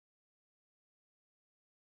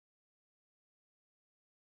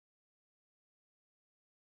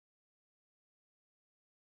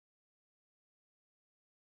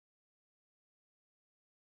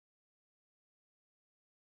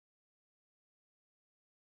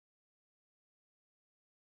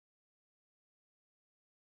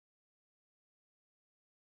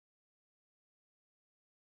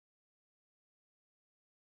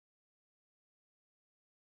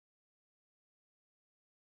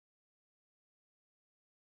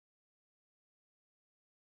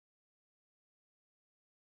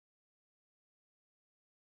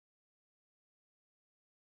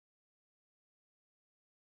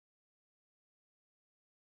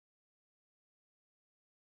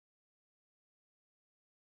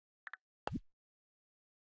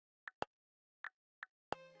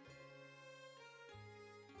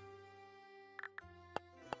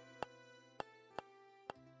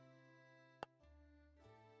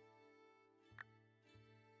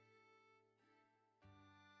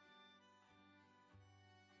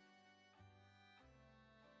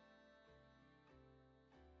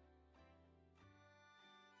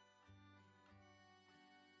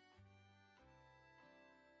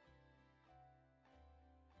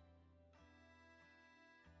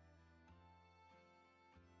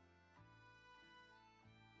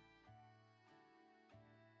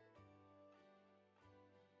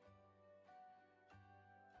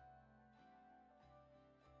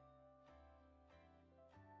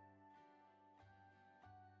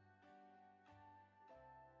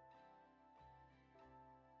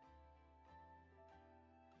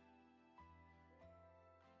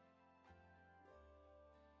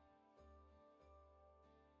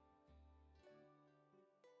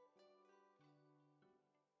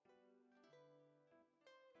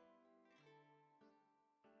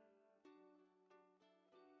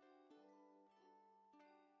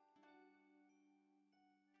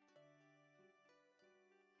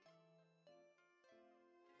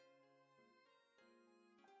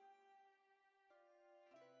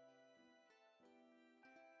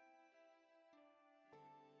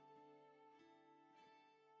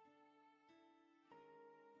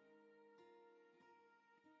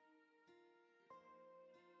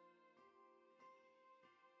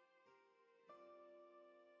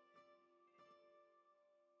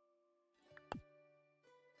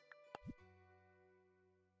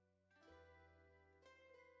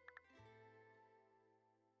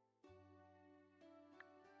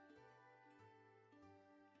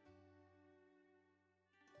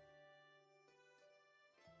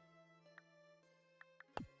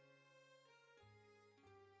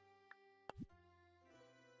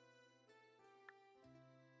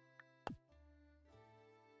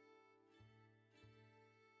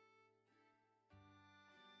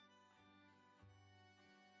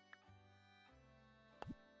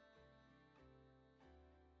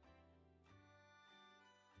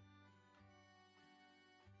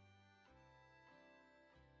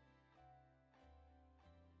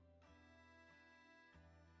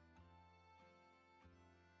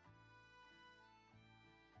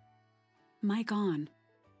Mic on.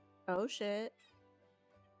 Oh shit.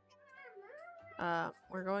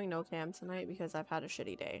 We're going no cam tonight because I've had a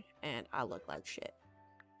shitty day and I look like shit.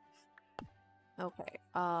 Okay,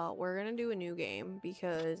 we're gonna do a new game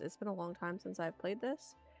because it's been a long time since I've played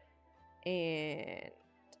this. And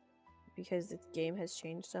because the game has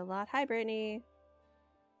changed a lot. Hi, Brittany!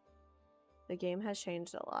 The game has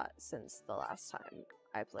changed a lot since the last time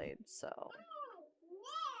I played, so...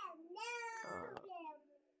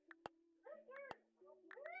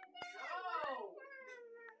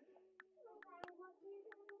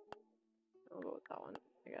 I'll go with that one,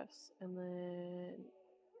 I guess. And then...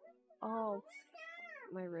 Oh,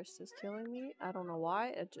 my wrist is killing me. I don't know why.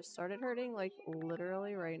 It just started hurting, like,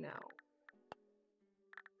 literally right now.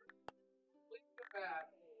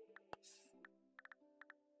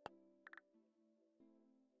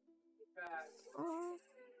 Oh.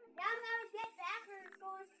 Now I'm gonna get back or it's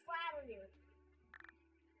going to splatter you.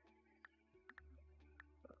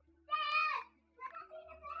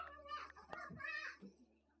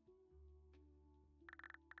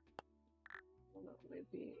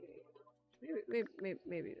 No,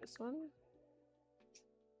 maybe this one.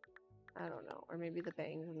 I don't know, or maybe the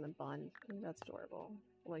bangs and the bun. I think that's adorable.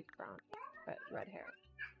 Like brown, red hair.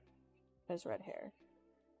 Has red hair.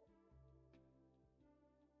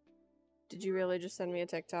 Did you really just send me a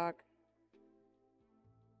TikTok?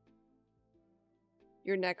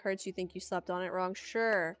 Your neck hurts. You think you slept on it wrong?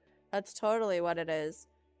 Sure, that's totally what it is.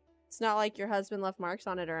 It's not like your husband left marks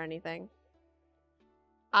on it or anything.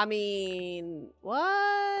 I mean,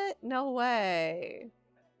 what? No way.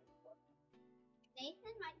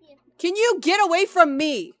 Nathan might be a... Can you get away from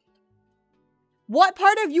me? What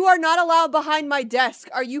part of you are not allowed behind my desk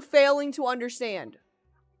are you failing to understand?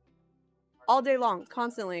 All day long,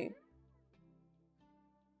 constantly.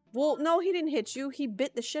 Well, no, he didn't hit you. He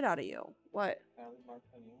bit the shit out of you. What?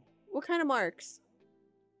 What kind of marks?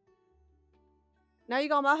 Now you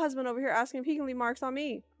got my husband over here asking if he can leave marks on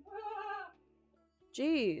me.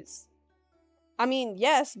 Jeez. I mean,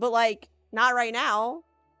 yes, but like, not right now.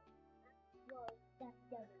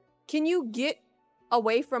 Can you get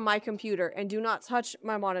away from my computer and do not touch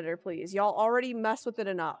my monitor, please? Y'all already mess with it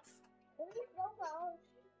enough.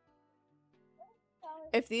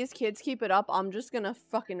 If these kids keep it up, I'm just gonna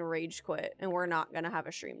fucking rage quit and we're not gonna have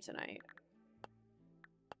a stream tonight.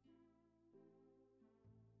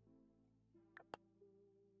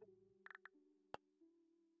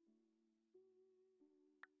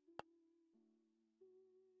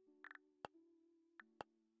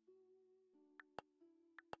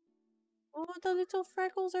 Oh, the little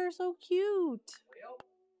freckles are so cute.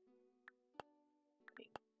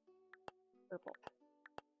 Purple.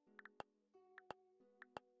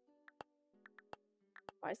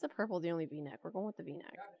 Why is the purple the only V-neck? We're going with the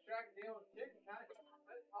V-neck.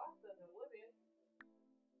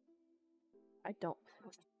 I don't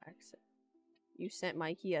exit. You sent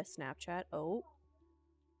Mikey a Snapchat? Oh.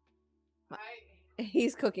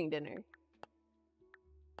 He's cooking dinner.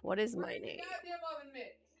 What is my name?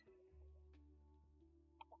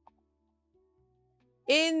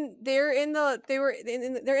 They're in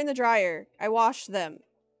the dryer. I washed them.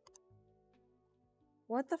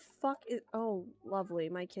 What the fuck is... Oh, lovely.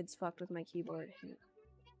 My kid's fucked with my keyboard.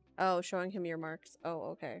 Oh, showing him your marks. Oh,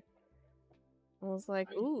 okay. I was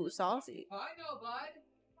like, ooh, saucy. I know, bud.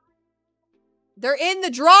 They're in the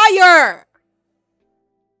dryer!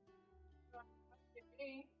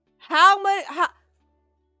 How much...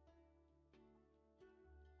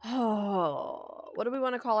 Oh, what do we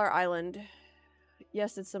want to call our island?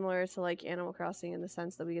 Yes, it's similar to, like, Animal Crossing in the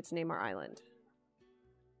sense that we get to name our island.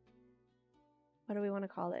 What do we want to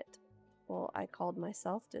call it? Well, I called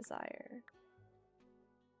myself Desire.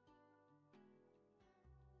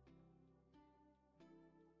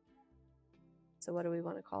 So what do we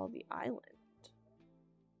want to call the island?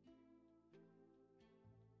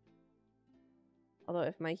 Although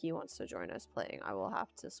if Mikey wants to join us playing, I will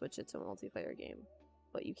have to switch it to a multiplayer game.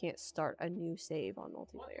 But you can't start a new save on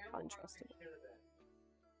multiplayer. Untrustable.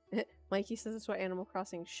 Mikey says it's what Animal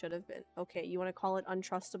Crossing should have been. Okay, you want to call it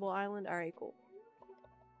Untrustable Island? Alright, cool.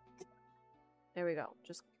 There we go.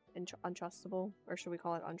 Just Untrustable? Or should we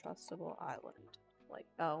call it Untrustable Island? Like,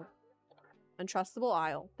 oh. Untrustable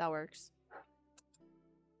Isle. That works.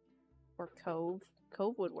 Or Cove.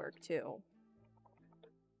 Cove would work too.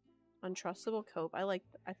 Untrustable Cove. I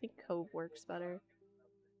think Cove works better.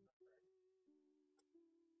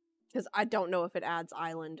 Because I don't know if it adds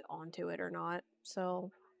island onto it or not.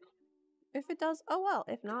 So, if it does, oh well.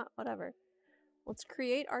 If not, whatever. Let's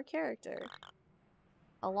create our character.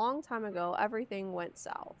 A long time ago, everything went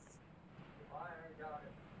south.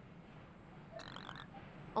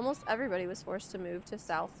 Almost everybody was forced to move to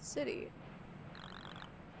South City.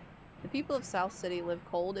 The people of South City live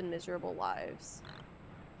cold and miserable lives.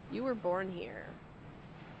 You were born here.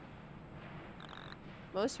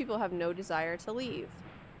 Most people have no desire to leave.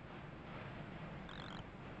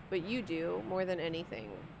 But you do, more than anything.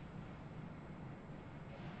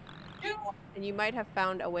 And you might have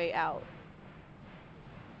found a way out.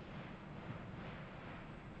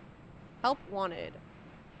 Help wanted.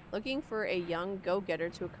 Looking for a young go-getter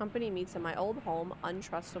to accompany me to my old home,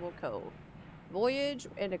 Untrustable Cove. Voyage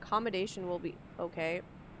and accommodation will be okay.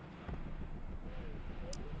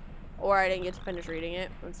 Or I didn't get to finish reading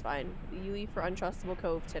it. That's fine. You leave for Untrustable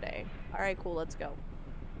Cove today. Alright, cool, let's go.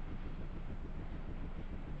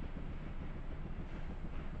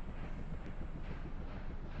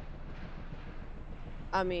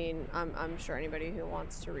 I mean, I'm sure anybody who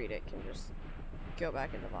wants to read it can just go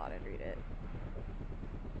back into VOD and read it.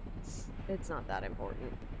 It's not that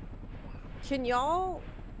important. Can y'all...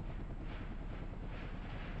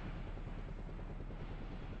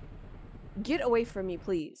 Get away from me,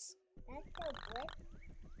 please. That's so good.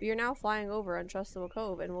 We are now flying over Untrustable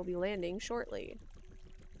Cove and will be landing shortly.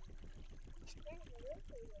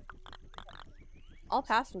 All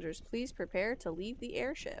passengers, please prepare to leave the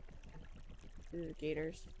airship. These are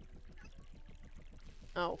gators.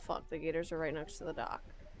 Oh, fuck. The gators are right next to the dock.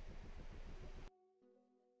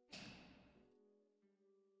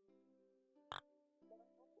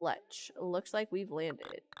 Fletch. Looks like we've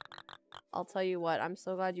landed. I'll tell you what, I'm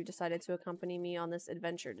so glad you decided to accompany me on this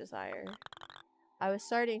adventure, Desire. I was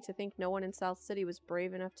starting to think no one in South City was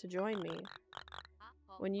brave enough to join me.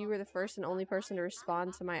 When you were the first and only person to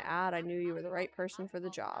respond to my ad, I knew you were the right person for the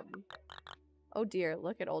job. Oh dear,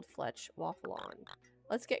 look at old Fletch waffle on.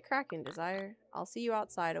 Let's get cracking, Desire. I'll see you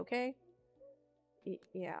outside, okay?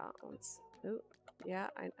 Yeah, let's... Ooh, yeah,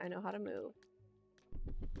 I know how to move.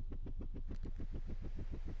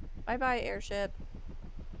 Bye-bye, airship.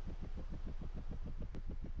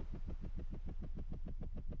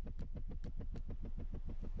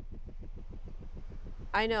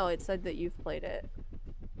 I know, it said that you've played it.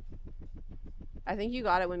 I think you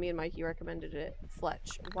got it when me and Mikey recommended it.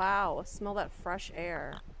 Fletch. Wow, smell that fresh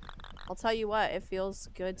air. I'll tell you what, it feels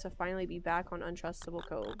good to finally be back on Untrustable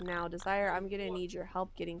Cove. Now, Desire, I'm gonna need your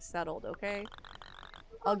help getting settled, okay?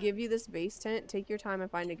 I'll give you this base tent. Take your time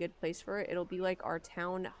and find a good place for it. It'll be like our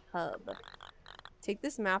town hub. Take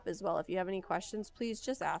this map as well. If you have any questions, please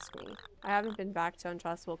just ask me. I haven't been back to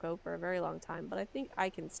Untrustable Cove for a very long time, but I think I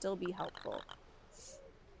can still be helpful.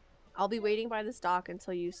 I'll be waiting by this dock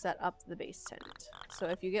until you set up the base tent. So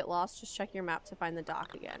if you get lost, just check your map to find the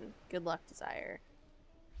dock again. Good luck, Desire.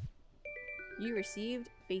 You received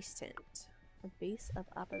base tent. A base of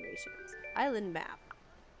operations. Island map.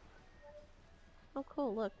 Oh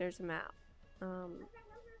cool, look, there's a map.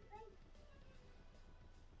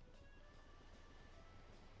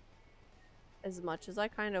 As much as I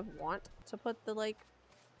kind of want to put the, like,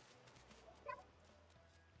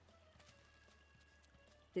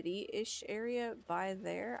 city-ish area by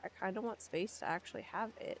there, I kind of want space to actually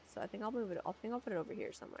have it. So I think I'll move it. I think I'll put it over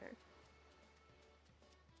here somewhere.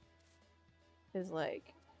 Cause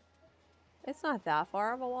like, it's not that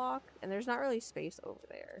far of a walk, and there's not really space over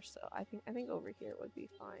there. So I think over here would be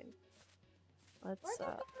fine. Let's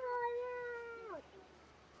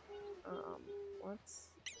let's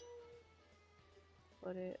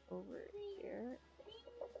put it over here.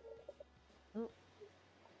 Oh.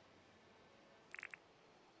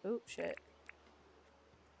 Oop, shit.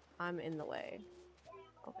 I'm in the way.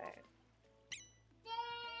 Okay.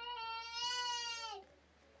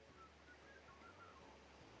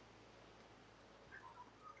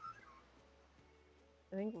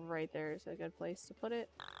 I think right there is a good place to put it.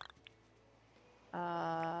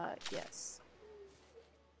 Yes.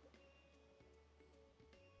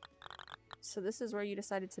 So this is where you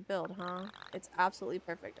decided to build, huh? It's absolutely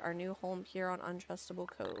perfect. Our new home here on Untrustable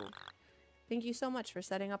Cove. Thank you so much for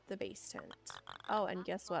setting up the base tent. Oh, and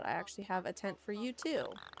guess what? I actually have a tent for you too.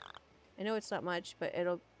 I know it's not much, but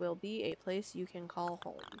will be a place you can call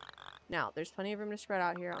home. Now, there's plenty of room to spread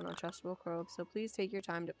out here on Untrustable Cove, so please take your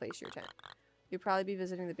time to place your tent. You'll probably be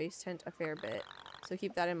visiting the base tent a fair bit, so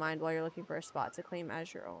keep that in mind while you're looking for a spot to claim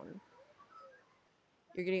as your own.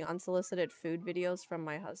 You're getting unsolicited food videos from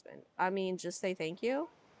my husband. I mean, just say thank you.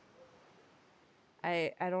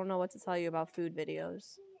 I don't know what to tell you about food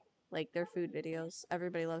videos. Like, they're food videos.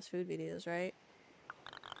 Everybody loves food videos, right?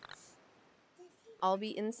 I'll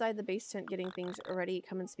be inside the base tent getting things ready.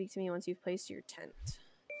 Come and speak to me once you've placed your tent.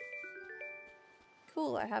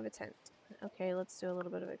 Cool, I have a tent. Okay, let's do a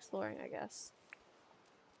little bit of exploring, I guess.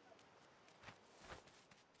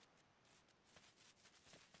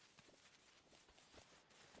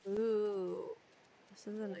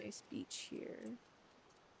 This is a nice beach here.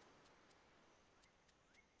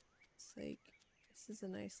 It's like, this is a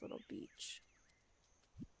nice little beach.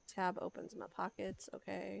 Tab opens my pockets,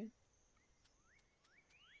 okay.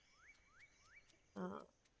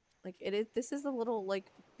 Like it is, this is a little like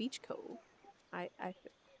beach cove.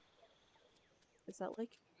 Is that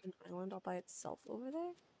like an island all by itself over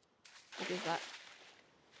there? Like is that?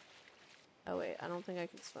 Oh wait, I don't think I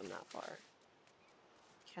can swim that far.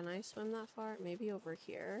 Can I swim that far? Maybe over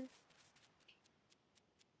here?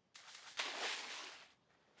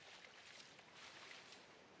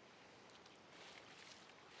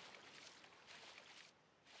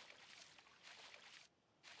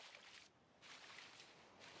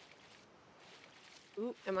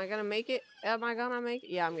 Ooh, am I gonna make it? Am I gonna make it?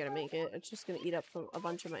 Yeah, I'm gonna make it. It's just gonna eat up a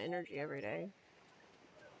bunch of my energy every day.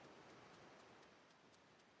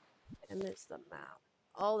 And it's the map.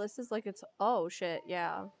 Oh, this is like it's... Oh, shit,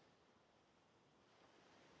 yeah.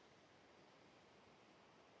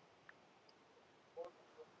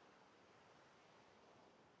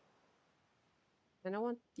 I know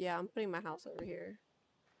one... Yeah, I'm putting my house over here.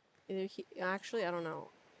 Either he... Actually, I don't know.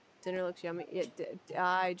 Dinner looks yummy.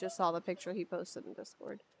 I just saw the picture he posted in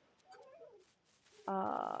Discord.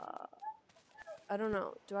 I don't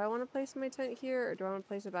know. Do I want to place my tent here, or do I want to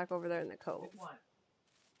place it back over there in the cove?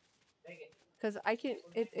 Because I can...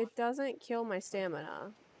 It doesn't kill my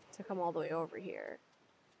stamina to come all the way over here.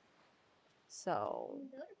 So...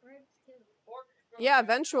 Yeah,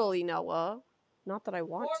 eventually, Noah. Not that I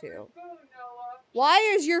want to. Why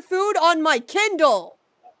is your food on my Kindle?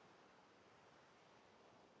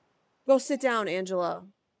 Go sit down, Angela.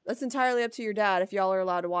 That's entirely up to your dad if y'all are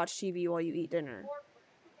allowed to watch TV while you eat dinner.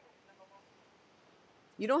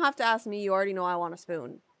 You don't have to ask me. You already know I want a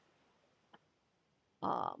spoon.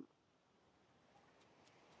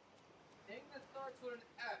 Thing that starts with an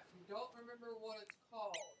F. You don't remember what it's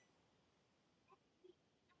called.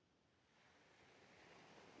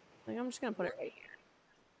 Like, I'm just gonna put it right here.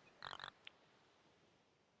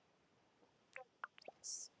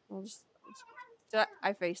 I'll just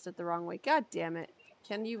I faced it the wrong way. God damn it.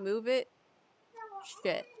 Can you move it?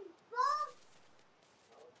 Shit.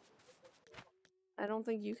 I don't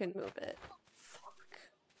think you can move it. Fuck.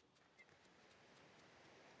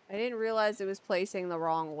 I didn't realize it was placing the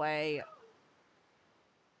wrong way.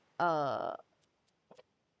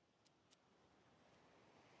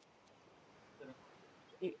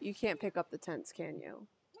 You can't pick up the tents, can you?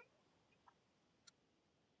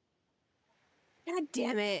 God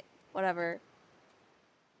damn it. Whatever.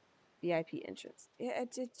 VIP entrance. Yeah,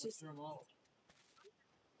 it just...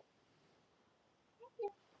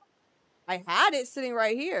 I had it sitting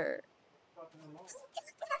right here.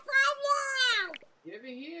 Give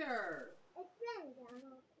it here.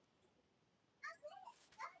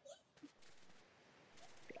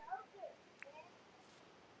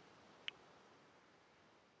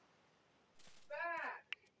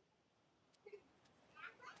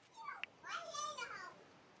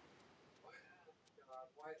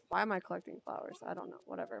 Why am I collecting flowers? I don't know.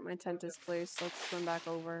 Whatever. My tent is placed. Let's swim back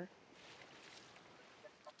over.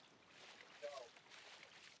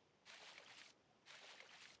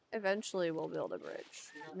 Eventually we'll build a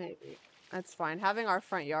bridge. Maybe. That's fine. Having our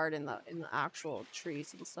front yard in the actual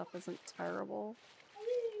trees and stuff isn't terrible.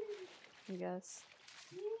 I guess.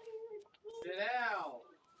 Sit down.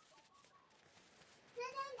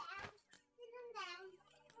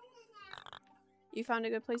 You found a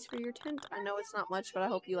good place for your tent? I know it's not much, but I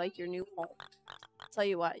hope you like your new home. I'll tell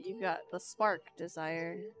you what, you've got the spark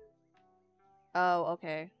desire. Oh,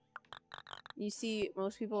 okay. You see,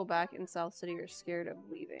 most people back in South City are scared of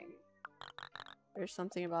leaving. There's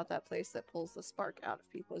something about that place that pulls the spark out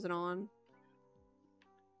of people. Is it on?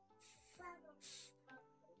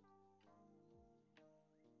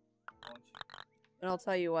 And I'll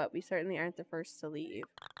tell you what, we certainly aren't the first to leave.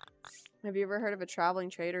 Have you ever heard of a traveling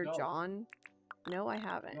trader, No. John? No, I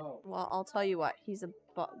haven't. No. Well, I'll tell you what, he's a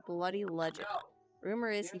bloody legend. No. Rumor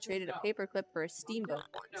is he traded a paperclip for a steamboat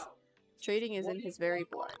once. No. Trading is in his very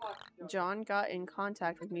blood. John got in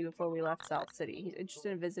contact with me before we left South City. He's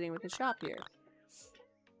interested in visiting with his shop here.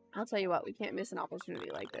 I'll tell you what, we can't miss an opportunity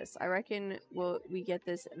like this. I reckon we get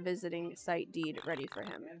this visiting site deed ready for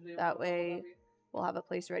him. That way, we'll have a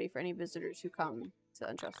place ready for any visitors who come to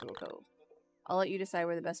Untrustable Cove. I'll let you decide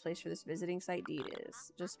where the best place for this visiting site deed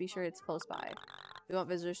is. Just be sure it's close by. We want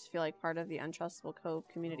visitors to feel like part of the Untrustable Cove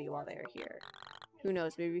community while they are here. Who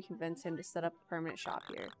knows, maybe we can convince him to set up a permanent shop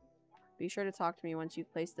here. Be sure to talk to me once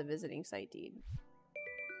you've placed the visiting site deed.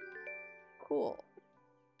 Cool.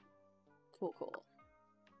 Cool, cool.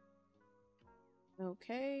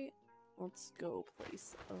 Okay, let's go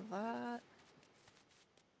place that.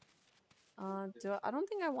 I don't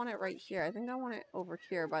think I want it right here. I think I want it over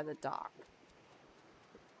here by the dock.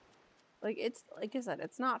 Like, it's, like I said,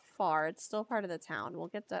 it's not far. It's still part of the town.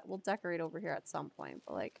 We'll decorate over here at some point,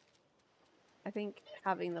 but like, I think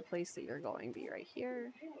having the place that you're going be right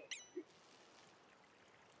here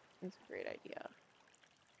is a great idea.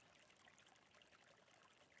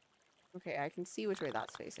 Okay, I can see which way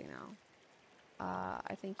that's facing now.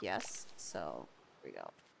 I think yes, so here we go.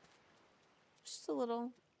 Just a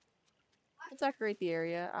little. We'll decorate the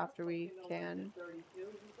area after we can.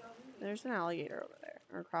 There's an alligator over there,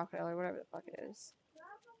 or a crocodile, or whatever the fuck it is.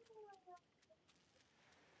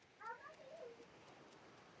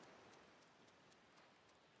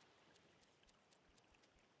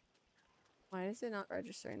 Why is it not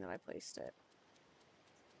registering that I placed it?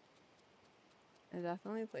 I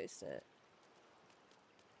definitely placed it.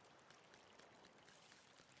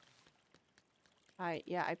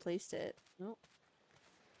 Yeah, I placed it. Nope.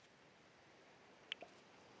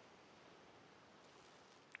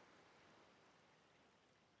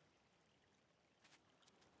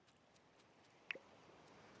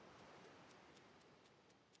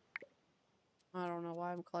 I don't know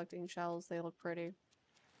why I'm collecting shells. They look pretty.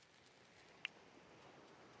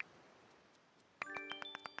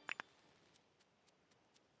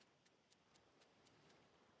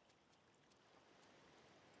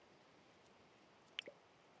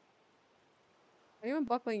 Why are you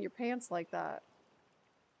unbuckling your pants like that?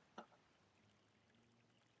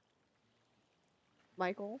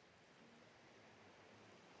 Michael?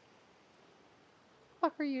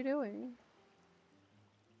 What the fuck are you doing?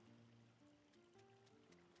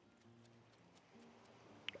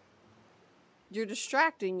 You're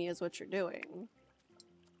distracting me is what you're doing.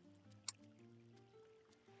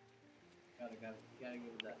 Gotta give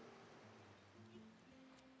it that.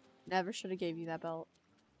 Never should have gave you that belt.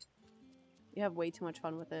 You have way too much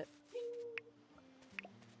fun with it.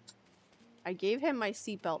 I gave him my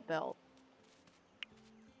seatbelt belt.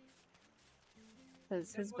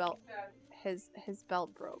 Cause his belt his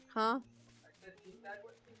belt broke, huh? I said she said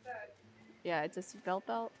what she said. Yeah, it's a seatbelt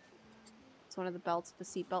belt. It's one of the belts with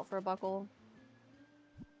a seatbelt for a buckle.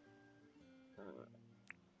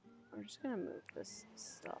 I'm just gonna move this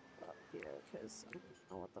stuff up here because I don't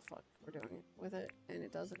know what the fuck we're doing with it, and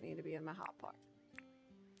it doesn't need to be in my hot pocket.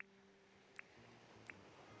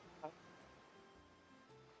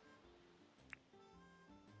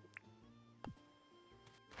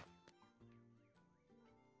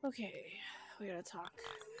 Okay, we gotta talk.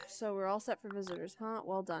 So we're all set for visitors, huh?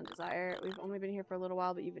 Well done, Desire. We've only been here for a little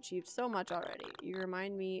while, but you've achieved so much already. You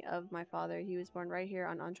remind me of my father. He was born right here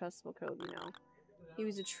on Untrustable Cove, you know. He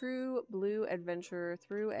was a true blue adventurer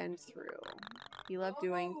through and through. He loved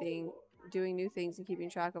doing new things and keeping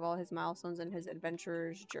track of all his milestones in his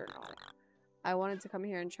adventurer's journal. I wanted to come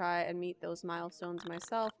here and try and meet those milestones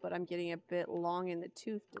myself, but I'm getting a bit long in the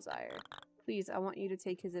tooth, Desire. Please, I want you to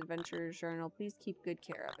take his adventurer's journal. Please keep good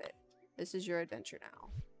care of it. This is your adventure now.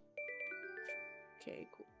 Okay,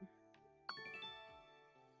 cool.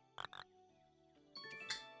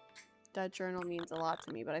 That journal means a lot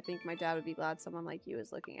to me, but I think my dad would be glad someone like you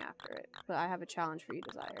is looking after it. But I have a challenge for you,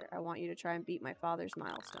 Desire. I want you to try and beat my father's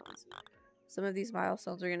milestones. Some of these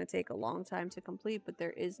milestones are going to take a long time to complete, but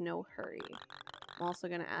there is no hurry. I'm also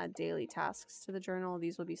going to add daily tasks to the journal.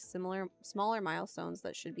 These will be smaller milestones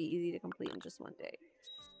that should be easy to complete in just one day.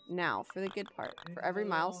 Now, for the good part. For every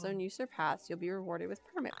milestone you surpass, you'll be rewarded with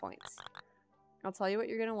permit points. I'll tell you what,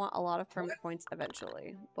 you're going to want a lot of permit points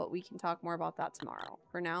eventually, but we can talk more about that tomorrow.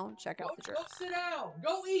 For now, check out the journal. Go sit down!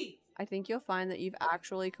 Go eat! I think you'll find that you've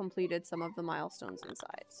actually completed some of the milestones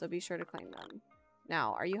inside, so be sure to claim them.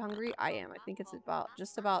 Now, are you hungry? I am. I think it's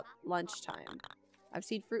just about lunchtime. I've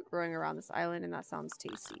seen fruit growing around this island, and that sounds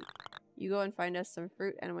tasty. You go and find us some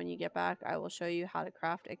fruit, and when you get back, I will show you how to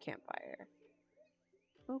craft a campfire.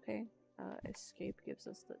 Okay. Escape gives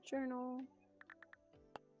us the journal.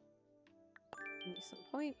 Give me some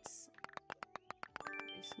points.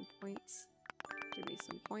 Give me some points. Give me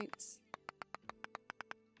some points.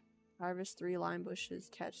 Harvest 3 lime bushes,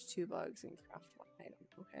 catch 2 bugs, and craft 1 item.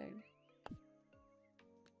 Okay.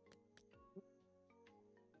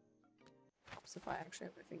 Helps if I actually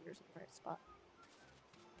have my fingers in the right spot.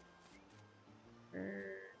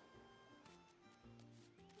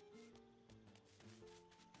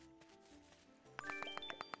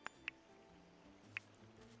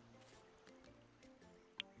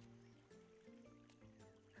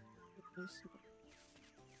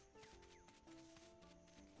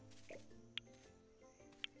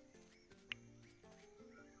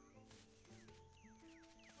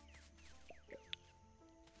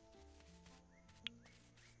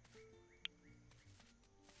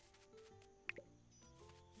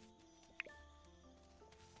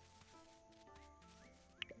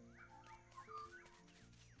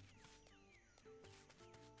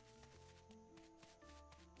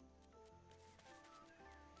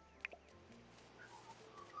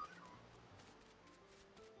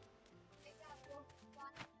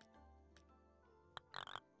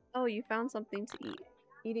 Oh, you found something to eat.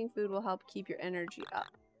 Eating food will help keep your energy up.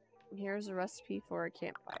 Here's a recipe for a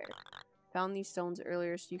campfire. Found these stones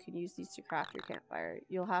earlier so you can use these to craft your campfire.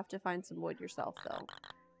 You'll have to find some wood yourself though.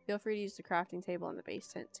 Feel free to use the crafting table in the base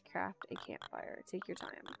tent to craft a campfire. Take your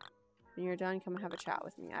time. When you're done, come and have a chat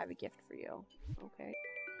with me. I have a gift for you. Okay.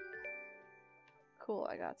 Cool,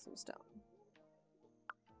 I got some stone.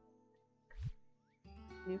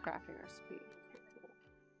 New crafting recipe. Cool.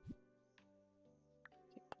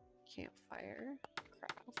 Campfire.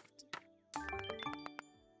 Craft.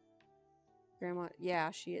 Grandma,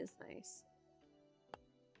 yeah, she is nice.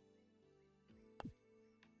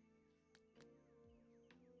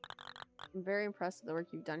 I'm very impressed with the work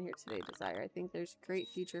you've done here today, Desire. I think there's a great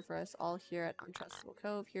future for us all here at Untrustable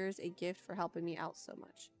Cove. Here's a gift for helping me out so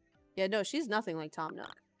much. Yeah, no, she's nothing like Tom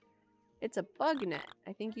Nook. It's a bug net.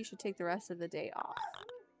 I think you should take the rest of the day off.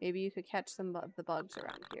 Maybe you could catch some of the bugs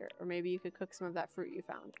around here. Or maybe you could cook some of that fruit you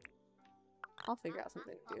found. I'll figure out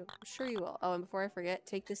something to do. I'm sure you will. Oh, and before I forget,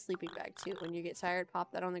 take this sleeping bag too. When you get tired,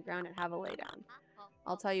 pop that on the ground and have a lay down.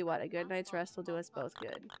 I'll tell you what, a good night's rest will do us both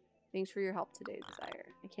good. Thanks for your help today, Desire.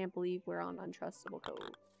 I can't believe we're on Untrustable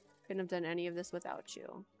Cove. Couldn't have done any of this without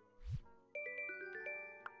you.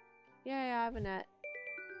 Yeah, I have a net.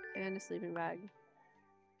 And a sleeping bag.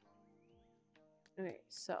 Okay,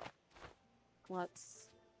 so. Let's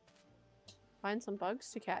find some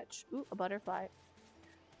bugs to catch. Ooh, a butterfly.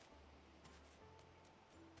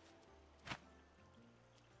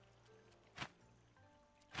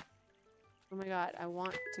 Oh my god, I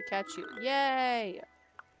want to catch you. Yay!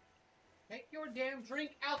 Take your damn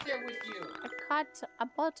drink out there with you. I caught a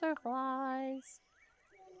butterflies.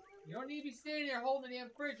 You don't need to be sitting there holding the damn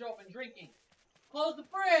fridge open drinking. Close the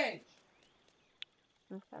fridge.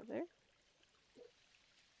 A feather.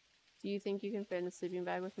 Do you think you can fit in the sleeping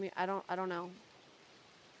bag with me? I don't know.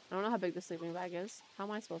 I don't know how big the sleeping bag is. How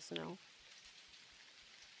am I supposed to know?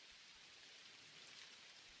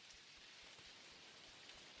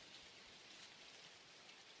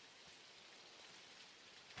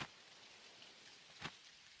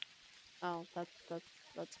 Oh,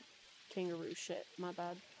 that's kangaroo shit. My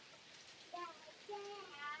bad.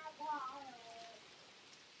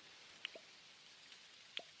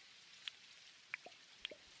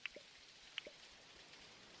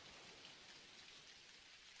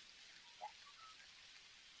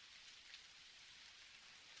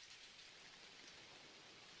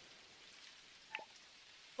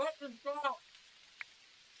 Button go.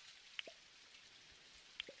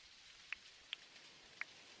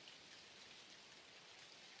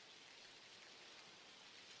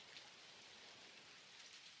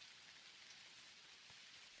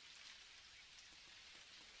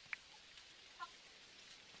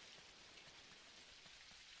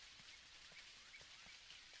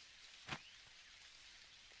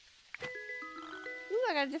 Ooh,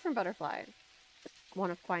 I got a different butterfly.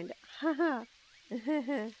 Want to find it. Haha.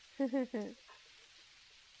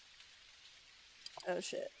 Oh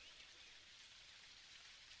shit.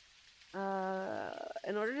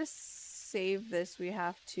 In order to save this, we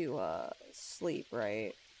have to sleep,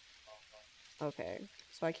 right? Okay.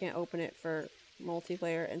 So I can't open it for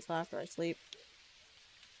multiplayer until after I sleep.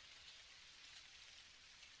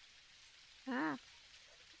 Ah.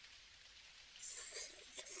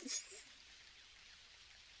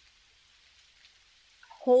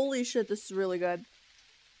 Holy shit, this is really good.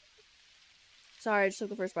 Sorry, I just took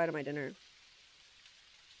the first bite of my dinner.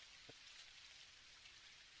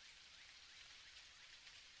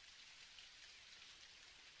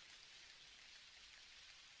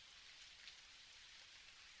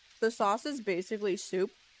 The sauce is basically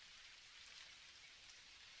soup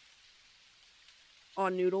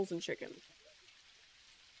on noodles and chicken.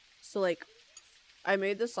 So, like, I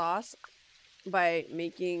made the sauce by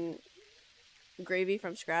making gravy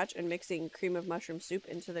from scratch and mixing cream of mushroom soup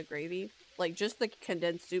into the gravy. Like, just the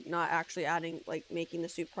condensed soup, not actually adding, like, making the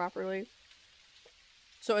soup properly.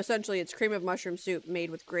 So, essentially, it's cream of mushroom soup made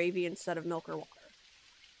with gravy instead of milk or water.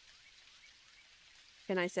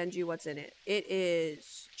 Can I send you what's in it? It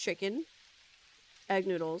is chicken, egg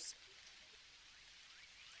noodles,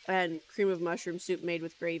 and cream of mushroom soup made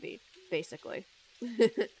with gravy, basically.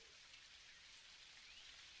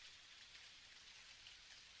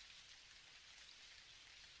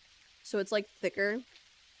 So it's like thicker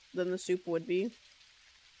than the soup would be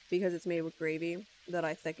because it's made with gravy that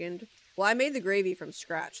I thickened. Well, I made the gravy from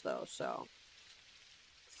scratch though, so.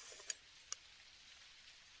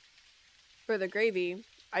 For the gravy,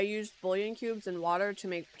 I used bouillon cubes and water to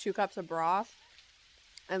make 2 cups of broth.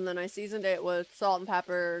 And then I seasoned it with salt and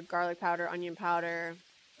pepper, garlic powder, onion powder,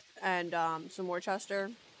 and some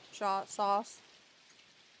Worcester sauce.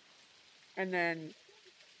 And then,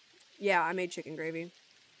 yeah, I made chicken gravy.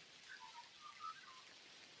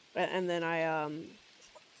 And then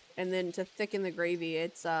and then to thicken the gravy,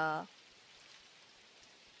 it's, a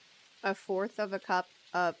fourth of a cup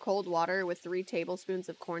of cold water with 3 tablespoons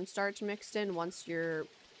of cornstarch mixed in once your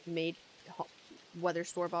made, whether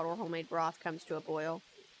store-bought or homemade broth comes to a boil.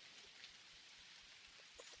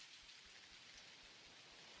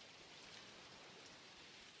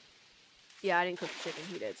 Yeah, I didn't cook the chicken,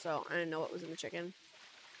 he did, so I didn't know what was in the chicken.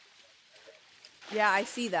 Yeah, I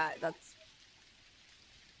see that. That's...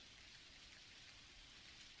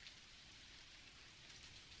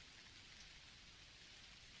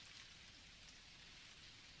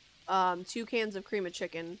 2 cans of cream of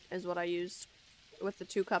chicken is what I used with the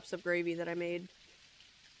 2 cups of gravy that I made.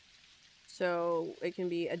 So it can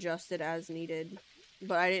be adjusted as needed.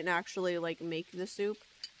 But I didn't actually, like, make the soup.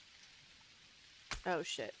 Oh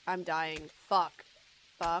shit, I'm dying. Fuck.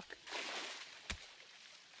 Fuck.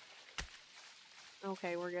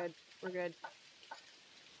 Okay, we're good. We're good.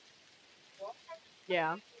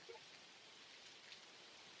 Yeah.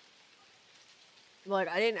 Like,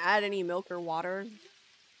 I didn't add any milk or water,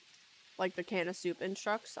 like the can of soup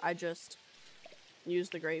instructs. I just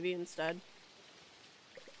used the gravy instead.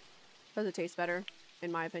 Because it tastes better,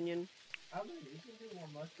 in my opinion. I mean, you can do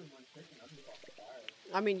 1 mushroom, 1 chicken. I'm just on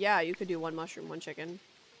fire. I mean, yeah, you could do 1 mushroom, 1 chicken.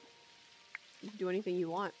 You can do anything you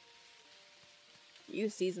want. You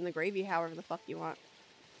season the gravy however the fuck you want.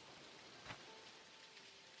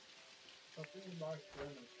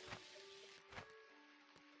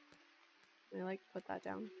 I like put that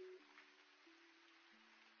down.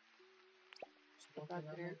 Just put that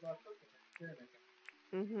there.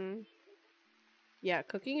 Mm-hmm. Yeah,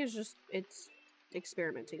 cooking is just, it's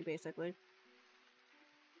experimenting, basically.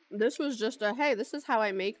 This was just a, hey, this is how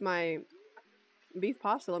I make my beef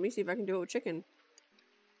pasta. Let me see if I can do it with chicken.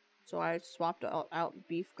 So I swapped out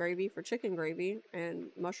beef gravy for chicken gravy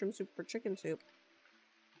and mushroom soup for chicken soup.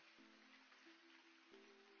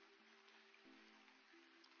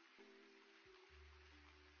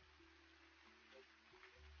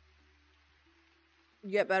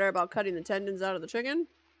 You get better about cutting the tendons out of the chicken?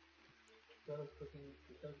 Instead of cooking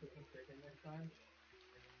chicken next time,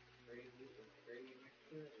 gravy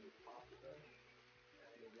mixture and pasta,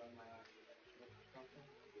 and you run my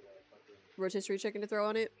something, Rotisserie chicken to throw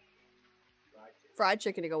on it? fried chicken. Fried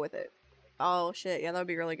chicken to go with it. Oh shit, yeah, that would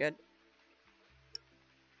be really good.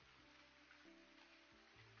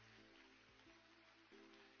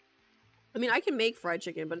 I mean, I can make fried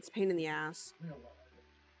chicken, but it's a pain in the ass. You know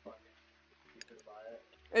what? Cheaper to buy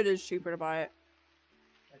it. It is cheaper to buy it.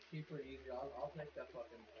 It's cheaper and easier. I'll take that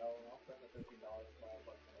fucking L and I'll spend the $15 to buy a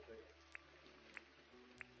fucking other.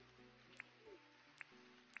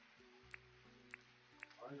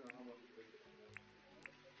 I don't know how much it is.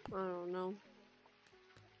 I don't know.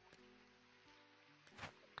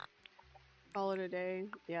 Call it a day.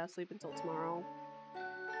 Yeah, sleep until tomorrow.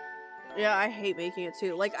 Yeah, I hate making it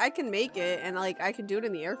too. Like, I can make it, and like, I can do it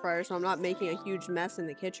in the air fryer, so I'm not making a huge mess in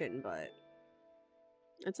the kitchen, but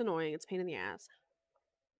it's annoying. It's a pain in the ass.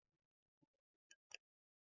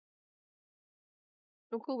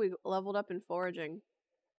 Oh, cool. We leveled up in foraging.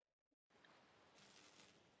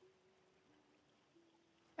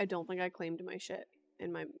 I don't think I claimed my shit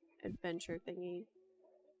in my adventure thingy.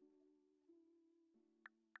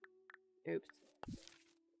 Oops.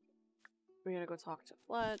 We gotta go talk to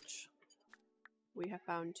Fletch. We have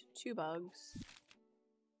found 2 bugs.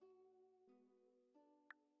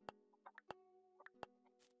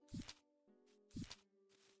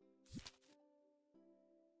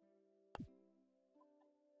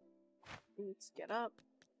 Let's get up.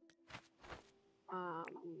 I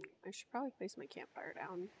should probably place my campfire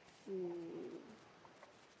down.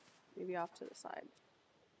 Maybe off to the side.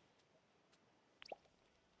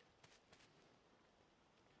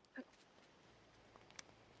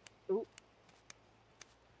 Ooh.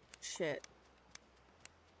 Shit.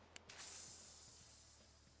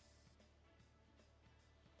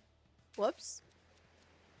 Whoops.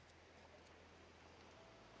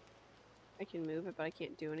 I can move it, but I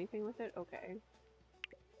can't do anything with it? Okay.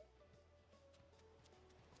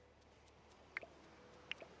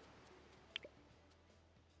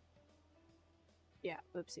 Yeah,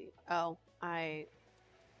 oopsie. Oh, I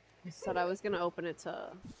said I was gonna open it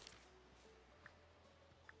to...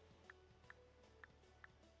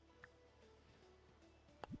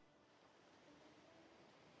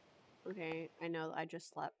 Okay, I know I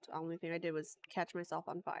just slept. The only thing I did was catch myself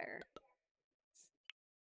on fire.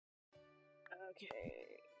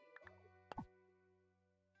 Okay.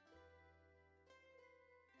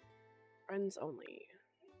 Friends only.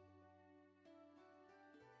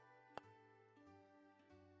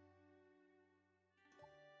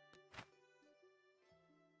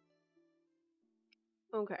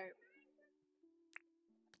 Okay.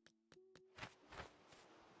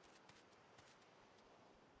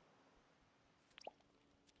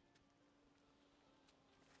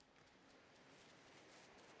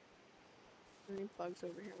 Any bugs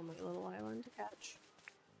over here on my little island to catch?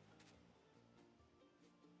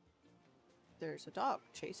 There's a dog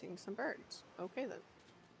chasing some birds. Okay then.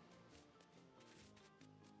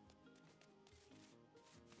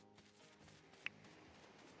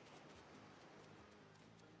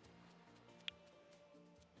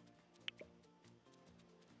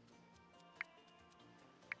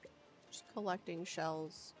 Just collecting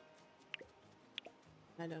shells.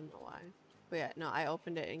 I don't know why. But yeah, no, I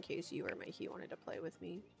opened it in case you or Mikey wanted to play with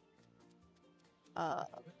me.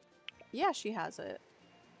 Yeah, she has it.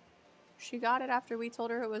 She got it after we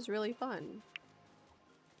told her it was really fun.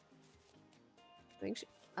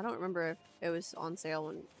 I don't remember if it was on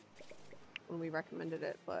sale when we recommended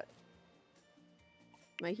it, but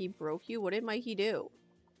Mikey broke you? What did Mikey do?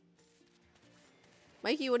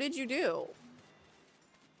 Mikey, what did you do?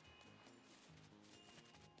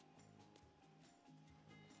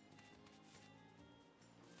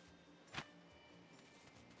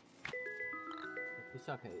 It's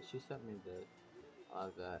okay. She sent me that.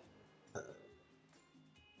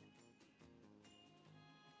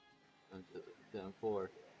 Down 4.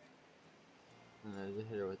 And I just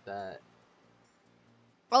hit her with that.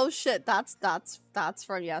 Oh shit, that's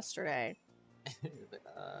from yesterday. It's like,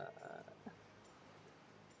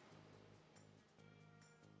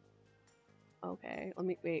 Okay, let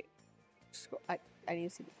me wait. I need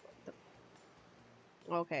to see the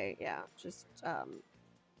okay, yeah, just that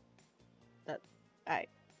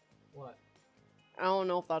What? I don't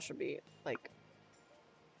know if that should be like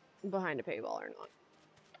behind a paywall or not.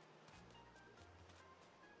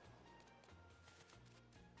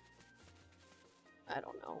 I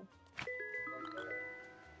don't know.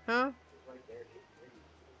 Huh?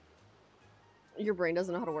 Your brain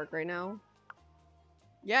doesn't know how to work right now?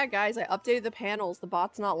 Yeah, guys, I updated the panels. The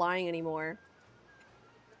bot's not lying anymore.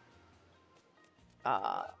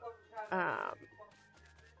 Doesn't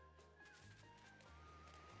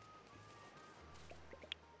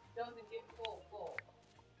get full.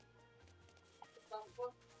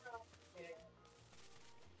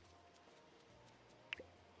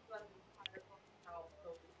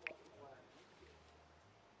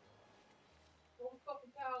 Pull the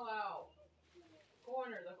fucking towel out.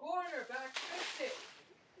 The corner, back fix it.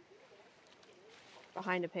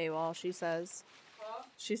 Behind a paywall, she says. Huh?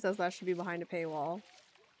 She says that should be behind a paywall. Okay,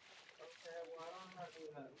 well, I don't know how to do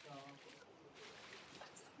that, so.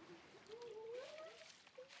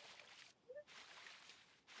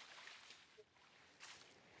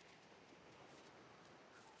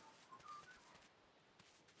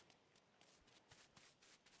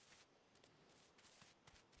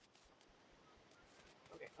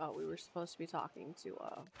 Okay. Oh, we were supposed to be talking to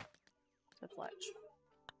Fletch.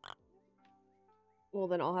 Well,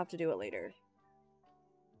 then I'll have to do it later.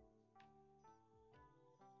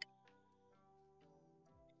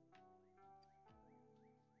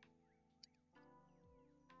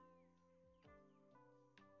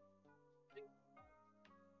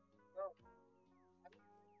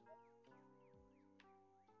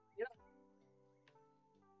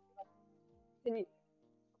 Can you...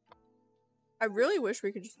 I really wish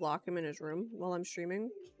we could just lock him in his room while I'm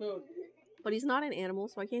streaming. But he's not an animal,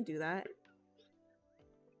 so I can't do that.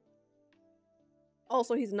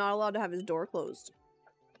 Also, he's not allowed to have his door closed.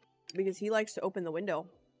 Because he likes to open the window.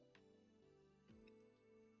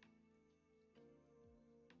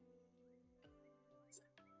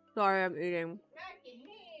 Sorry, I'm eating. Back in hand.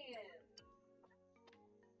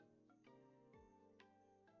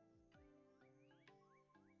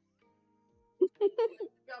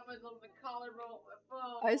 Got my little collarbone on my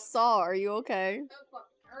phone. I saw. Are you okay? That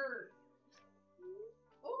fucking hurt.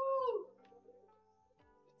 Ooh.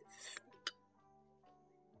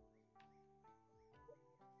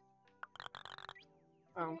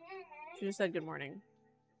 Oh. She just said good morning.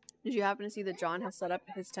 Did you happen to see that John has set up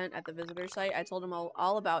his tent at the visitor site? I told him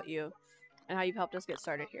all about you and how you've helped us get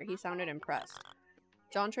started here. He sounded impressed.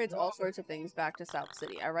 John trades all sorts of things back to South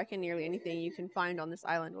City. I reckon nearly anything you can find on this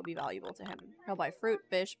island will be valuable to him. He'll buy fruit,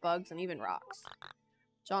 fish, bugs, and even rocks.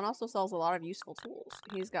 John also sells a lot of useful tools.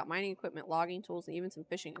 He's got mining equipment, logging tools, and even some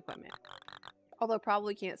fishing equipment. Although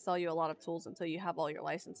probably can't sell you a lot of tools until you have all your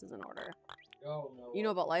licenses in order. Oh, no. You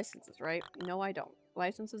know about licenses, right? No, I don't.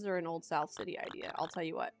 Licenses are an old South City idea. I'll tell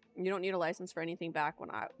you what. You don't need a license for anything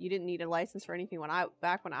you didn't need a license for anything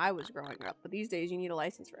back when I was growing up. But these days you need a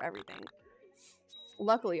license for everything.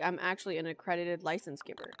 Luckily, I'm actually an accredited license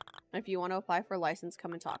giver. If you want to apply for a license,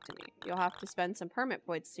 come and talk to me. You'll have to spend some permit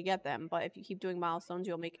points to get them, but if you keep doing milestones,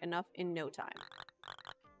 you'll make enough in no time.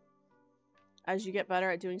 As you get better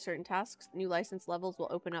at doing certain tasks, new license levels will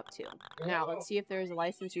open up too. Now, let's see if there is a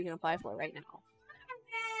license you can apply for right now.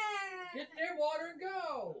 Get their water and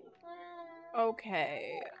go!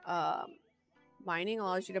 Okay, mining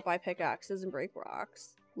allows you to buy pickaxes and break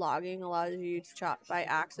rocks. Logging allows you to buy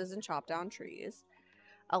axes and chop down trees.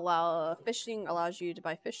 Fishing allows you to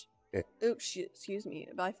buy fish. Oops, excuse me.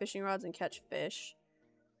 Buy fishing rods and catch fish.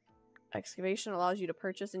 Excavation allows you to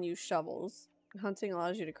purchase and use shovels. Hunting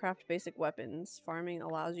allows you to craft basic weapons. Farming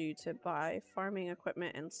allows you to buy farming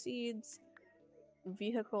equipment and seeds.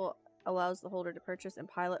 Vehicle allows the holder to purchase and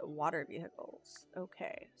pilot water vehicles.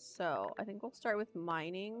 Okay, so I think we'll start with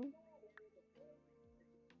mining.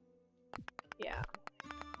 Yeah.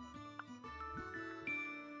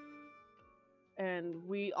 And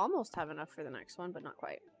we almost have enough for the next one, but not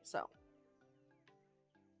quite. So,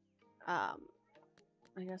 I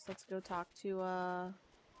guess let's go talk to,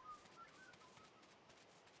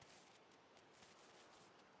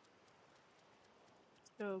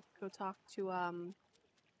 let's go talk to,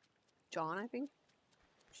 John, I think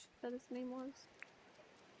she said his name was.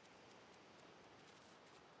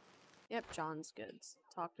 Yep, John's Goods.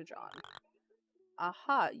 Talk to John.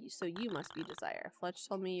 Aha, so you must be Desire. Fletch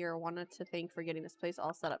told me you're one to thank for getting this place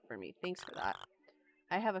all set up for me. Thanks for that.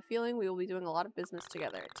 I have a feeling we will be doing a lot of business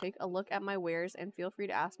together. Take a look at my wares and feel free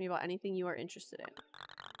to ask me about anything you are interested in.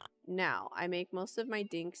 Now, I make most of my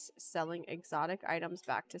dinks selling exotic items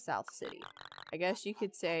back to South City. I guess you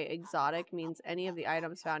could say exotic means any of the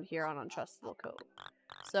items found here on Untrustable Cove.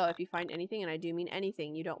 So if you find anything, and I do mean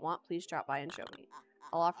anything, you don't want, please drop by and show me.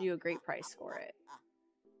 I'll offer you a great price for it.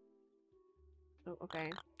 Oh,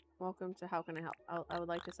 okay. Welcome to How Can I Help? I would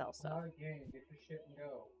like to sell stuff. Not a game. Get your shit and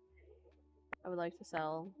go. I would like to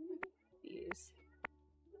sell these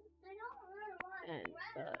and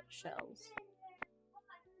the shells,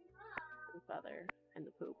 the feather, and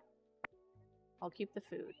the poop. I'll keep the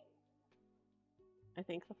food. I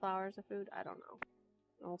think the flower is a food. I don't know.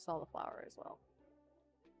 I'll sell the flower as well.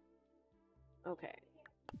 Okay.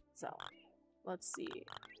 So, let's see.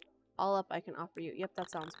 All up I can offer you. Yep, that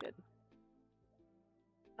sounds good.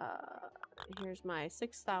 Here's my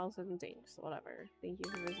 6,000 dinks, whatever. Thank you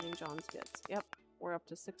for visiting John's Goods. Yep, we're up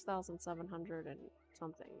to 6,700 and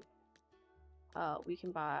something. We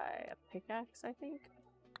can buy a pickaxe, I think.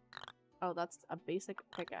 Oh, that's a basic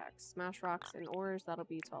pickaxe. Smash rocks and ores, that'll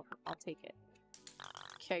be 12. I'll take it.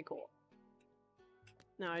 Okay, cool.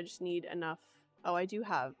 Now I just need enough. Oh, I do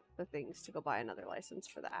have the things to go buy another license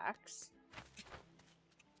for the axe.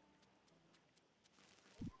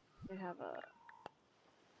 I have a...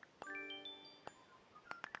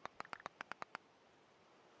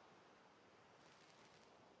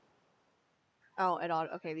 Oh, it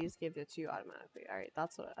auto. Okay, these give it to you automatically. All right,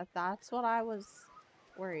 that's what I was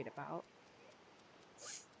worried about.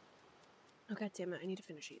 Oh god damn it! I need to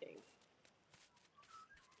finish eating.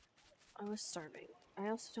 I was starving. I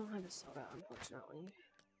also don't have a soda, unfortunately.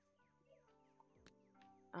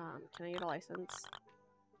 Can I get a license?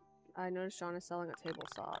 I noticed John is selling a table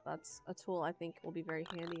saw. That's a tool I think will be very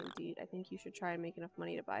handy indeed. I think you should try and make enough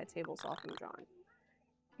money to buy a table saw from John.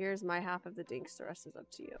 Here's my half of the dinks. The rest is up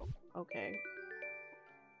to you. Okay.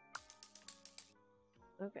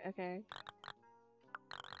 Okay.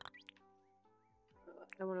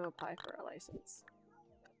 I want to apply for a license.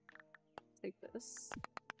 Take this.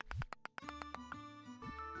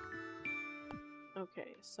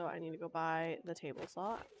 Okay, so I need to go buy the table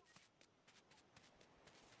saw.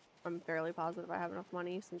 I'm fairly positive I have enough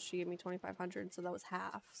money since she gave me 2,500, so that was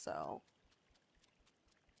half, so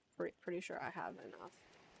pretty sure I have enough.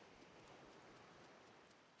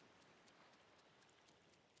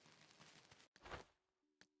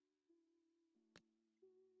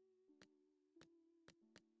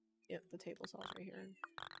 Yep, the table saw's right here.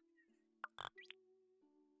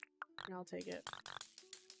 And I'll take it.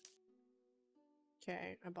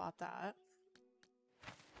 Okay, I bought that.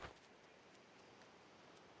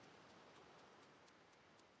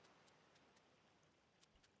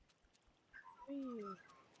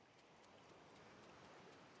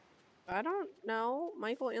 I don't know.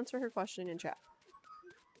 Michael, answer her question in chat.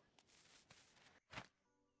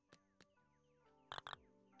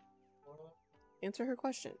 Answer her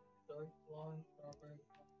question. Dark blonde, strawberry,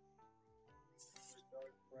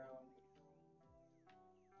 dark brown.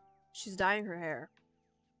 She's dyeing her hair.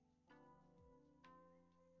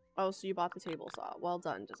 Oh, so you bought the table saw. Well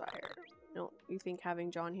done, Desire. No, you think having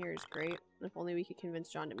John here is great? If only we could convince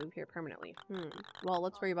John to move here permanently. Well,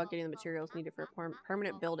 let's worry about getting the materials needed for a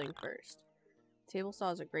permanent building first. Table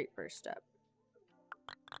saw is a great first step.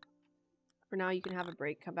 For now, you can have a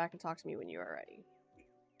break. Come back and talk to me when you are ready.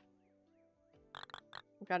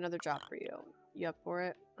 I've got another job for you. You up for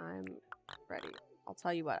it? I'm ready. I'll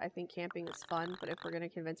tell you what, I think camping is fun, but if we're going to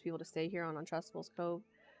convince people to stay here on Untrustables Cove,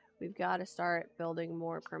 we've got to start building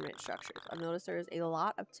more permanent structures. I've noticed there is a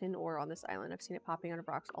lot of tin ore on this island. I've seen it popping out of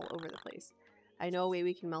rocks all over the place. I know a way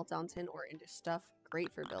we can melt down tin ore into stuff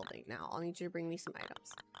great for building. Now, I'll need you to bring me some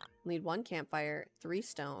items. I'll need 1 campfire, 3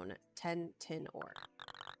 stone, 10 tin ore.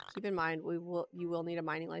 Keep in mind, you will need a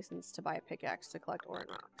mining license to buy a pickaxe to collect ore and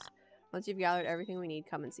rocks. Once you've gathered everything we need,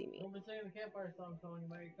 come and see me. Don't be saying the campfire song, you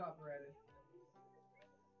might get copyrighted.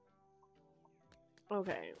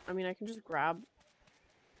 Okay, I mean, I can just grab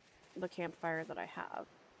the campfire that I have.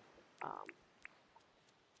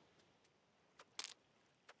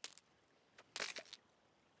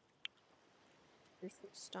 Here's some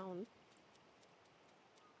stone.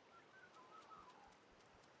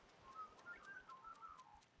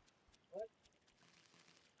 What?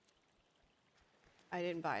 I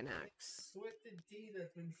didn't buy an axe. Twisted tea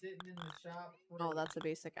that's been sitting in the shop for Oh, that's a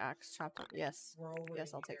basic axe chopped up. Yes. for over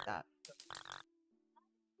Yes, a I'll take year. that.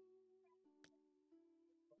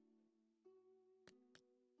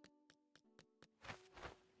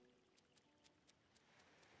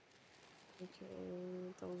 Okay,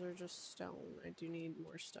 those are just stone. I do need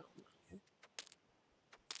more stone.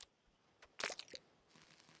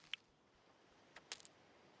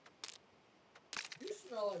 You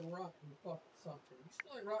smell like rotten fucking something. You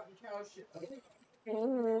smell like rotten cow shit.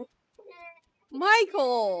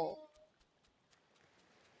 Michael!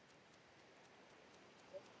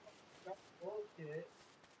 Bullshit.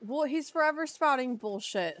 Well, he's forever spouting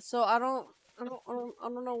bullshit, so I don't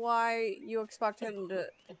know why you expect him to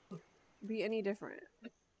be any different.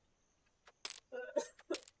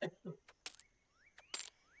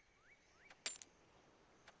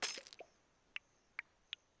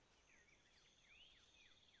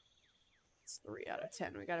 It's 3 out of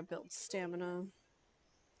 10. We gotta build stamina.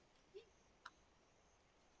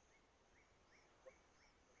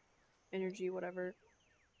 Energy, whatever.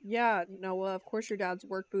 Yeah, Noah, of course your dad's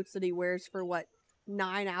work boots that he wears for, what,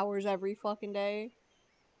 9 hours every fucking day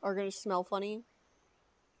are gonna smell funny.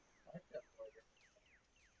 I like that burger.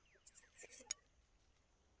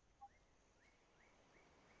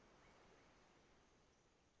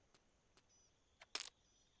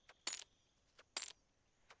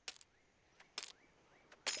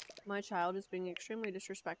 My child is being extremely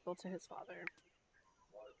disrespectful to his father.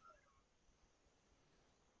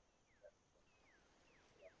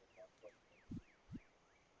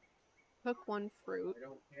 Cook 1 fruit. I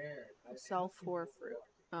don't care. Sell 4 fruit.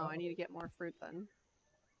 Oh, I need to get more fruit then.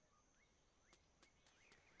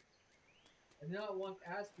 I did not want to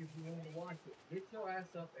ask you if you wanted to watch it. Get your ass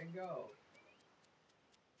up and go.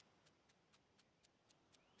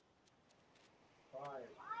 Bye.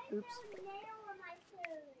 Oops.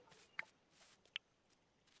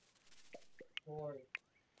 Boy.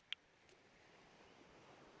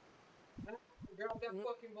 Grab that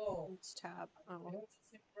fucking bowl. Let's tab. I Oh. want to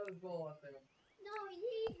see your brother's bowl out there. No,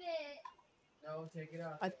 leave it. No, take it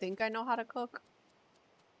out. I think I know how to cook.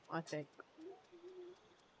 I think.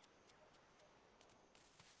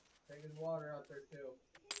 Take his water out there too.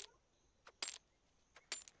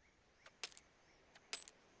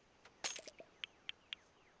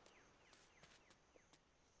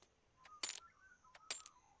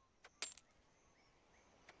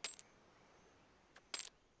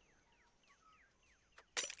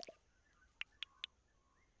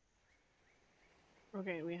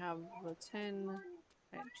 Okay, we have the tin.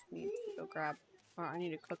 I just need to go grab. Or I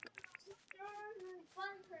need to cook.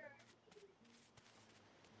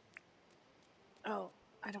 Oh,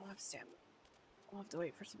 I don't have stamina. I'll have to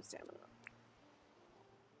wait for some stamina.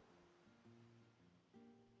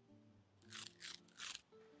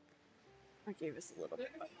 I gave us a little bit.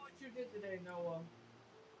 Think about what you did today, Noah.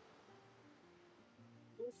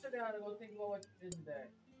 Go sit down and go think about what you did today.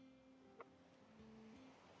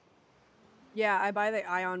 Yeah, I buy the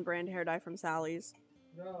Ion brand hair dye from Sally's.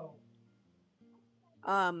 Go.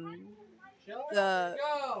 The Shut up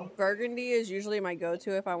and go! burgundy is usually my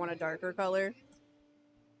go-to if I want a darker color.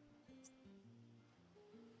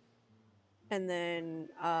 And then,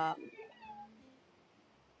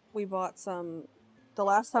 we bought some... The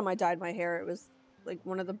last time I dyed my hair, it was like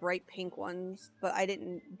one of the bright pink ones, but I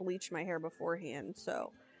didn't bleach my hair beforehand,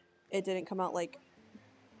 so it didn't come out like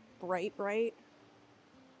bright.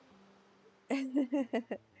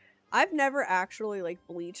 I've never actually like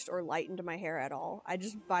bleached or lightened my hair at all. I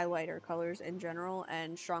just buy lighter colors in general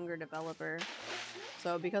and stronger developer.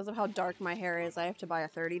 So because of how dark my hair is, I have to buy a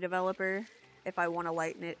 30 developer if I want to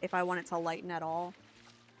lighten it, if I want it to lighten at all.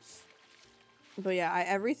 But yeah,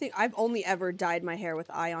 I've only ever dyed my hair with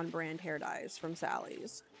Ion brand hair dyes from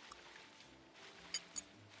Sally's.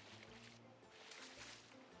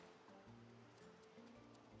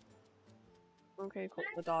 Okay, cool.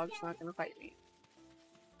 The dog's not gonna fight me.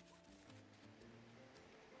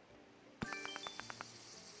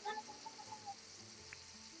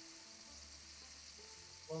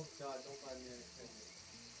 Oh god, don't buy me anything.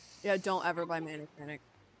 Yeah, don't ever buy Manic Panic.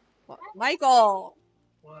 What? Michael!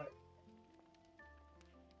 What?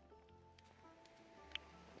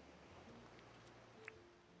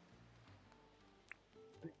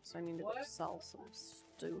 So I need to go What? sell some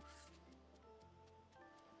stuff.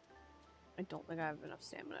 I don't think I have enough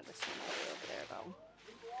stamina to stand all the way over there, though.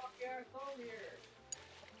 Walk your ass over here.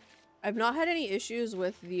 I've not had any issues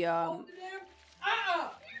with the, Open them.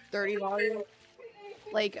 Ah! 30 volume.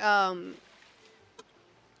 Like,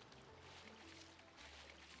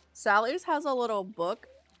 Sally's has a little book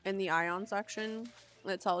in the Ion section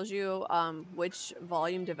that tells you, which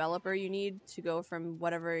volume developer you need to go from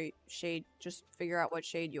whatever shade, just figure out what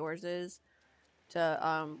shade yours is,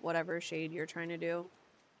 to, whatever shade you're trying to do.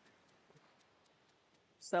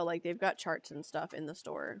 So, like, they've got charts and stuff in the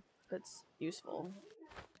store that's useful.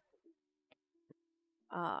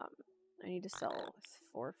 I need to sell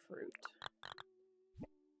 4 fruit.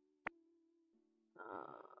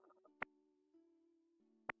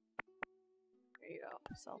 There you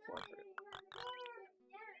go. Sell 4 fruit.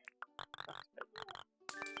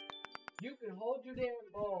 You can hold your damn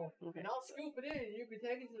bowl, Okay. and I'll scoop it in, and you can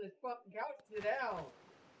take it to this fucking couch and sit down.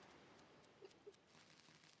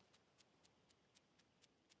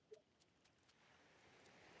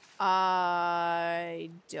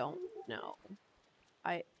 I don't know.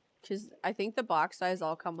 Because I think the box size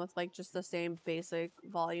all come with like just the same basic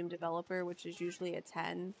volume developer, which is usually a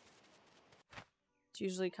 10. It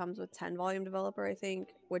usually comes with 10 volume developer, I think,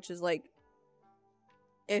 which is like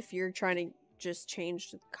if you're trying to just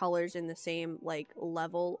change the colors in the same like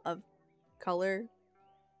level of color.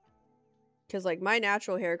 Because like my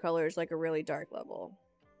natural hair color is like a really dark level.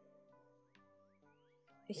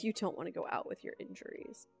 You don't want to go out with your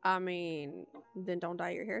injuries. I mean, then don't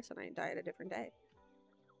dye your hair tonight. Dye it a different day.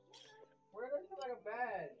 Wear that shit like a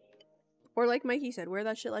badge. Or like Mikey said, wear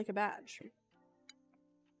that shit like a badge.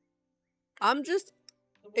 I'm just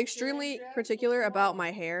extremely particular about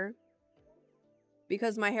my hair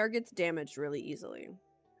because my hair gets damaged really easily.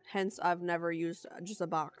 Hence, I've never used just a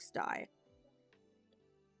box dye.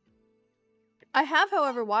 I have,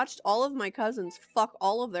 however, watched all of my cousins fuck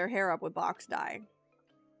all of their hair up with box dye.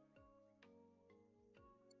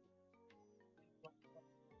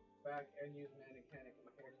 Back and use Manic Panic and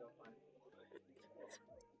my hair's so fine.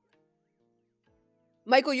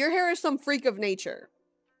 Michael, your hair is some freak of nature.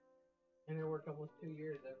 And I worked almost 2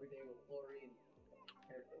 years every day with fluorine.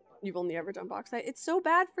 Hair's so fine. You've only ever done box dye? It's so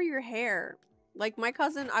bad for your hair. Like, my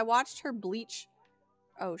cousin, I watched her bleach.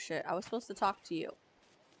 Oh, shit. I was supposed to talk to you.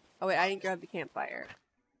 Oh, wait. I didn't grab the campfire.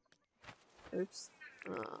 Oops.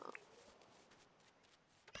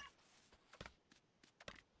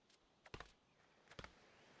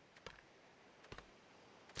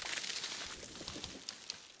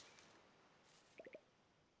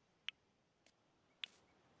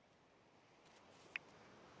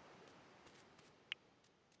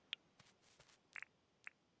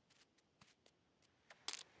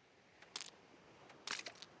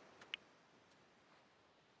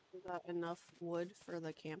 Is that enough wood for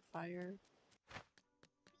the campfire?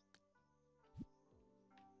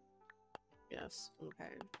 Yes,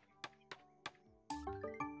 okay.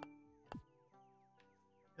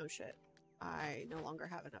 Oh shit. I no longer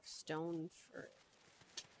have enough stone for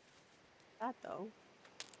that though.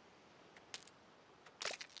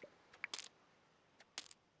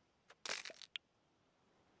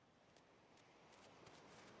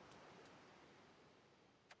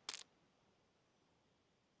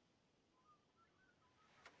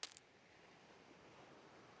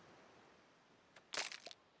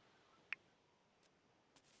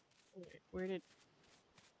 Where did...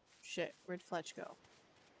 Shit, where'd Fletch go?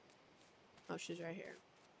 Oh, she's right here.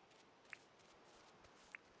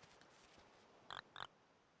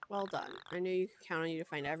 Well done. I knew you could count on you to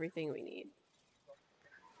find everything we need.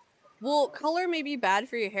 Well, color may be bad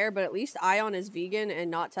for your hair, but at least Ion is vegan and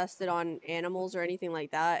not tested on animals or anything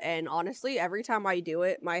like that. And honestly, every time I do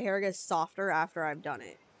it, my hair gets softer after I've done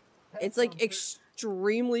it. It's like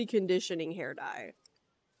extremely conditioning hair dye.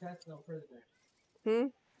 That's no prisoner. Hmm?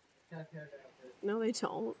 Cat hair down there. No, they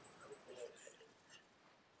don't.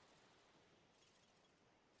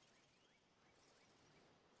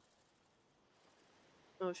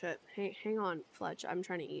 Oh shit. Hey, hang on, Fletch. I'm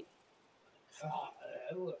trying to eat.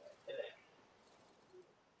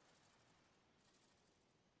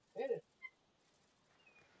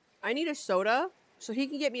 I need a soda, so he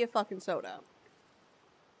can get me a fucking soda.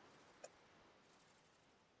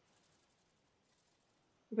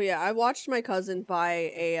 But yeah, I watched my cousin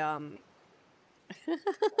buy a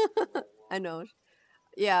I know.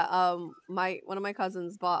 Yeah, one of my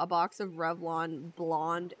cousins bought a box of Revlon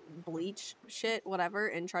blonde bleach shit, whatever,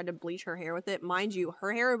 and tried to bleach her hair with it. Mind you,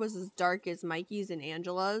 her hair was as dark as Mikey's and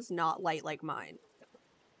Angela's, not light like mine.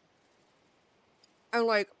 And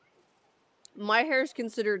like, my hair is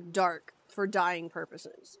considered dark for dyeing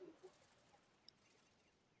purposes.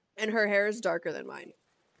 And her hair is darker than mine.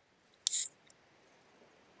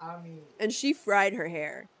 I mean, And she fried her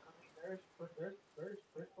hair. there's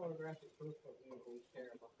photographic proof of me with bleached hair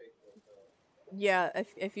on my Facebook. Yeah,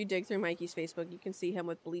 if you dig through Mikey's Facebook, you can see him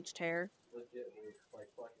with bleached hair. Legit, like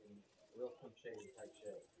fucking real Slim Shady type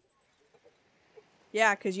shit.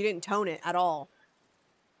 Yeah, because you didn't tone it at all.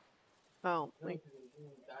 Oh, No, like, because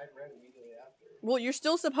it dyed red immediately after. well, you're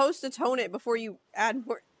still supposed to tone it before you add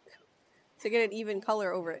more to get an even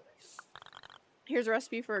color over it. Here's a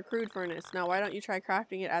recipe for a crude furnace. Now, why don't you try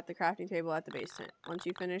crafting it at the crafting table at the base tent? Once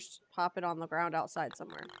you finish, pop it on the ground outside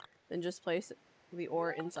somewhere. Then just place the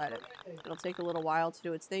ore inside it. It'll take a little while to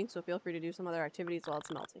do its thing, so feel free to do some other activities while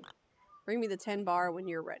it's melting. Bring me the 10 bar when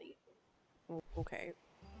you're ready. Okay.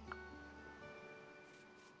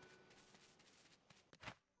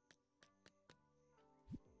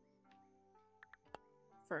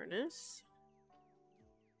 Furnace.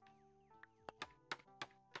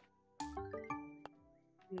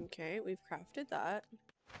 Okay, we've crafted that.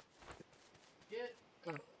 Get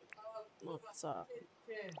Let's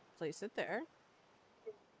place it there.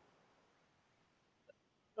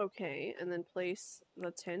 Okay, and then place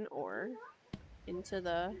the tin ore into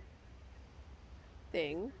the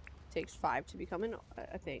thing. Takes 5 to become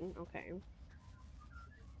a thing. Okay.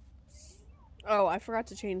 Oh, I forgot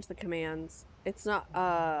to change the commands. It's not,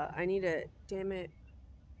 I need to, damn it.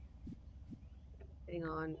 Hang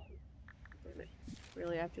on. Damn it.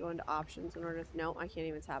 Really have to go into options in order to, no, I can't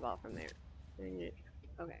even tab out from there. Dang it.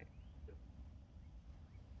 Okay.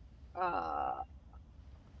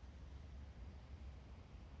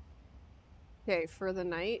 Okay, for the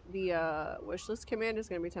night, the wishlist command is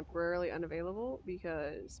going to be temporarily unavailable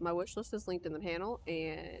because my wishlist is linked in the panel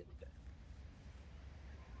and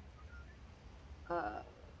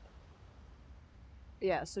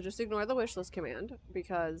yeah, so just ignore the wishlist command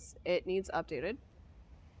because it needs updated.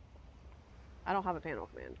 I don't have a panel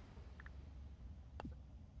command.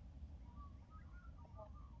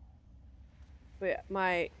 But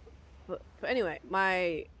yeah, but anyway,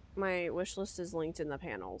 my wish list is linked in the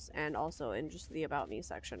panels and also in just the about me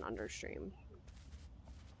section under stream.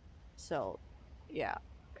 So yeah,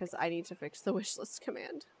 because I need to fix the wish list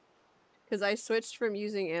command. Because I switched from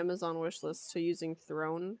using Amazon wish lists to using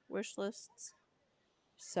Throne wish lists.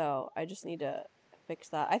 So I just need to fix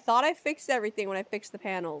that. I thought I fixed everything when I fixed the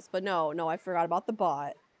panels, but no, I forgot about the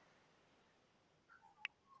bot.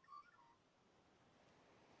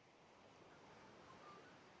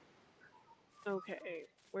 Okay,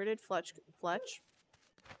 where did Fletch?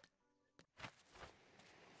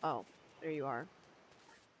 Oh, there you are.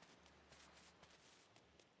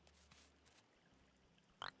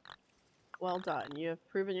 Well done. You have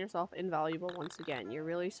proven yourself invaluable once again. You're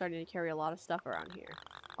really starting to carry a lot of stuff around here.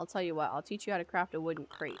 I'll tell you what, I'll teach you how to craft a wooden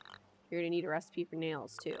crate. You're gonna need a recipe for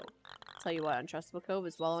nails, too. I'll tell you what, Untrustable Cove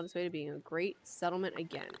is well on its way to being a great settlement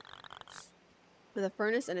again. With a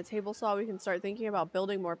furnace and a table saw, we can start thinking about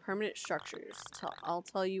building more permanent structures. I'll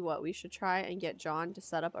tell you what, we should try and get John to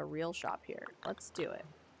set up a real shop here. Let's do it.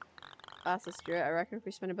 That's the spirit. I reckon if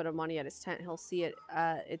we spend a bit of money at his tent, he'll see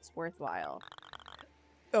it's worthwhile.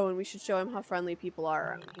 Oh, and we should show him how friendly people are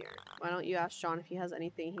around here. Why don't you ask John if he has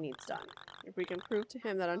anything he needs done? If we can prove to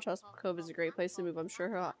him that Untrustable Cove is a great place to move, I'm sure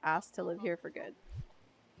he'll ask to live here for good.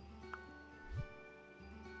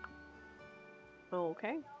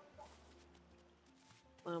 Okay.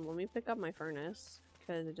 Let me pick up my furnace,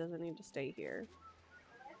 because it doesn't need to stay here.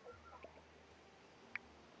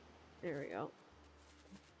 There we go.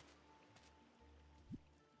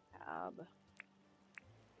 Tab.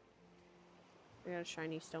 We got a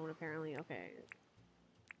shiny stone, apparently. Okay.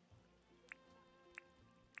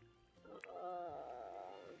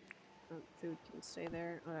 Food can stay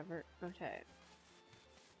there. Whatever. Okay.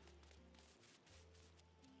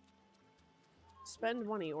 spend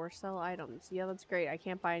money or sell items. Yeah, that's great. I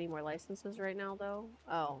can't buy any more licenses right now, though.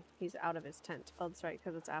 Oh, he's out of his tent. Oh, that's right,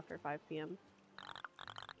 because it's after 5 p.m.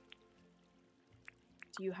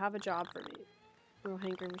 Do you have a job for me? I'm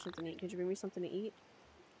hankering for something to eat. Could you bring me something to eat?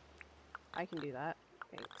 I can do that.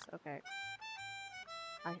 Thanks. Okay.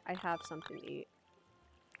 I have something to eat.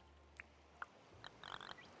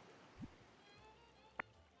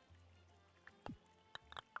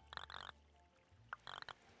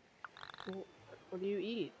 What do you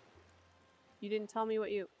eat? You didn't tell me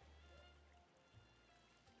what you...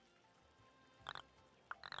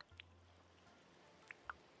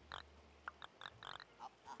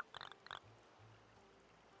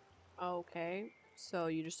 Okay. So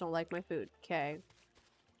you just don't like my food. Okay.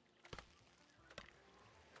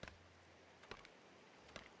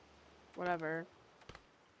 Whatever.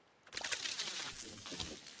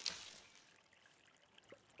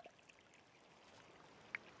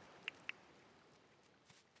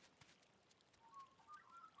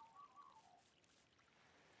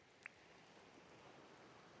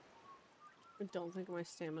 I don't think my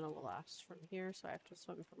stamina will last from here, so I have to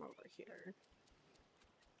swim from over here.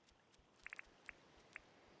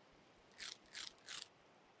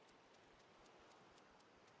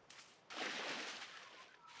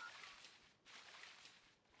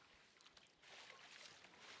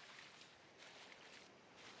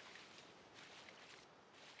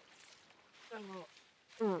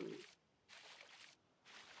 Oh.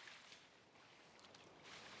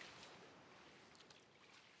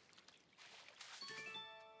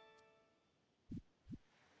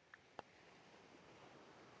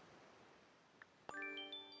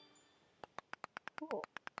 Cool.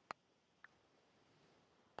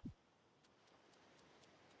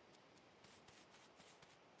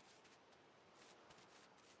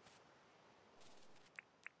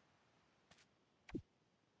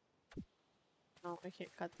 Oh, I can't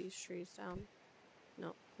cut these trees down.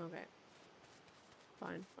 No, okay.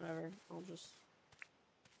 Fine, whatever. I'll just...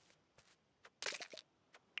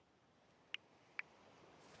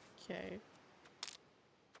 Okay.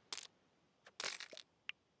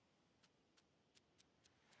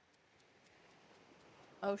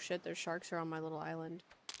 Oh shit, there's sharks around my little island.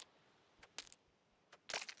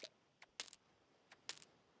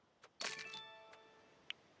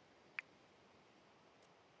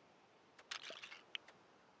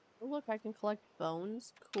 Oh look, I can collect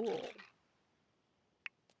bones. Cool.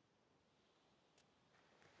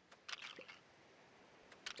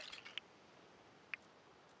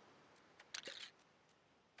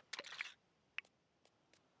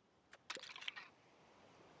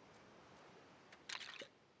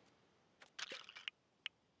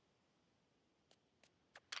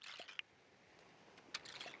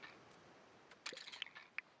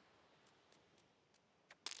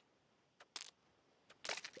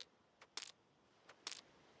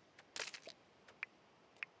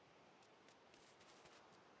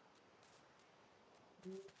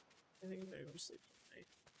 I think I'm gonna go to sleep tonight.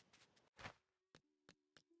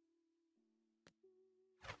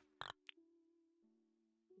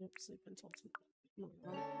 Yep, sleep until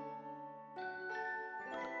tomorrow.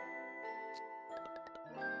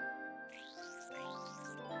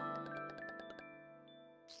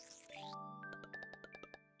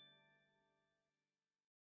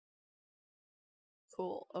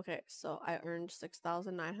 Cool. Okay, so I earned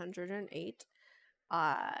 6,908.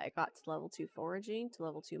 I got to level 2 foraging, to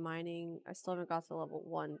level 2 mining. I still haven't got to level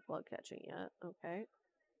 1 bug catching yet. Okay.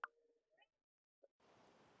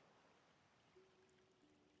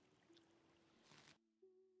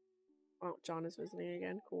 Oh, John is visiting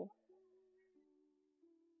again. Cool.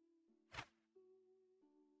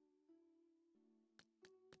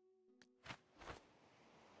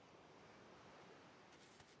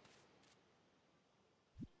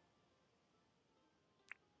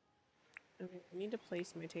 Okay, I need to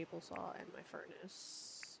place my table saw and my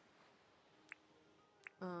furnace.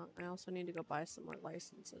 I also need to go buy some more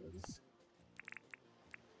licenses.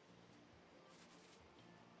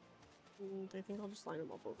 I think I'll just line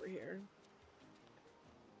them up over here.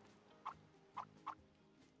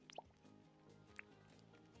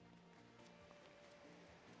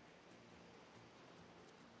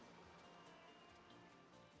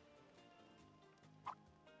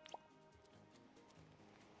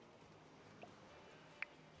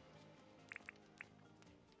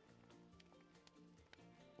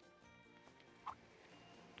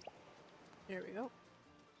 There we go.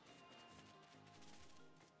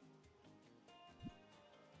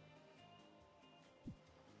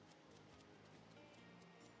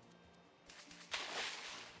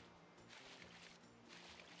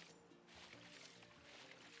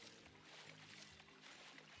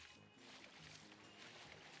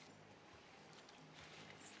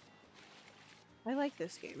 I like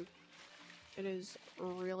this game. It is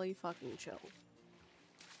really fucking chill.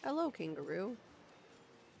 Hello, kangaroo.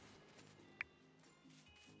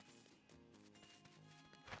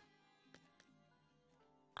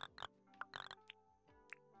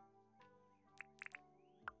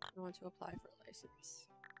 I want to apply for a license.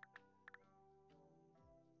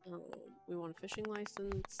 We want a fishing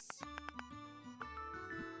license.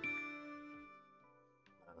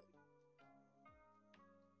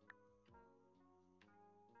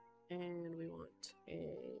 And we want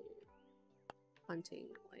a hunting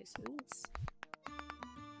license.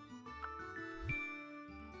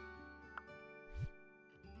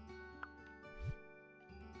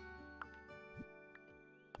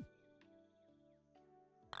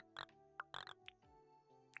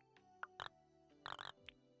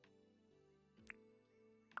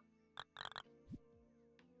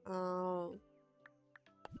 Oh.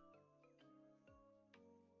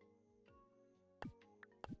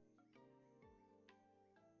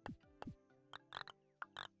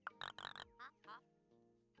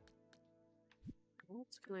 What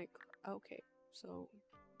else can I... Okay, so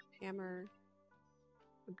hammer,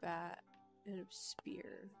 a bat, and a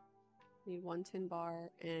spear. Need 1 tin bar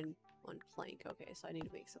and 1 plank. Okay, so I need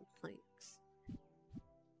to make some planks.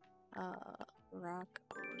 Rock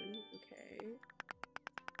on. Okay.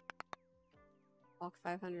 Walk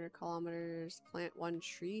 500 kilometers. Plant 1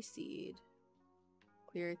 tree seed.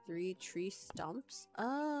 Clear 3 tree stumps.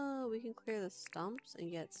 Oh, we can clear the stumps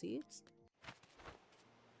and get seeds?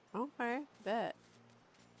 Okay, bet.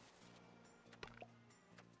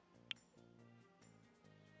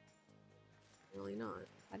 Really not.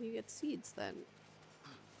 How do you get seeds then?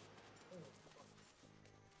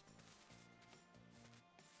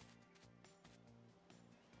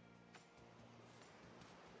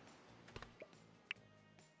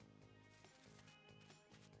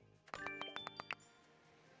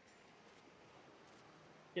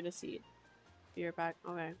 Get a seed. Be right back.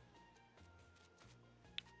 Okay.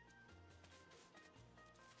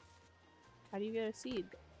 How do you get a seed?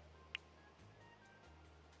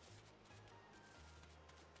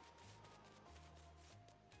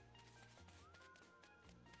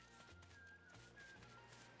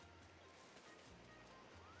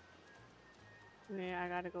 Okay, I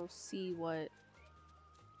gotta go see what...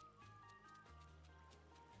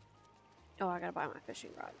 Oh, I gotta buy my fishing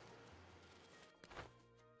rod.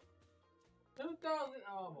 2,000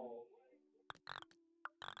 ammo.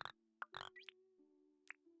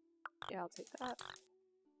 Yeah, I'll take that.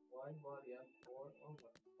 Wide body M4. Oh my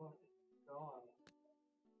fucking god.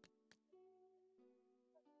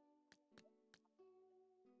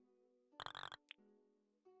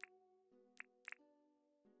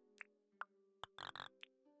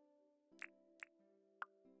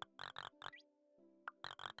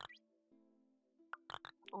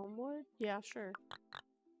 Almwood? Yeah, sure.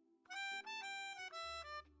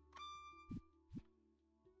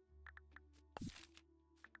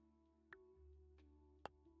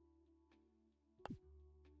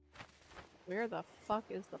 Where the fuck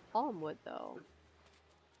is the palm wood, though?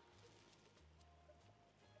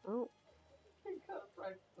 Oh, I got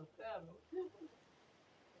right for them.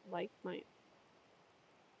 like my...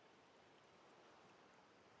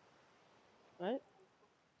 What?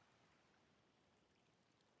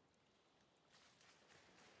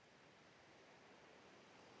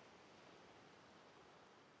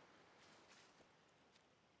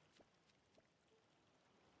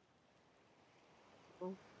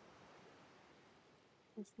 Oh.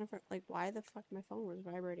 It's never... Like, why the fuck my phone was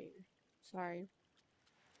vibrating? Sorry.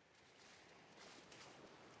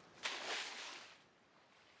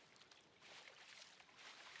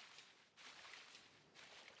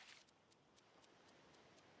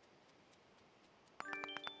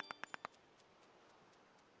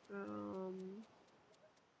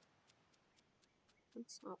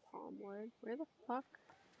 It's not palm wood. Where the fuck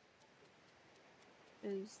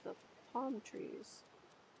is the palm trees?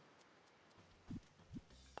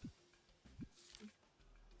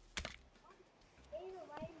 Ada,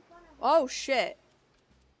 right in front of Oh shit!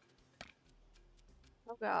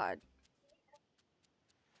 Oh god.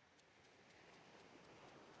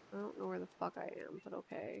 I don't know where the fuck I am, but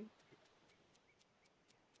okay.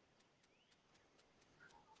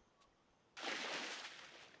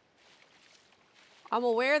 I'm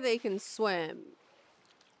aware they can swim.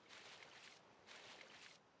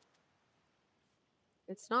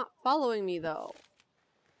 It's not following me though.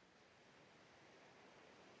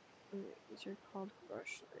 These are called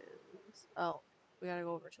brushlands. Oh, we gotta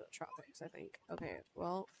go over to the tropics, I think. Okay,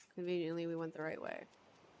 well, conveniently we went the right way.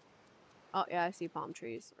 Oh yeah, I see palm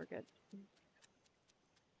trees. We're good.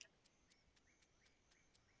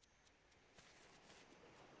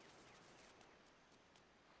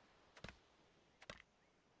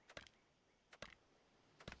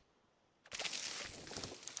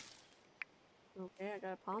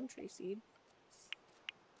 got a palm tree seed.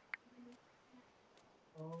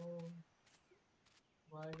 Oh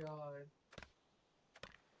my god.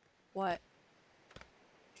 What?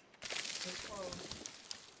 It's post.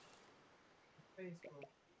 Facebook.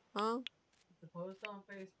 Huh? It's a post on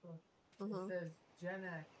Facebook. Uh-huh. It says Gen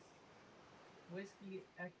X. Whiskey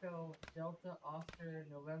Echo Delta Oscar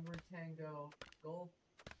November Tango Golf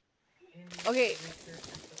Indy Okay. Victor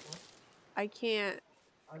Echo. I can't.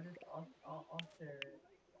 I'll share it.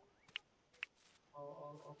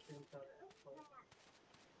 I'll screenshot it.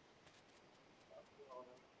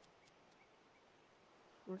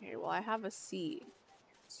 Okay, well, I have a seed.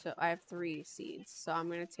 So I have 3 seeds, so I'm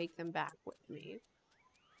gonna take them back with me.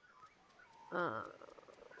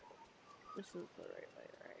 This is the right way,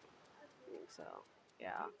 right? I think so.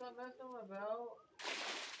 Yeah. Stop messing with Bell.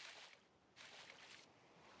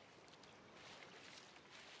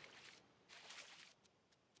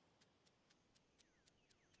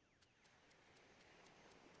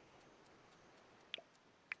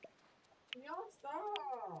 Y'all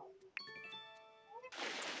stop.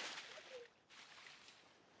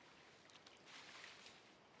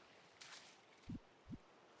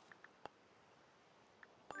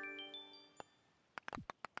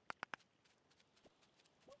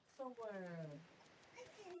 Somewhere.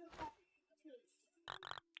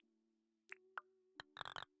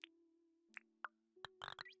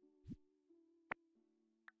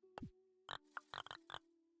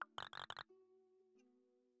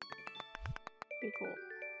 Be cool.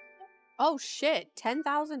 Oh shit!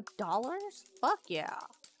 $10,000? Fuck yeah!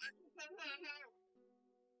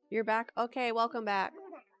 You're back? Okay, welcome back.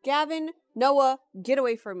 Gavin, Noah, get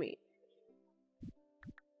away from me.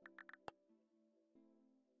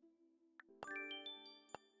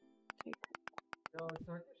 Okay. Yo,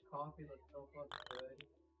 Turkish coffee looks so fucking good.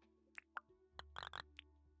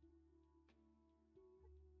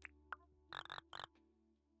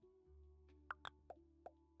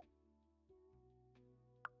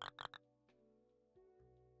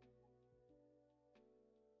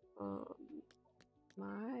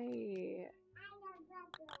 My...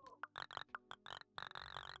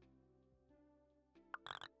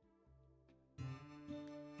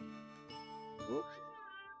 Oop.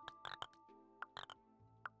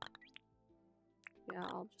 Yeah,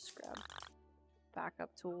 I'll just grab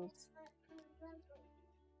backup tools.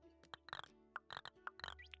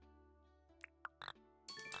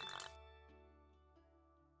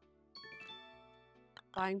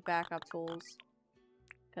 Buying backup tools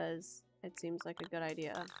because it seems like a good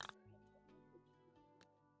idea.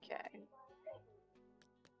 Okay.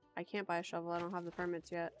 I can't buy a shovel. I don't have the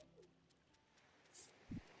permits yet.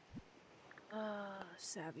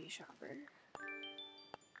 Savvy shopper.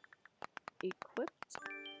 Equipped.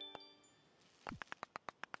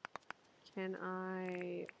 Can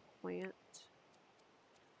I plant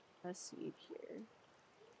a seed here?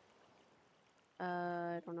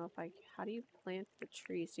 I don't know if I... How do you plant the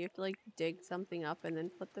trees? Do you have to, like, dig something up and then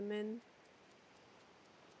put them in?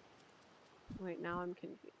 Wait, now I'm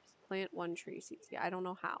confused. Plant 1 tree seed. Yeah, I don't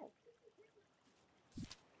know how.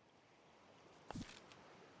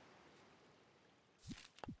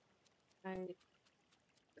 I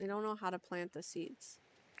don't know how to plant the seeds.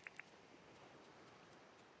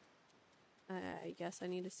 I guess I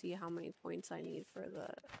need to see how many points I need for the...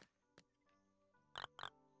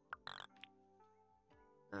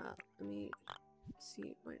 let me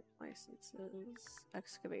see my licenses.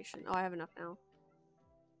 Excavation. Oh, I have enough now.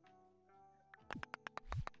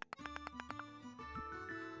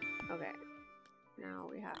 Okay. Now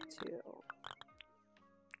we have to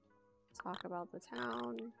talk about the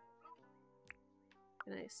town.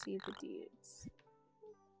 And I see the deeds.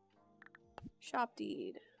 Shop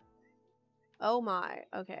deed. Oh my.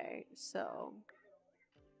 Okay, so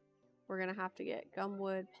we're gonna have to get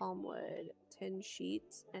gumwood, palmwood, tin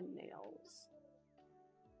sheets, and nails.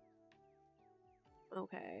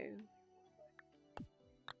 Okay.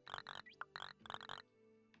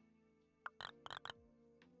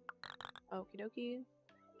 Okie dokie.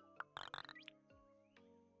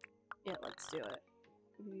 Yeah, let's do it.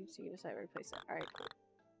 So you can decide where to place it. Alright, cool.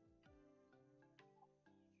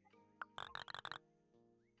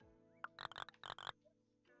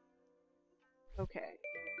 Okay.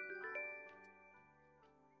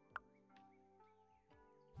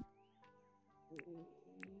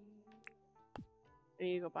 I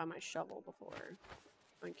need to go buy my shovel before.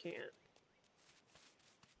 I can't.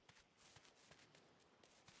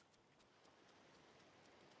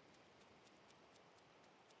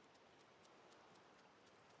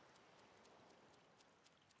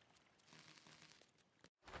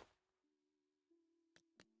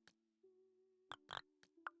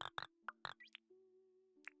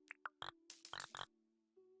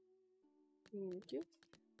 Thank you.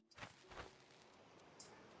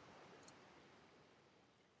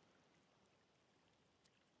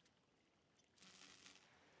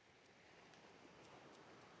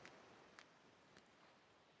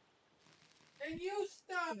 And you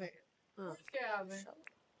stop it. Oh, Where's Gavin? shell.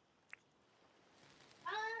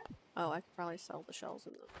 Oh, I could probably sell the shells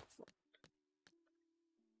in the floor.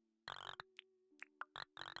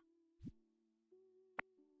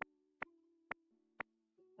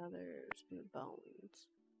 Feathers and the bones.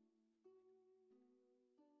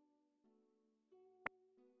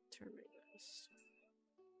 Terminus.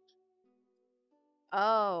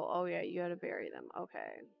 Oh yeah, you gotta bury them. Okay.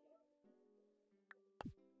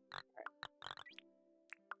 Alright.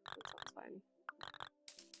 That sounds fine.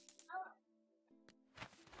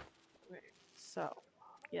 Okay, so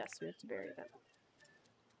yes, we have to bury them.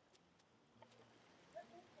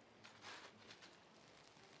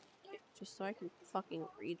 Okay, just so I can fucking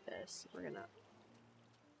read this, we're gonna.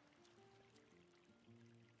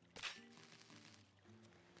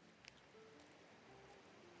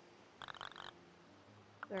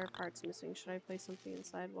 There are parts missing. Should I place something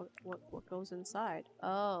inside? What goes inside?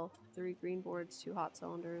 Oh, 3 green boards, 2 hot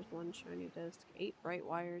cylinders, 1 shiny disc, 8 bright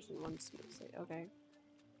wires, and 1 smooth slate. Okay.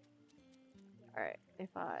 Alright,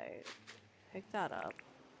 if I pick that up.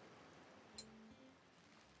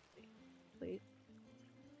 Please.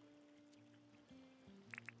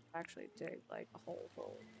 Actually dig like a hole.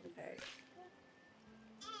 Okay.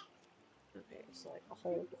 Okay, so like a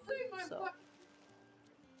hole. So.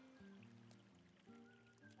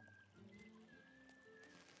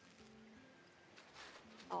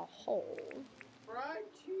 A hole. Fried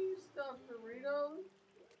cheese stuffed Doritos?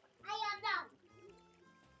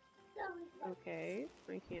 Okay,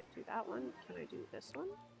 I can't do that one. Can I do this one?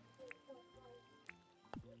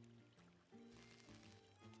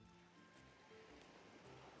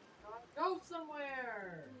 Go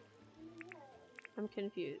somewhere! I'm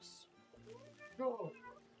confused. Go!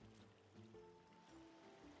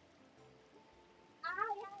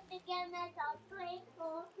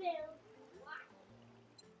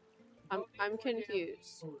 I'm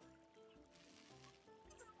confused.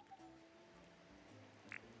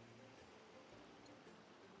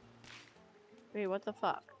 Wait, what the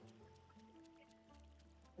fuck?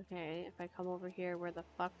 Okay, if I come over here where the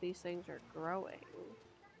fuck these things are growing,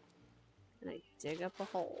 and I dig up a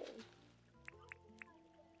hole,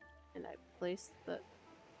 and I place the...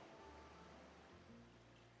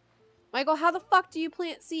 Michael, how the fuck do you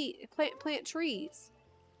plant trees?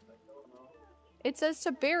 It says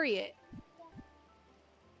to bury it.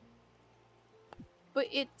 But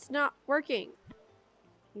it's not working.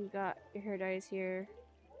 You got your hair dyes here,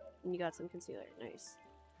 and you got some concealer. Nice.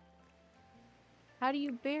 How do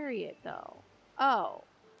you bury it, though? Oh.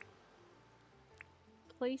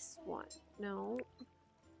 Place one. No.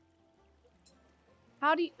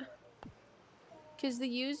 How do you... Because the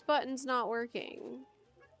use button's not working.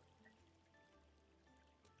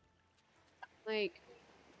 Like...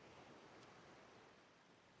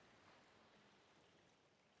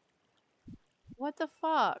 What the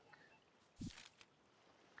fuck?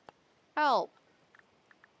 Help.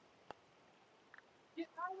 Get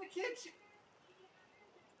out of the kitchen!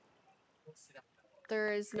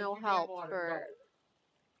 There is no You get help water, for...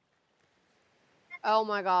 Oh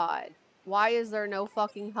my god. Why is there no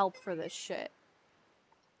fucking help for this shit?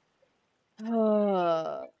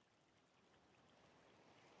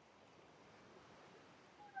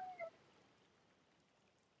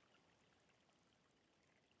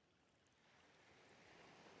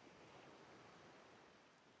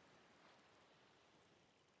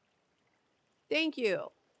 Thank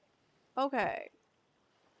you. Okay.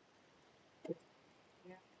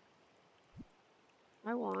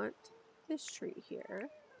 I want this tree here.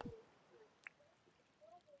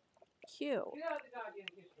 Q. Get out of the goddamn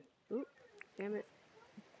kitchen! Oop, damn it.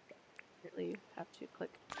 Apparently you have to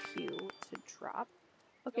click Q to drop.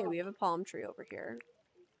 Okay, we have a palm tree over here.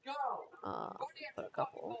 Go! Go get Put the a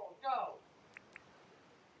couple. fucking bowl. Go!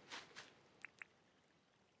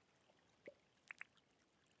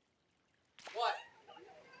 What?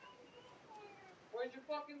 Where's your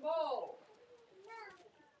fucking bowl?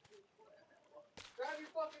 Grab your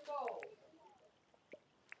fucking bowl.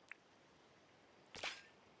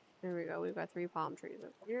 There we go. We've got 3 palm trees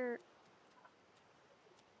over here.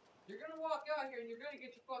 You're gonna walk out here and you're gonna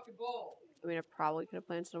get your fucking bowl. I mean, I probably could have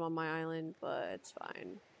planted them on my island, but it's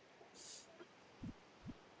fine.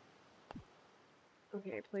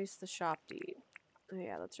 Okay, place the shop deed. Oh,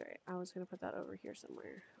 yeah, that's right. I was gonna put that over here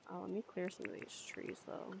somewhere. Oh, let me clear some of these trees,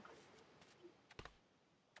 though.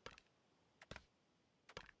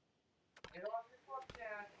 Get off your fucking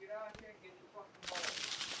ass. Get out here and get your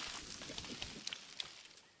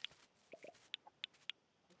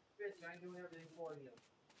guy doing everything for you.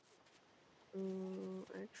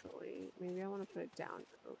 Actually, maybe I want to put it down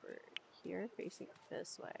over here, facing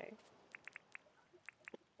this way.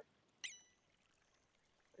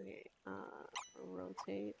 Okay,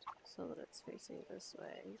 rotate so that it's facing this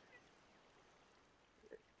way.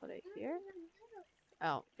 Put it here.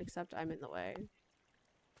 Oh, except I'm in the way.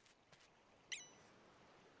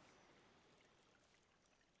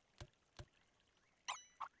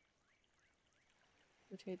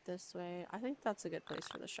 Rotate this way. I think that's a good place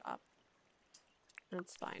for the shop.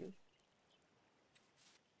 That's fine.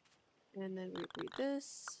 And then we read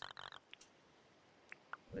this.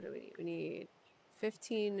 What do we need? We need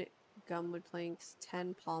 15 gumwood planks,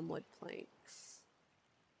 10 palmwood planks.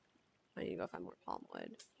 I need to go find more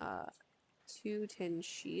palmwood. 2 tin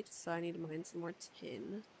sheets, so I need to mine some more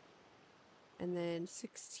tin. And then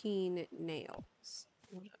 16 nails.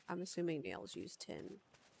 I'm assuming nails use tin.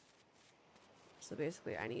 So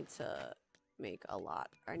basically I need to make a lot.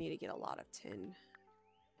 I need to get a lot of tin.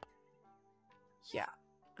 Yeah,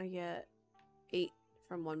 I get 8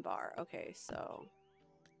 from 1 bar. Okay, so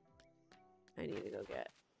I need to go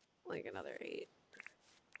get like another 8.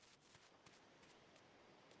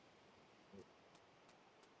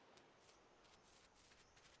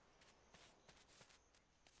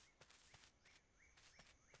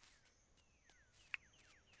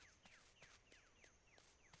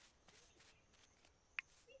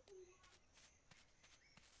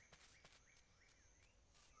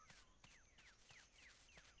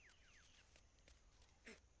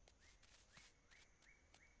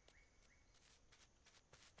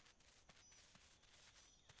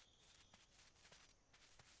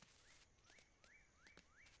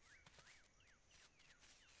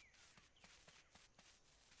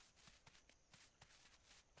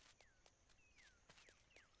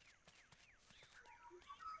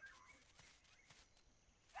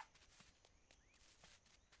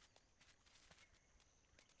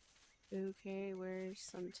 Okay, where's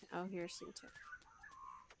some tin? Oh, here's some tin.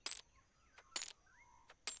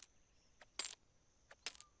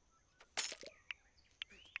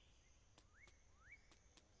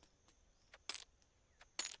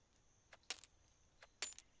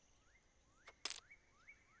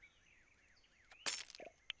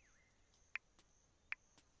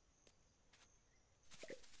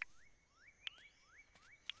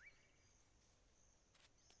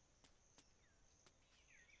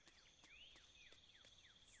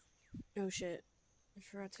 Oh shit. I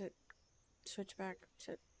forgot to switch back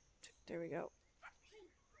to there we go.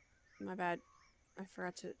 My bad. I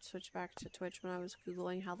forgot to switch back to Twitch when I was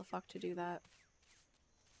Googling how the fuck to do that.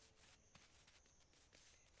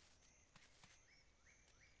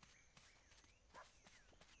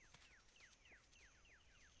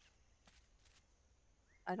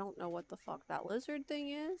 I don't know what the fuck that lizard thing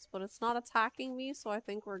is, but it's not attacking me, so I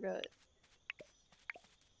think we're good.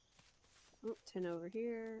 Oh, tin over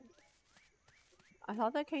here. I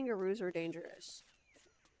thought that kangaroos were dangerous.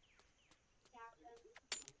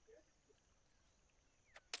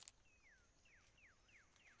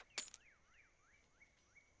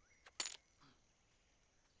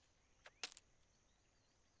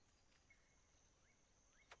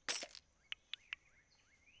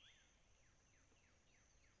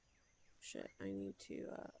 Shit, I need to,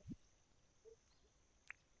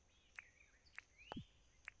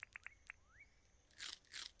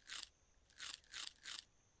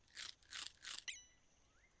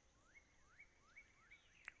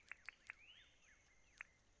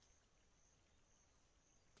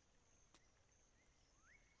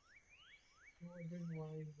 I've been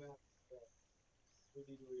lying back. We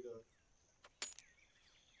need Doritos.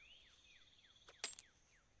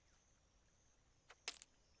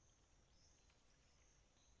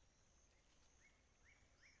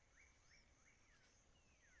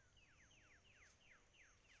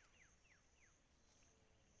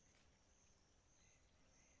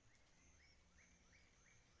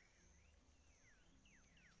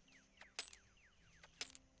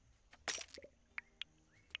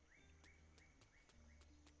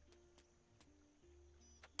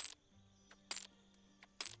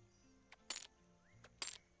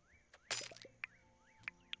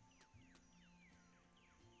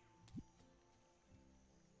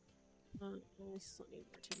 I still need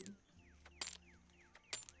more tin.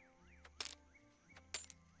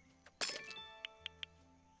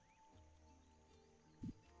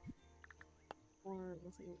 Or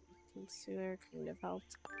nothing. Concealer kind of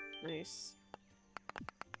helped. Nice.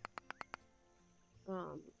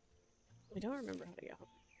 I don't remember how to get home.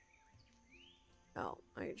 Oh,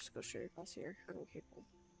 I can just go straight across here. Okay, cool.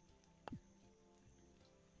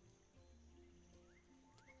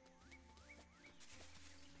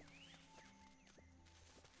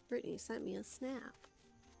 Brittany sent me a snap.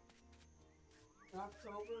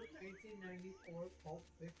 October 1994, Pulp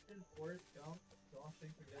Fiction, Forrest Gump,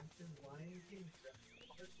 Shawshank Redemption, Lion King, Jurassic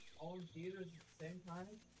Park, all in theaters at the same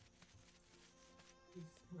time?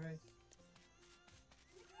 Jesus Christ.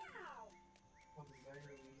 I'm a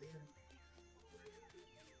very leader.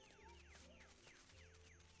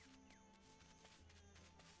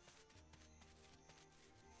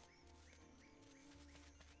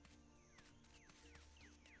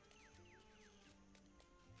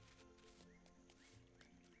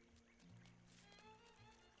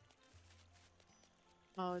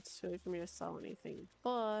 Oh, it's too late for me to sell anything,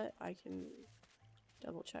 but I can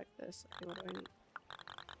double check this. Okay, what do I need?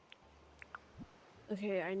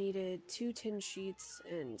 Okay, I needed 2 tin sheets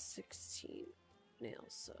and 16 nails,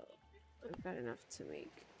 so I've got enough to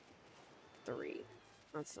make 3.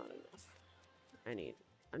 That's not enough. I need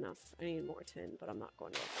enough. I need more tin, but I'm not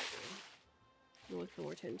going to look right now. I'll look for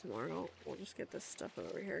more tin tomorrow. We'll just get this stuff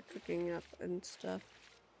over here cooking up and stuff.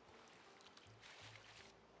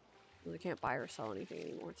 I can't buy or sell anything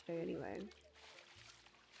anymore today anyway.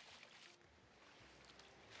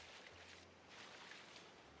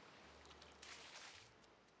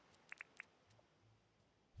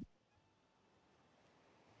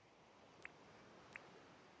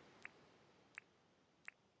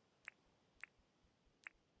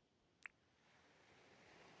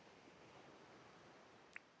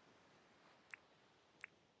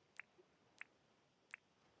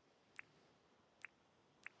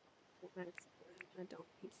 I don't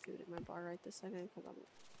need food in my bar right this second because I'm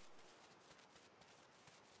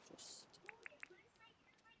just...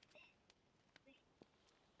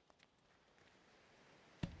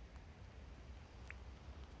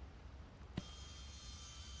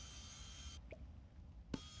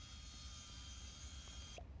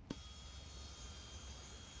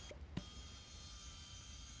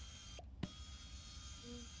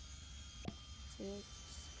 Six,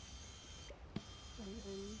 7,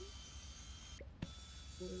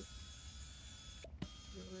 8,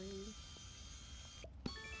 9,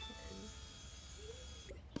 10,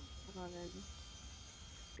 11,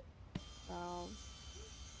 12,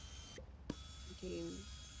 13,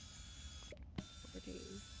 14,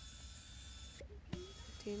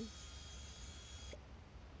 15.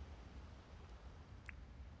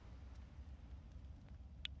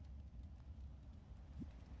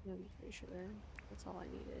 I'm pretty sure that's all I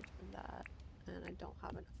needed for that. And I don't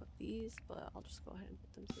have enough of these, but I'll just go ahead and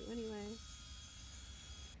put them through anyway.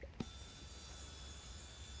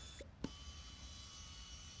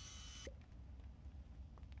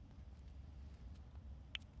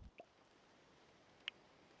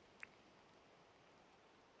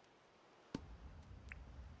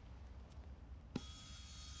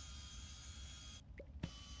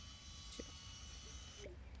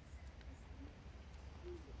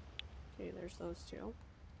 Okay, there's those 2.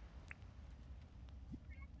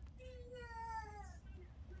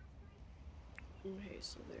 Okay,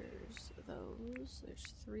 so there's those.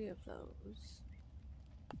 There's 3 of those.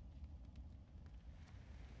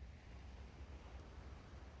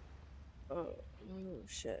 Oh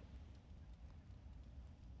shit.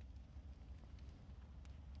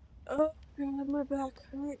 Oh god, my back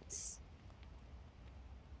hurts.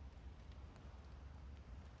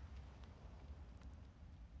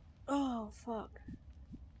 Oh fuck.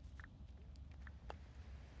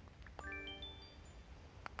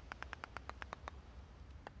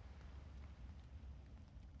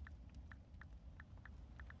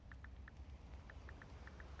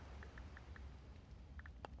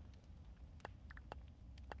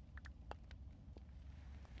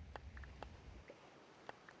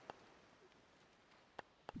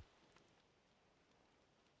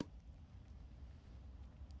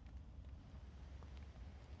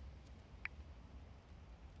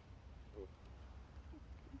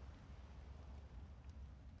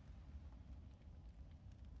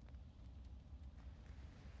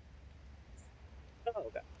 Oh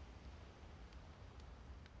god.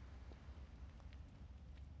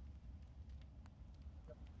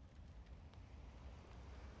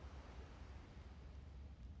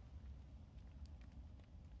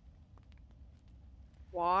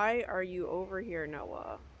 Why are you over here,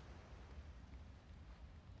 Noah?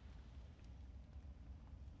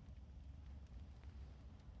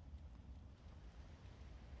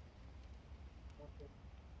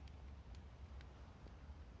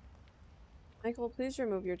 Michael, please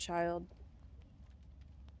remove your child.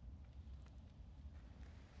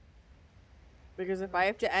 Because if I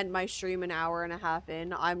have to end my stream an hour and a half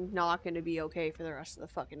in, I'm not going to be okay for the rest of the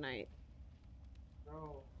fucking night.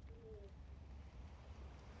 No.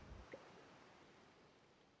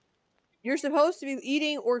 You're supposed to be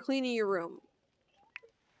eating or cleaning your room.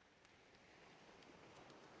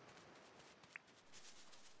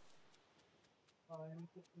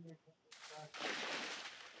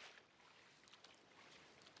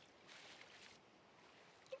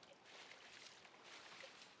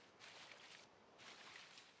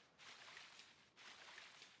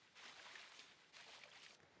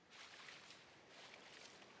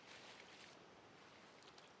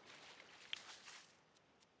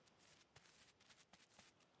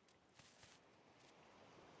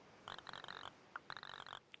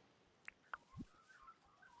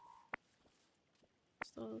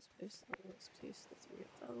 Those, place the 3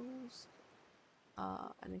 of those.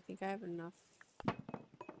 And I think I have enough. I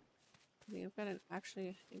think I've got an. Actually,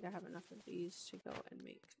 I think I have enough of these to go and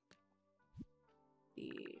make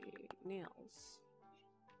the nails.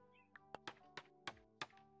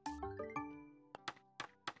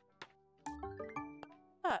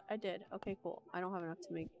 Ah, I did. Okay, cool. I don't have enough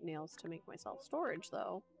to make nails to make myself storage,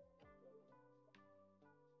 though.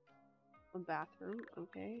 A bathroom,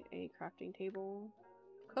 okay. A crafting table.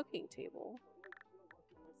 Cooking table.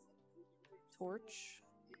 Torch.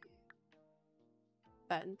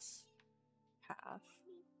 Fence. Path.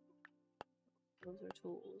 Those are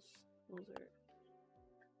tools. Those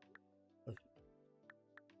are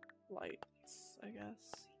lights, I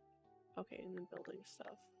guess. Okay, and then building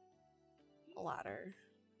stuff. A ladder.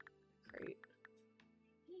 Crate.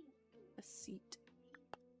 A seat.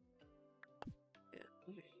 Yeah,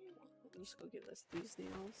 okay. I'll just go give us these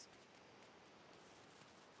nails.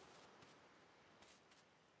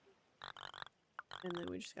 And then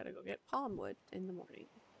we just gotta go get palm wood in the morning.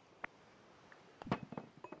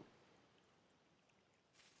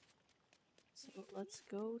 So let's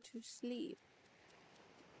go to sleep.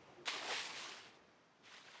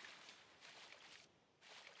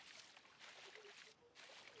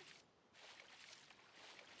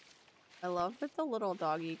 I love that the little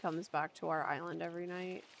doggy comes back to our island every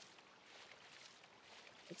night.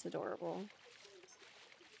 It's adorable.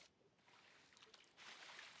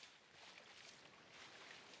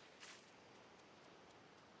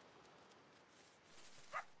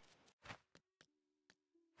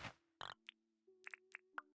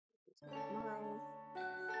 Tomorrow.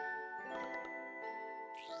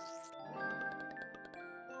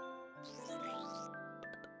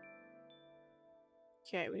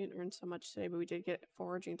 Okay, we didn't earn so much today, but we did get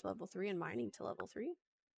foraging to level 3 and mining to level 3.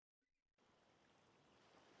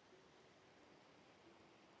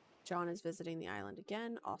 John is visiting the island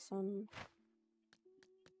again. Awesome.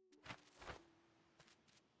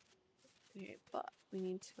 Okay, but we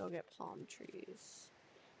need to go get palm trees.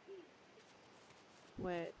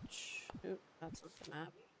 Which... Oop, that's not the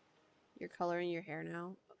map. You're coloring your hair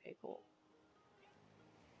now? Okay, cool.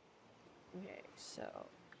 Okay, so...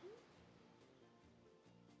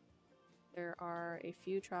 there are a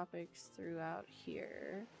few tropics throughout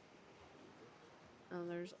here. And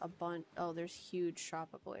there's a bunch... oh, there's huge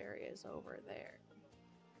tropical areas over there.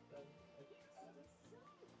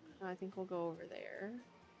 I think we'll go over there.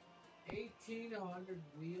 1,800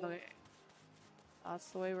 wheels. Okay. That's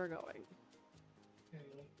the way we're going.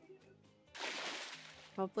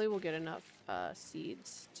 Hopefully we'll get enough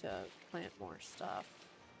seeds to plant more stuff.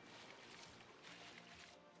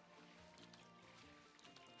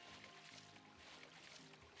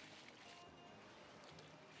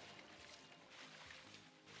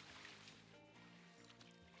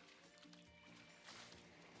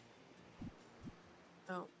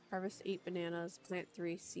 Oh, harvest 8 bananas, plant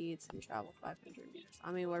 3 seeds, and travel 500 meters.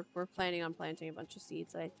 I mean, we're planning on planting a bunch of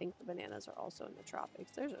seeds. I think the bananas are also in the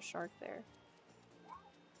tropics. There's a shark there.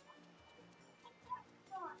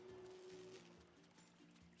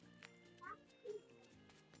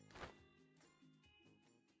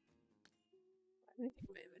 I think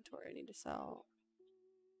in my inventory I need to sell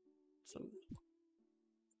some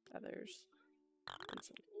feathers and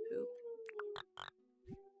some poop.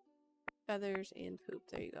 Feathers and poop.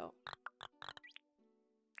 There you go.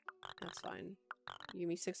 That's fine. You give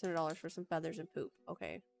me $600 for some feathers and poop.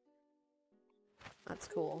 Okay. That's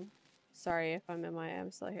cool. Sorry if I'm MIA.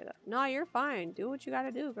 I'm still here. No, you're fine. Do what you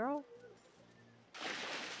gotta do, girl.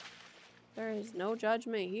 There is no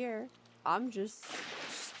judgment here. I'm just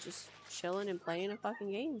chilling and playing a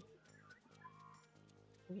fucking game.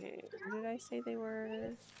 Okay, where did I say they were?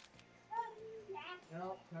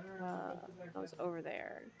 I was over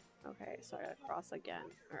there. Okay, so I gotta cross again.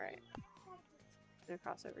 Alright. I'm gonna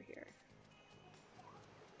cross over here.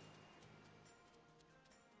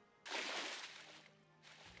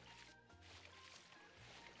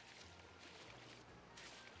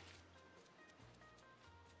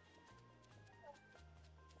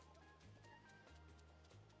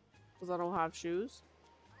 Because I don't have shoes.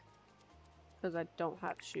 Because I don't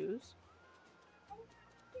have shoes.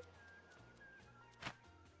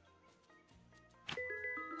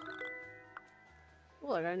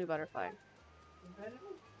 Oh, I got a new butterfly.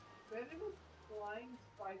 Venomous flying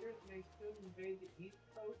spiders may soon invade the East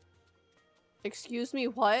Coast. Excuse me,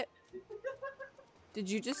 what? Did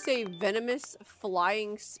you just say venomous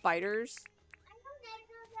flying spiders?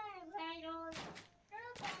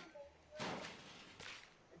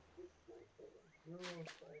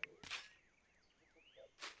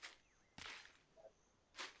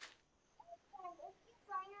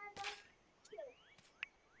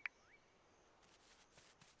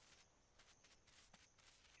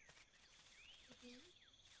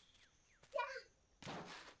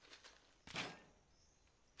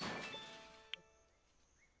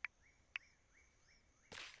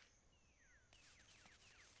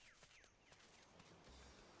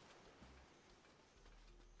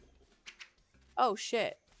 Oh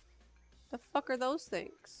shit. The fuck are those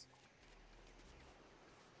things?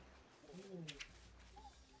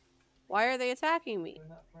 Why are they attacking me? They're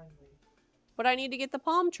not friendly. But I need to get the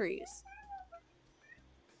palm trees.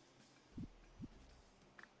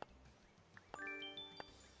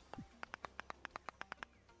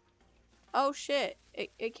 Oh shit.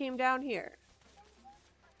 It came down here.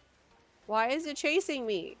 Why is it chasing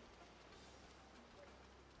me?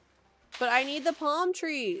 But I need the palm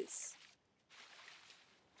trees.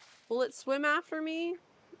 Will it swim after me?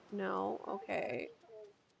 No. Okay.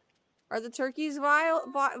 Are the turkeys vile?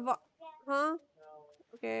 Huh?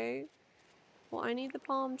 Okay. Well, I need the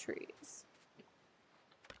palm trees.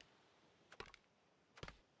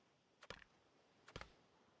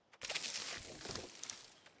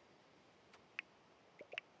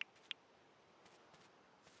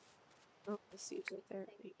 Oh, the seeds right there.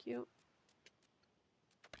 Thank you.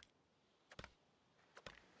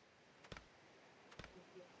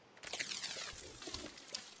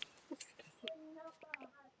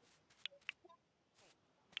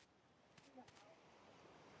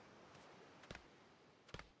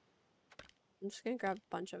 I'm just gonna grab a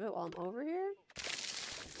bunch of it while I'm over here.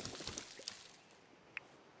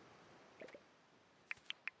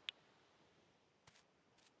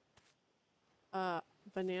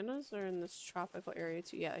 Bananas are in this tropical area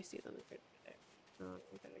too. Yeah, I see them right there.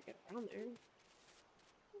 We gotta get around there.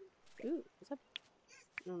 Ooh, is that?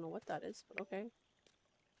 I don't know what that is, but okay.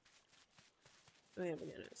 Oh yeah,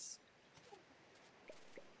 bananas.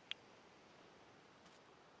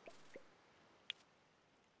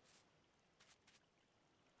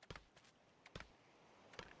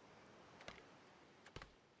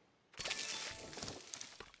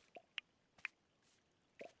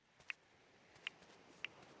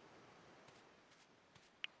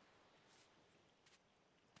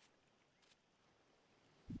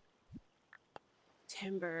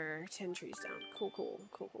 Timber, 10 trees down. Cool, cool,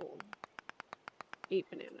 cool, cool. 8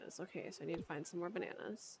 bananas. Okay, so I need to find some more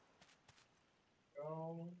bananas.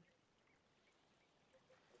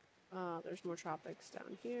 There's more tropics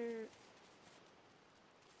down here.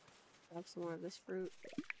 Grab some more of this fruit.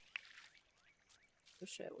 Oh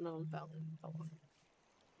shit, one of them fell. Fell off.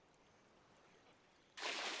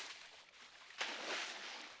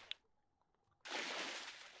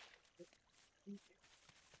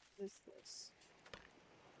 What is this?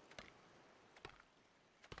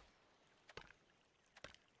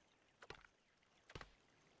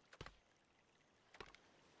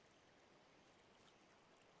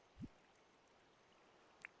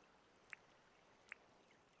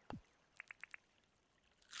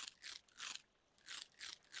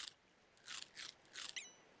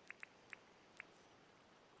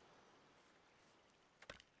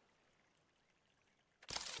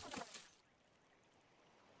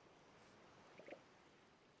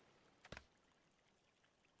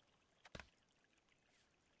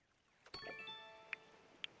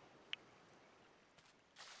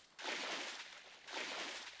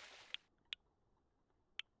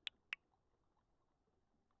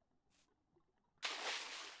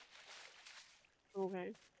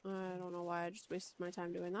 Okay. I don't know why I just wasted my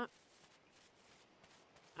time doing that.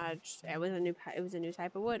 It was a new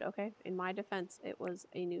type of wood, okay? In my defense, it was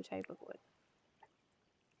a new type of wood.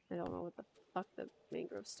 I don't know what the fuck the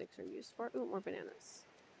mangrove sticks are used for. Ooh, more bananas.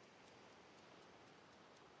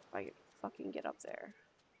 If I can fucking get up there.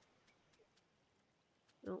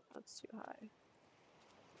 No, that's too high.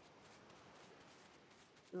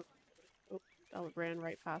 Nope. Oh, I ran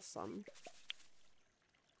right past some.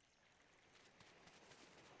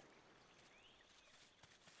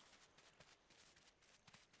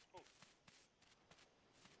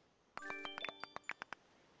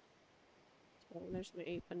 there's my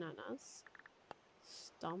 8 bananas.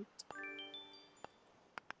 Stumped.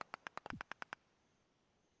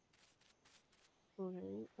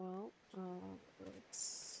 Okay, well,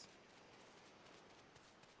 let's...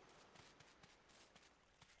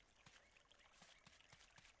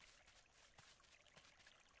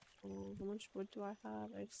 how much wood do I have?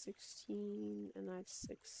 I have 16 and I have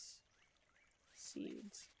 6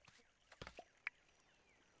 seeds.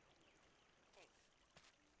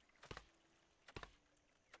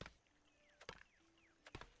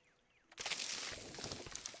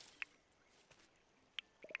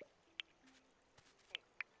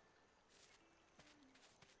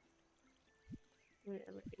 Wait,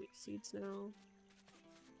 I'm at 8 seeds now.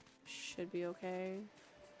 Should be okay.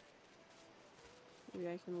 Maybe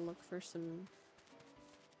I can look for some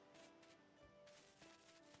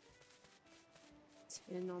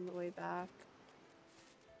tin on the way back.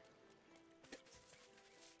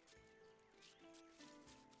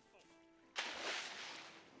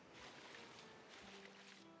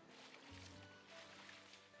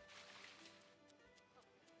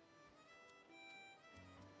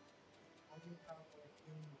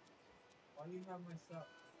 Why do you have my stuff?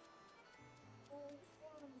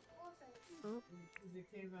 Oh, Because it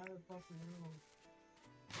came out of the fucking room.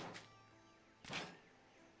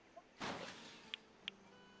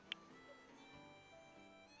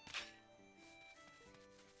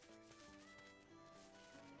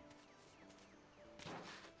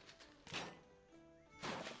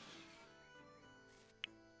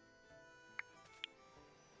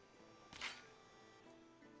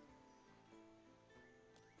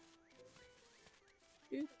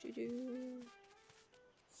 doo.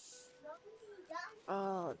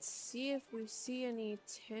 Let's see if we see any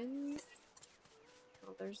tin.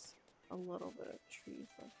 Oh, there's a little bit of trees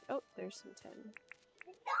left. Oh, there's some tin.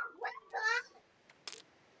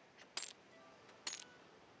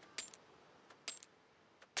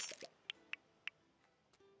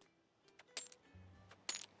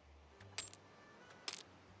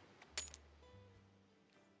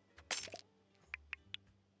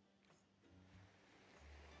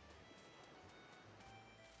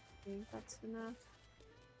 I think that's enough.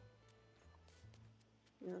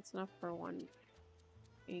 Yeah, that's enough for one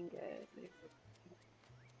ingot.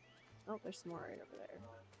 Oh, there's some more right over there.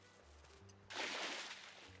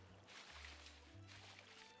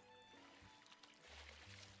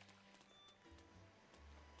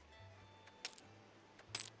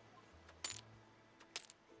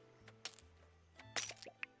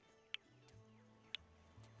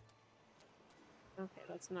 Okay,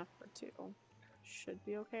 that's enough for 2. Should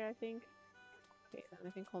be okay, I think. Okay, then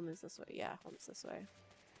I think home is this way. Yeah, home's this way.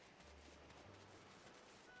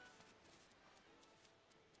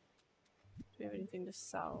 Do we have anything to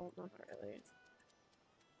sell? Not really.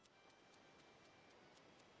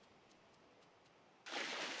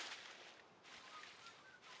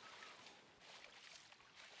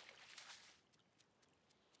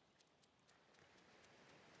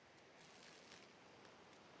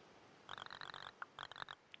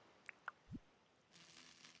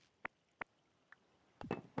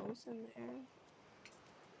 Those in there.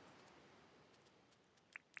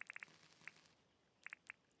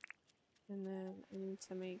 And then I need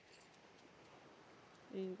to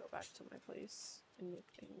go back to my place and make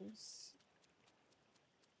things.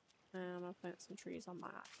 And I'm gonna plant some trees on my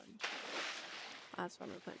island. That's where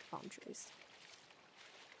I'm gonna plant the palm trees.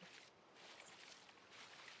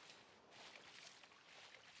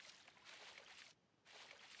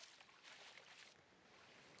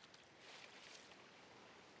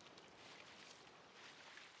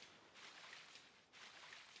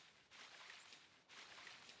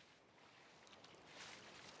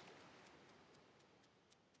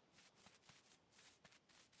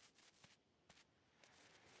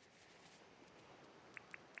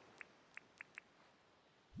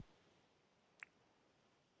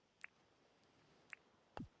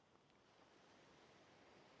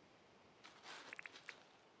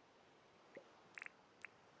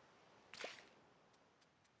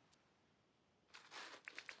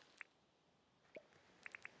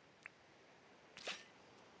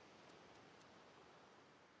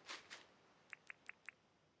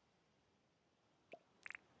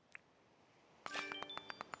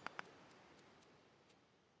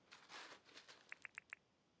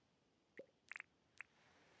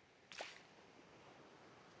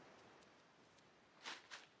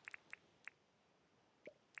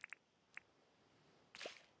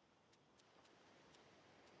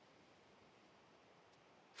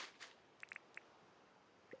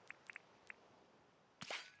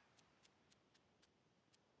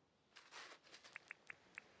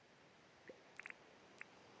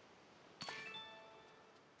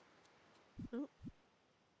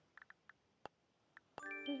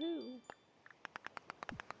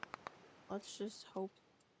 let's just hope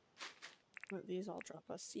that these all drop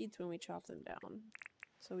us seeds when we chop them down,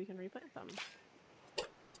 so we can replant them.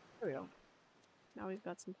 There we go. Now we've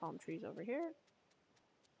got some palm trees over here.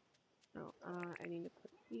 No, I need to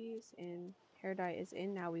put these in. Hair dye is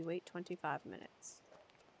in. Now we wait 25 minutes.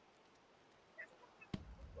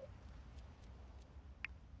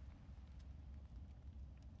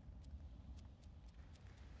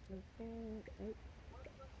 Okay. Oh.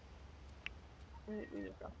 Wait, we need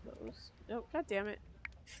to drop those. Oh, god damn it.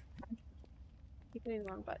 Keep hitting the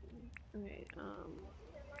wrong button. Okay,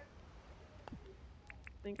 I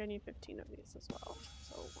think I need 15 of these as well.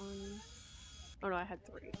 So 1. Oh no, I had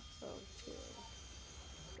 3. So 2,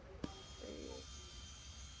 3.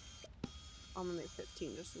 I'm gonna make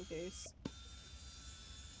 15 just in case.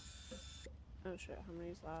 Oh shit, how many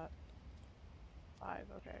is that?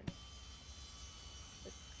 5, okay.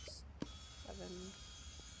 6, 7,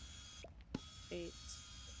 8.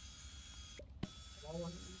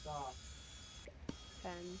 Stop.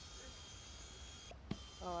 10,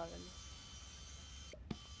 11,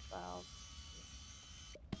 12,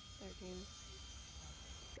 13,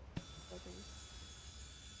 14,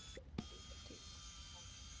 15.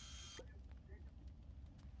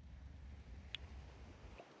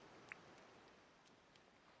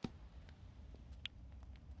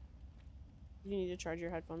 You need to charge your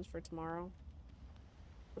headphones for tomorrow.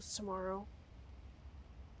 What's tomorrow?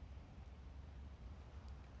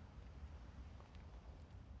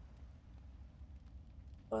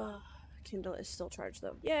 Kindle is still charged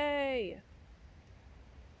though. Yay!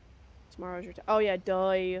 Tomorrow's your oh yeah,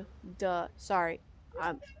 duh. Sorry.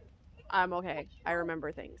 I'm okay. I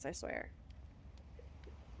remember things, I swear.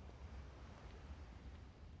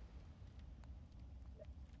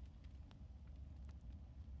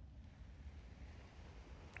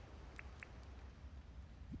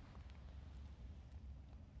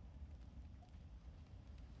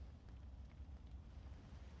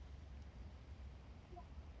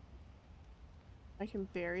 I can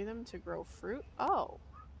bury them to grow fruit? Oh.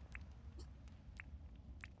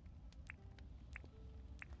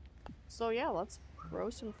 So yeah, let's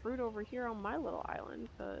grow some fruit over here on my little island,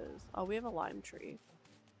 because oh, we have a lime tree.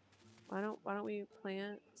 Why don't we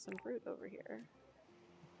plant some fruit over here?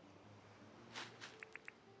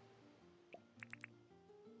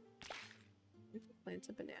 We could plant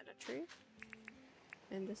a banana tree.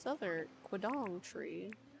 And this other quadong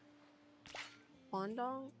tree.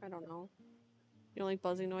 Quandong? I don't know. You don't like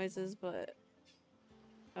buzzing noises, but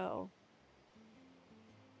oh.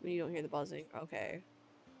 You don't hear the buzzing. Okay.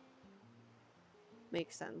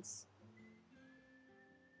 Makes sense.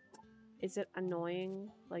 Is it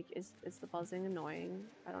annoying? Like, is the buzzing annoying?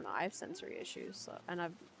 I don't know. I have sensory issues, so, and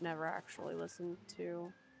I've never actually listened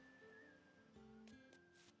to.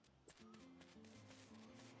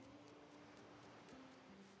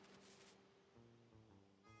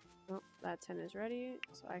 Oh, that 10 is ready,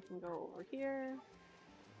 so I can go over here.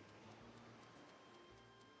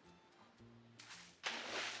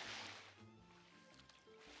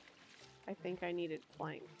 I think I needed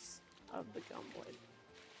planks of the gumwood.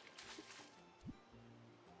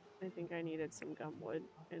 I think I needed some gumwood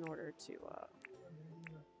in order to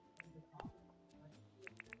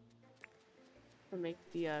make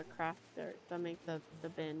the craft there, to make the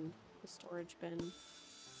bin, the storage bin.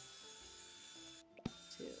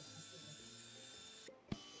 Too.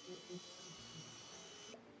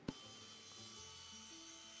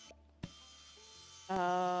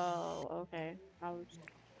 Oh, okay.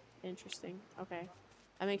 Interesting. Okay.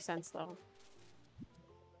 That makes sense though.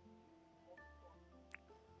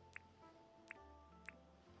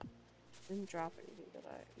 Didn't drop anything, did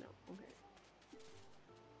I? No. Okay.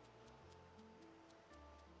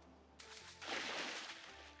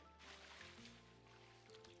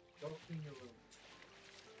 Go clean your room.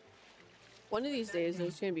 One of these days,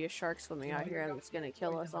 there's gonna be a shark swimming out here and it's gonna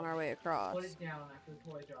kill us on our way across. Put it down after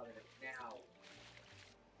the toys are there. Now.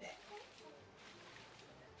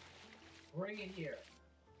 Bring it here.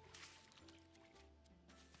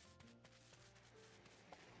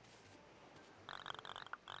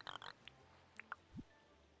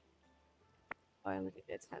 Oh, I only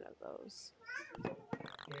get 10 of those.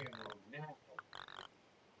 Now.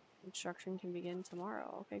 Construction can begin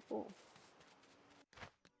tomorrow. Okay, cool.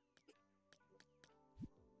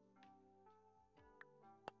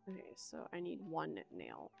 Okay, so I need 1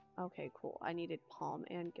 nail. Okay, cool. I needed palm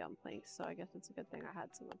and gum planks, so I guess it's a good thing I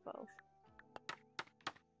had some of both.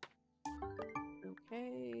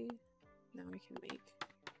 Okay, now we can make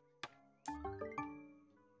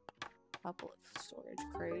a couple of storage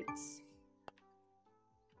crates.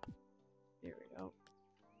 There we go.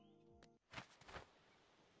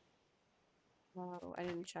 Oh, I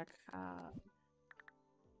didn't check. How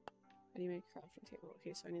do you make a crafting table?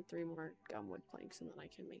 Okay, so I need 3 more gumwood planks and then I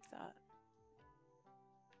can make that.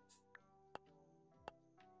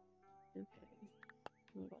 Okay.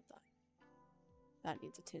 What about that? That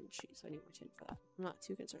needs a tin sheet, so I need more tin for that. I'm not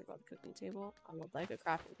too concerned about the cooking table. I would like a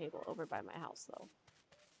crafting table over by my house, though.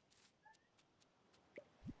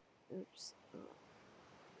 Oops.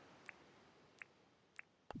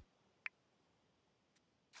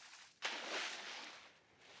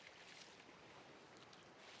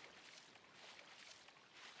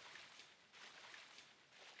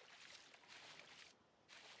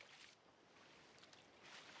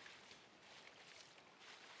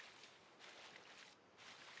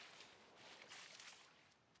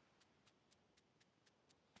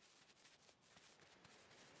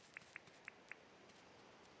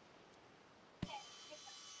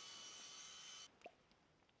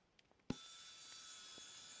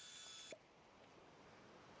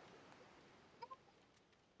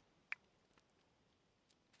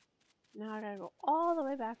 Now I gotta go all the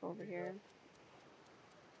way back over here.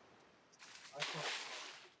 I thought.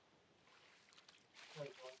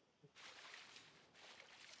 Wait,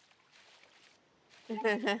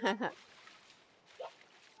 what?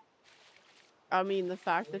 I mean, the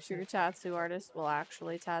fact that you're a tattoo artist will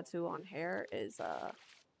actually tattoo on hair is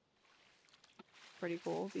pretty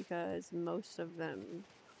cool because most of them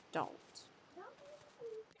don't.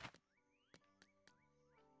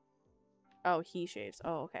 Oh, he shaves.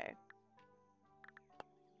 Oh, okay.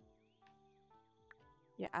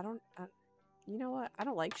 Yeah, you know what? I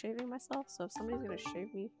don't like shaving myself, so if somebody's gonna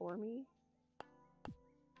shave me for me,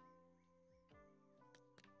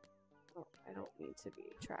 oh, I don't need to be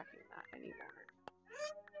tracking that anymore.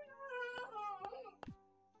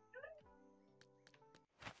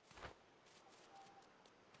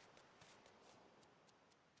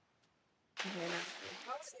 Okay,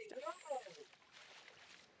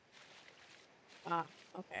 now.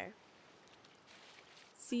 Okay.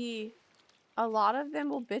 See, a lot of them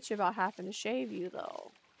will bitch about having to shave you,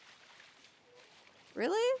 though.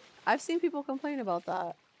 Really? I've seen people complain about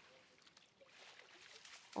that.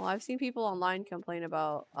 Well, I've seen people online complain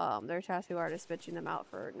about their tattoo artist bitching them out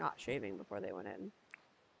for not shaving before they went in.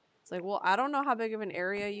 It's like, well, I don't know how big of an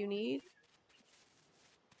area you need.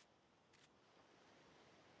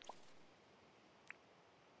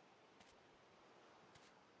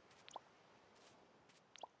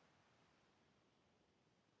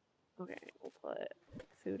 Okay, we'll put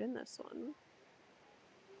food in this one.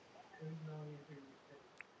 There's no need for you to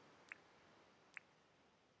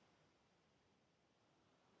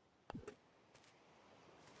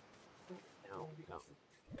No.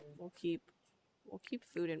 We'll keep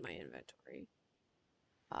food in my inventory.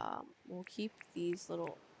 We'll keep these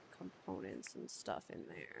little components and stuff in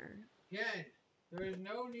there. Again, there is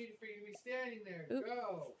no need for you to be standing there. Oop.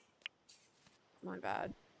 Go. My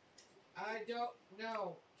bad. I don't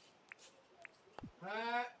know.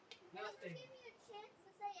 Nothing. Give me a chance to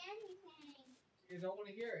say anything. You don't want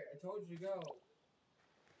to hear it. I told you to go.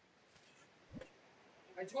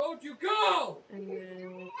 I told you go! And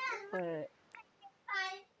then we'll put...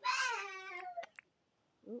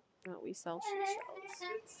 Oop, no, we sell seashells.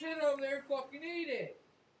 Sit over there and fucking eat it.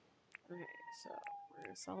 Okay, so we're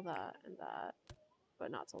gonna sell that and that,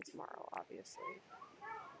 but not till tomorrow, obviously.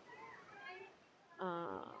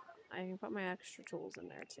 I can put my extra tools in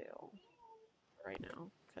there too, right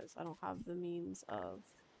now, because I don't have the means of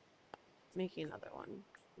making another one.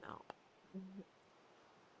 No.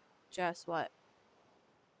 Jess, what?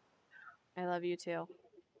 I love you too.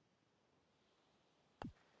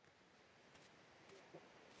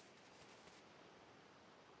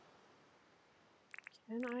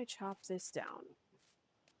 Can I chop this down?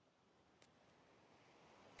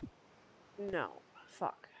 No.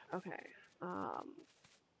 Fuck. Okay. I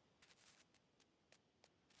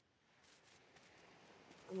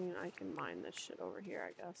mean, I can mine this shit over here,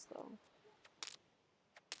 I guess, though.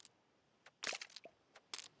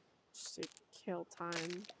 Just to kill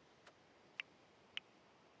time.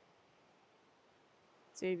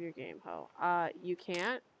 Save your game, ho. You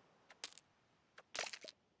can't.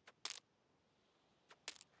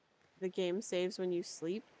 The game saves when you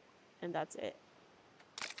sleep, and that's it.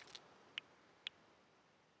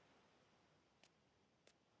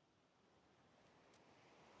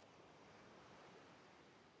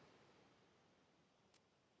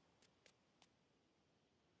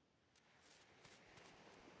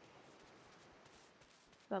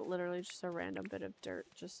 That literally just a random bit of dirt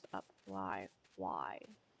just up. Why? Why?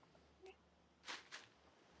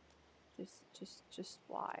 Just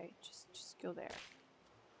why? Just go there.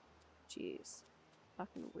 Jeez.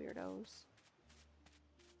 Fucking weirdos.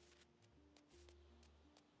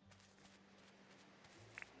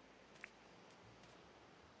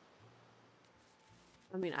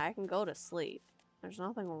 I mean, I can go to sleep. There's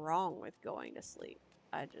nothing wrong with going to sleep.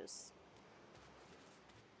 I just...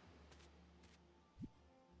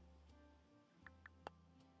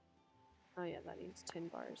 Oh yeah, that needs tin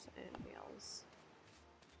bars and nails.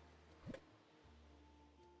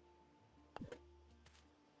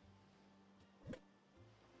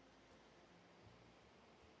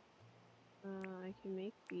 I can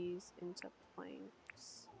make these into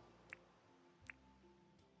planks.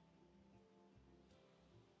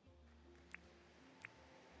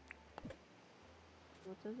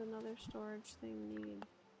 What does another storage thing need?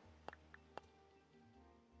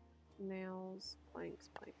 Nails, planks,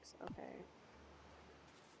 planks. Okay.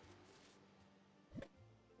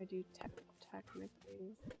 I do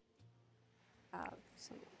technically have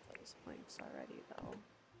some of those planks already, though.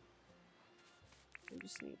 I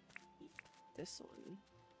just need this one.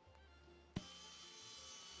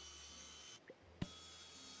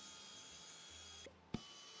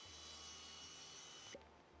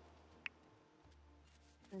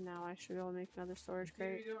 And now I should be able to make another storage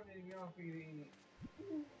crate. You don't need to get off of eating.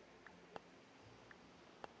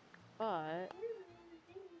 But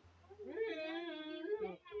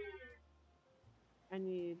I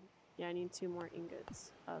need 2 more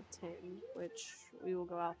ingots of tin, which we will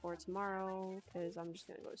go out for tomorrow, because I'm just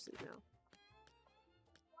gonna go to sleep now.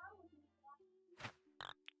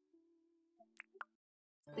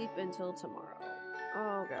 Sleep until tomorrow.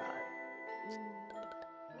 Oh god.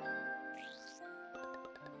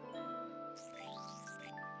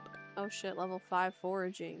 Oh shit, level 5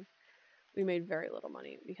 foraging. We made very little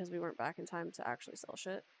money because we weren't back in time to actually sell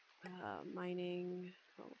shit. Mining,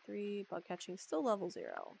 level 3, bug catching, still level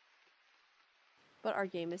 0. But our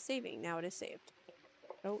game is saving. Now it is saved.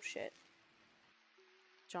 Oh shit.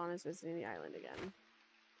 John is visiting the island again.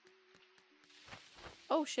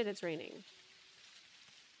 Oh shit, it's raining.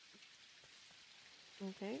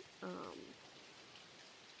 Okay,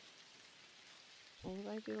 what was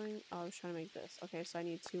I doing? Oh, I was trying to make this. Okay, so I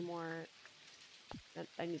need 2 more.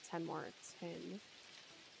 I need 10 more tin.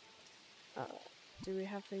 Do we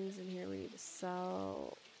have things in here we need to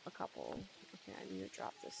sell? A couple. Okay, I need to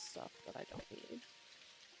drop this stuff that I don't need.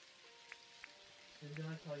 He's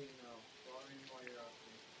gonna tell you no. Watering while you're out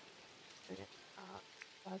there. Okay,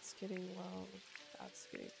 that's getting low. That's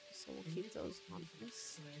getting... So we'll keep those on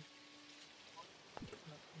this.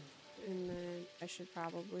 And then I should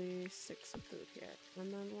probably stick some food here.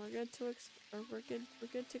 And then we're good to we're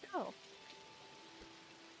good to go.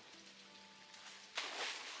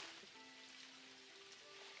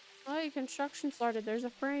 Oh, construction started. There's a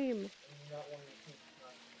frame.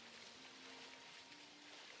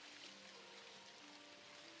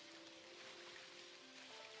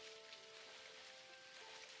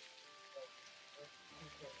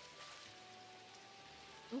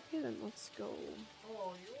 Okay, then let's go.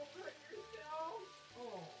 Oh, you will hurt yourself?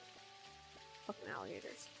 Oh. Fucking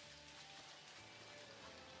alligators.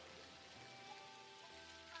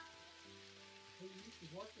 Hey,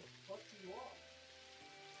 what the fuck you are?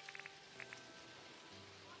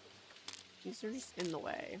 These are just in the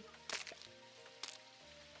way.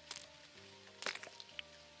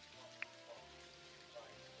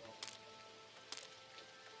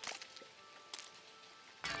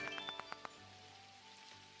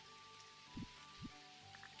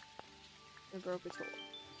 I broke a tool.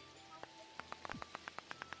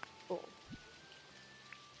 Cool.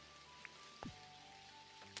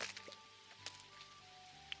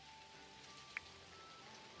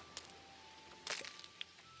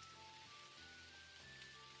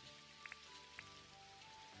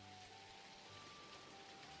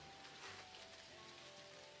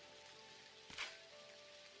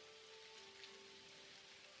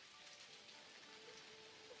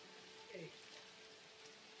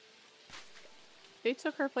 They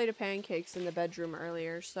took her plate of pancakes in the bedroom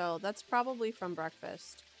earlier, so that's probably from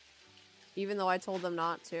breakfast. Even though I told them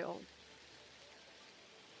not to.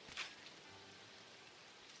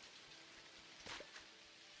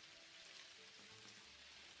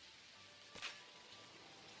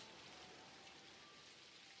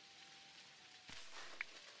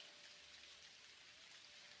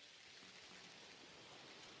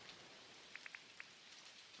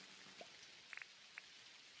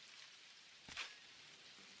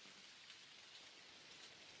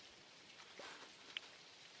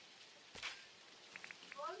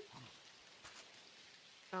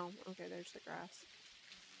 Oh, okay, there's the grass.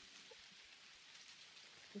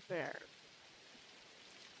 There.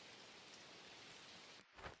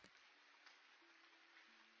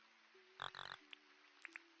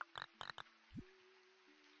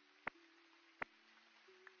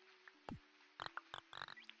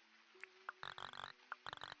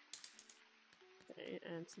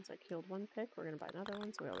 And since I killed one pick, we're gonna buy another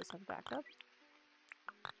one so we always have backup.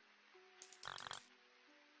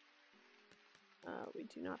 We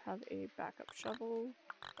do not have a backup shovel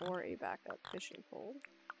or a backup fishing pole.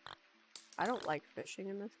 I don't like fishing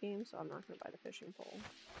in this game, so I'm not gonna buy the fishing pole.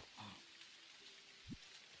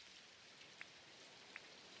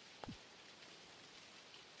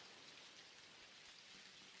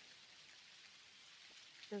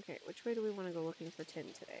 Okay, which way do we want to go looking for tin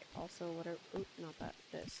today? Also, what are... Oop, not that.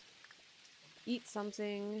 This. Eat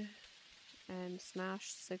something and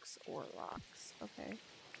smash 6 ore rocks. Okay.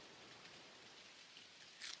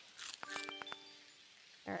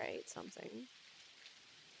 Alright, something.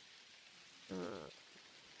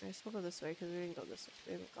 I guess we'll go this way because we didn't go this way.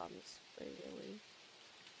 We haven't gone this way, really.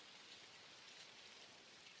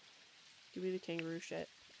 Give me the kangaroo shit.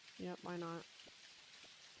 Yep, why not?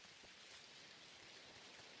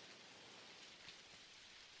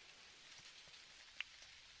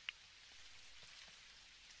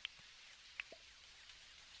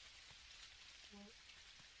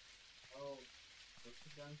 Oh, what's the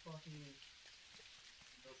damn fucking...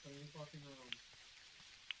 Go clean the fucking room.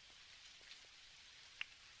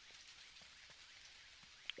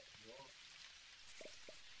 What?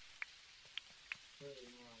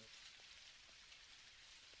 Really nice.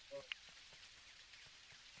 Oh.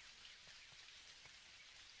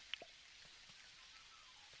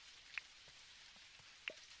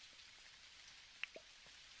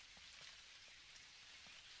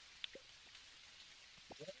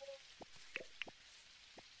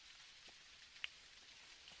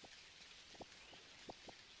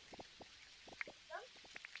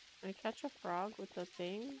 I catch a frog with the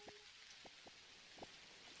thing.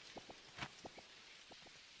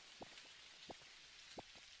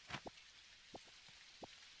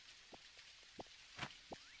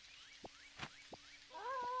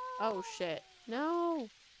 Oh shit. No!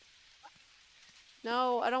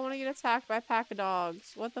 No, I don't want to get attacked by a pack of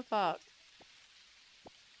dogs. What the fuck?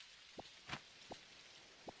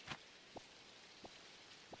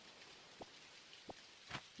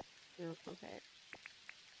 No, okay.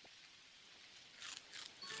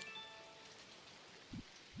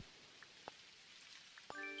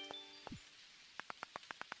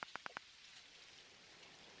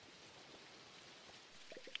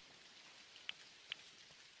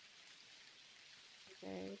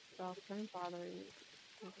 Okay, stop trying bothering me.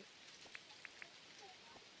 Okay.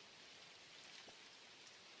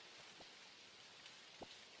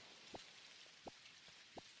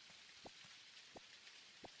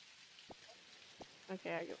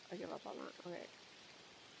 Okay, I give up on that. Okay.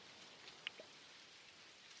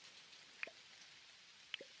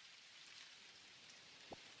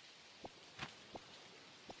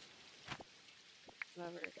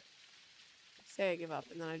 Whatever. Say I give up,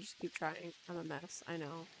 and then I just keep trying. I'm a mess. I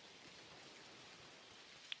know.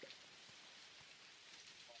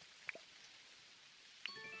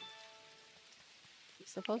 I'm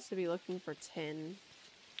supposed to be looking for tin.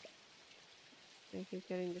 I keep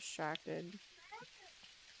getting distracted.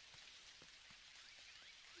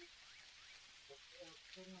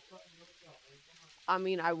 I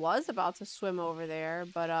mean, I was about to swim over there,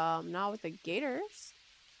 but not with the gators.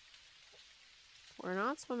 We're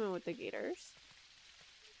not swimming with the gators.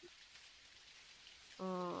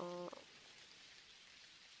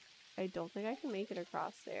 I don't think I can make it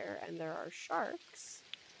across there, and there are sharks.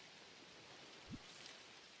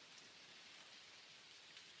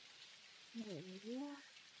 Yeah.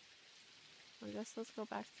 I guess let's go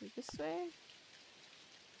back through this way.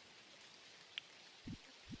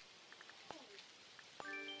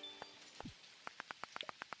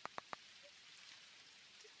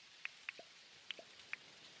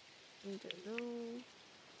 I don't know.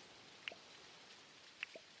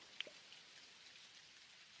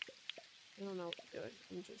 I don't know what I'm doing.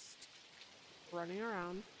 I'm just running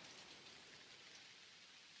around.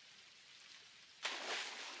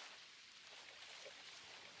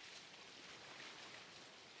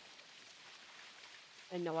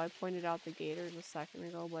 I know I pointed out the gators a second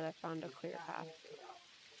ago, but I found a clear path.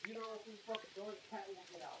 You don't open the fucking door, the cat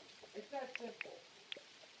won't get out. It's that simple.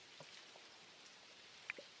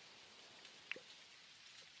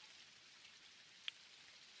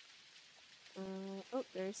 Oh,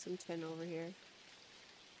 there's some tin over here.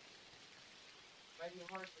 Might be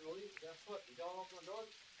hard to release. Guess what? You don't open the door, it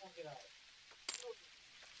won't get out.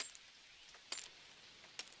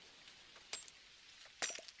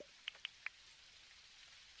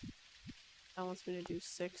 That wants me to do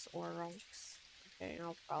 6 ore rocks. Okay,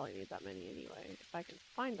 I'll probably need that many anyway, if I can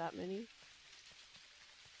find that many.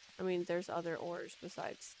 I mean, there's other ores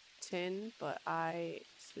besides tin, but I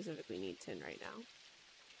specifically need tin right now.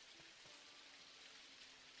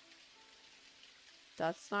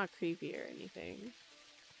 That's not creepy or anything.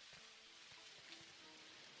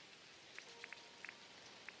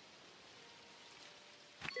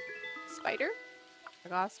 Spider? I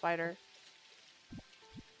got a spider.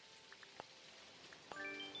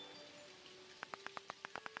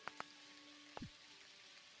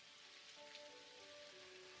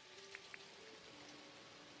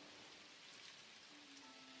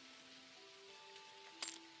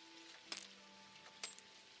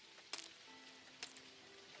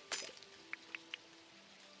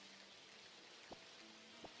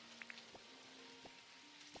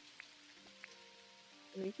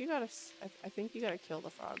 I think you gotta. I think you gotta kill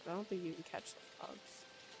the frogs. I don't think you can catch the frogs.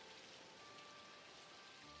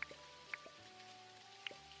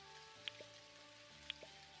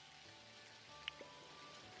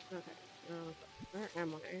 Okay. Where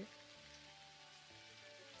am I?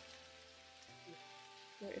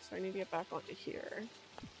 Okay, so I need to get back onto here.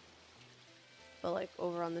 But like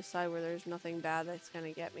over on this side where there's nothing bad that's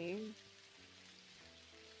gonna get me.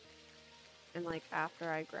 And like after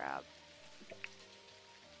I grab.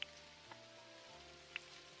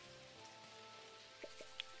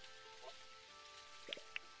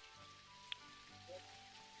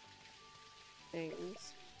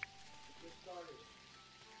 Things.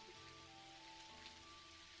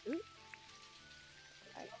 Ooh.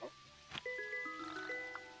 Okay.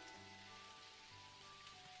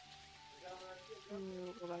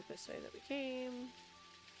 We'll go back this way that we came.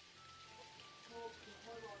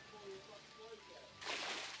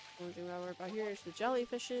 Only thing I worry about here is the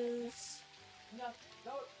jellyfishes. Nothing.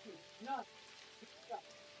 No, nothing.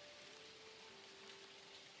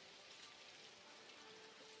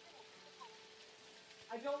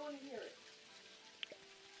 I don't want to hear it.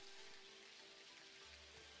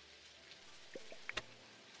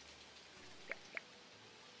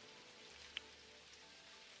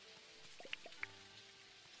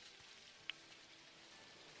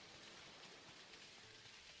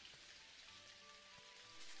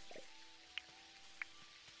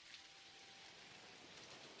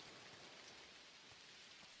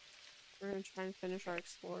 We're gonna try and finish our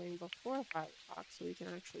exploring before 5 o'clock so we can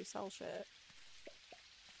actually sell shit.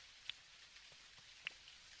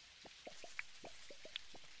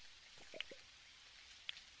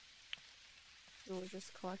 And we're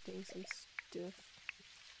just collecting some stuff.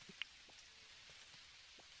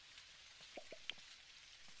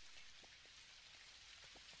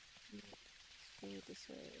 Let's do it this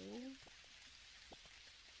way.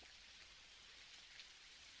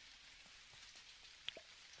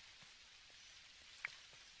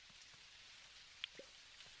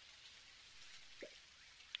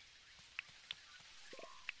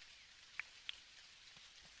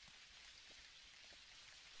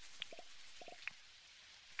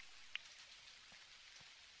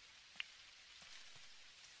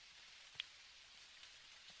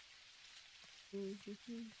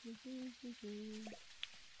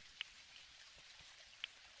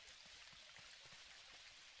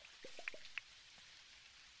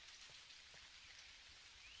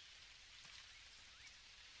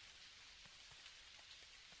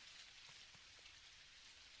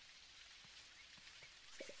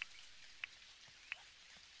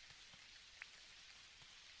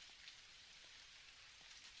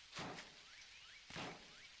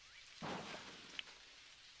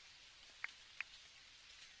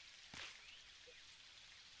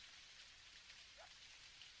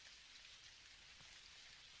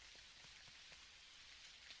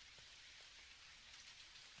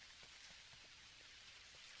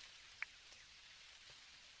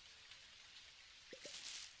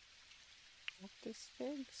 Cactus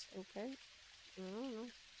figs? Okay. I don't know.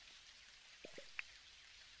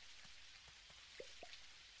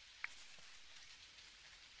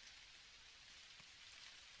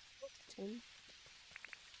 Tin.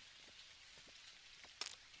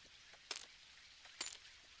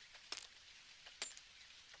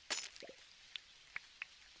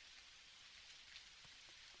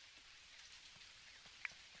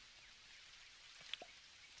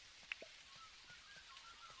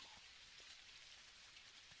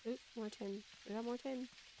 Oop, more tin. We got more tin.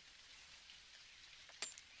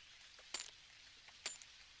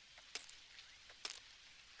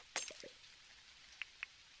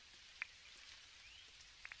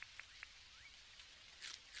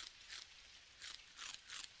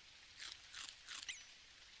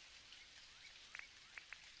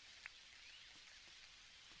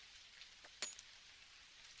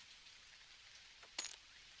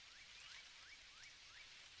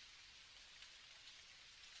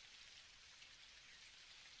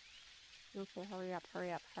 Okay, hurry up,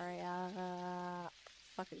 hurry up, hurry up.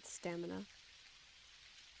 Fucking stamina.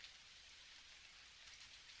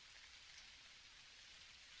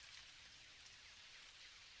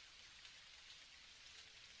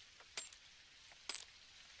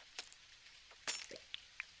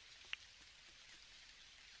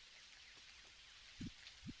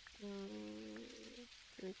 I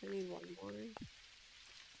think I need one more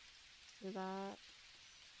for that.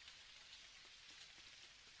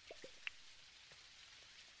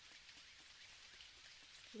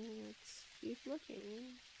 Let's keep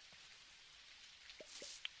looking.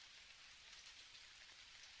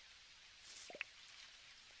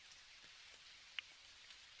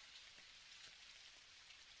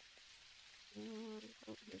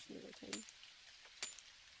 Oh, here's another tin.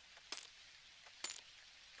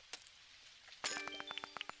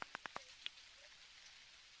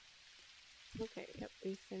 Okay, yep,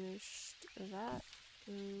 we finished that.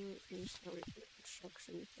 Finished the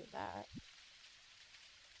construction for that.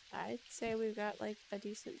 I'd say we've got like a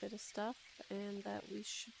decent bit of stuff and that we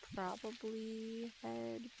should probably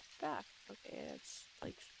head back. Okay, it's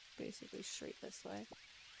like basically straight this way.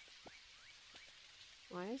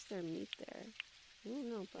 Why is there meat there? I don't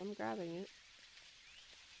know, but I'm grabbing it.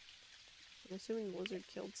 I'm assuming the lizard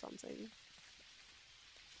killed something.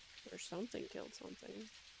 Or something killed something.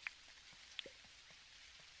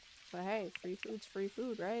 But hey, free food's free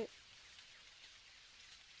food, right?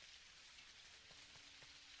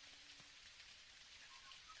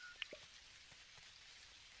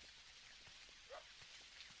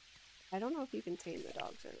 I don't know if you can tame the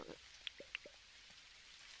dogs or not.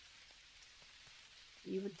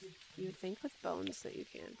 You would think with bones that you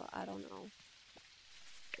can, but I don't know.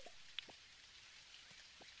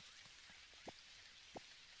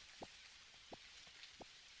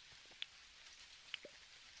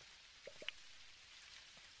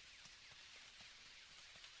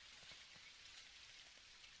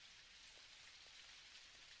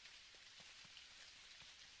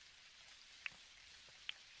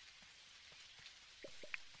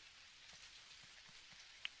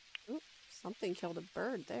 Oop, something killed a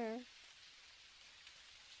bird there.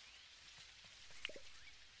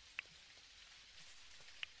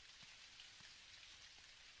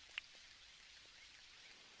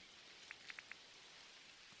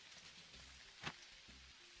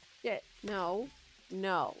 Shit. No.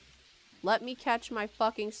 No. Let me catch my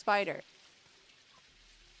fucking spider.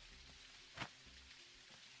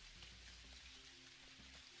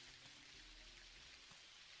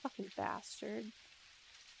 Fucking bastard.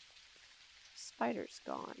 Spider's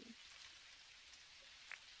gone.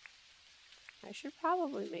 I should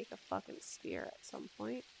probably make a fucking spear at some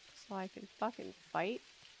point so I can fucking fight.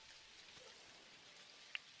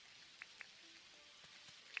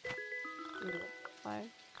 Fly.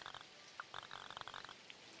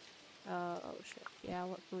 Oh shit. Yeah,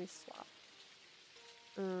 what can we swap?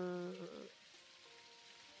 I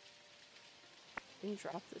can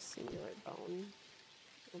drop this singular bone.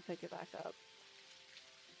 We'll pick it back up.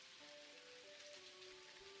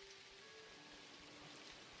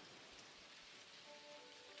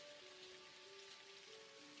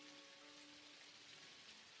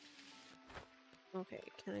 Okay,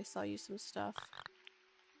 can I sell you some stuff?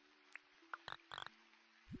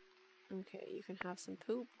 Okay, you can have some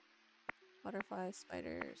poop. Butterfly,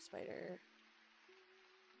 spider, spider.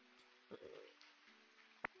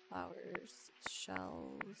 Flowers,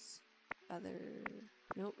 shells, feather.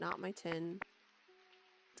 Nope, not my tin.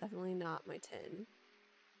 Definitely not my tin.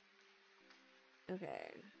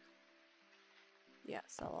 Okay. Yeah,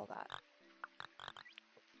 sell all that.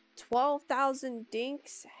 12,000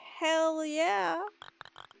 dinks? Hell yeah!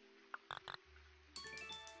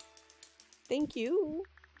 Thank you.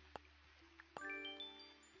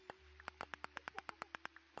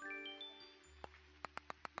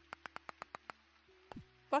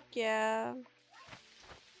 Fuck yeah.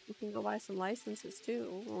 We can go buy some licenses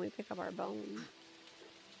too when we pick up our bone.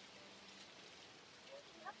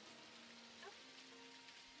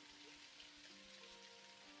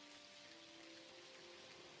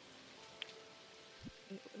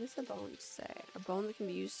 What does a bone say? A bone that can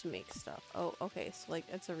be used to make stuff. Oh, okay, so like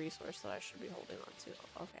it's a resource that I should be holding on to.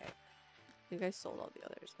 Okay. I think I sold all the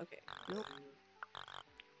others. Okay. Nope.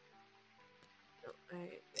 No,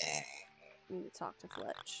 I need to talk to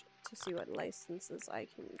Fletch to see what licenses I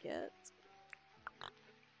can get.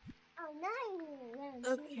 Oh, nice.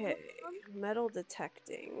 Okay. Metal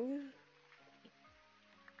detecting.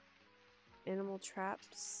 Animal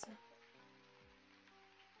traps.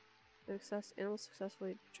 Animal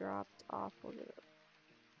successfully dropped off.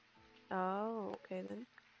 Oh, okay then.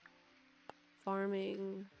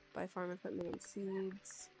 Farming. Buy farm equipment and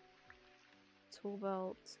seeds. Tool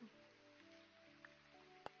belt.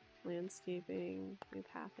 Landscaping. New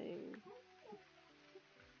pathing.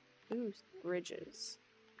 Ooh, bridges.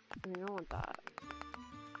 I don't want that.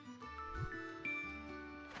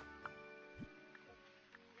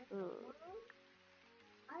 I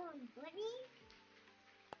want Brittany.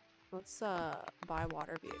 Let's buy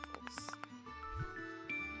water vehicles.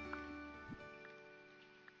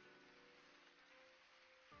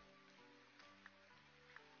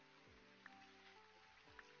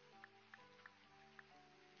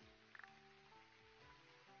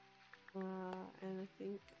 And I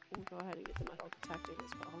think we'll go ahead and get the metal detecting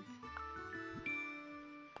as well.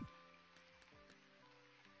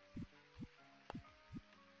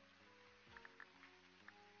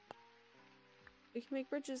 We can make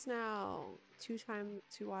bridges now. Two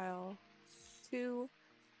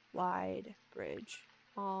wide bridge.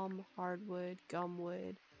 Palm, hardwood,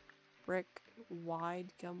 gumwood, brick,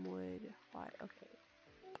 wide, gumwood, wide. Okay.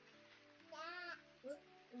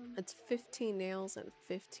 It's 15 nails and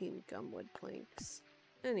 15 gumwood planks.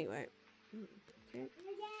 Anyway. Okay.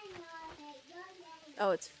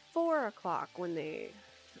 Oh, it's 4 o'clock when they...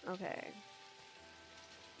 Okay.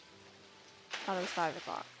 Thought it was 5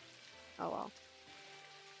 o'clock. Oh well.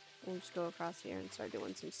 We'll just go across here and start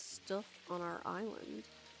doing some stuff on our island.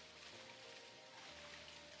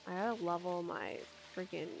 I gotta level my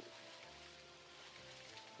freaking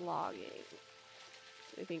logging,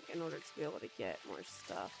 I think, in order to be able to get more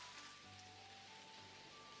stuff.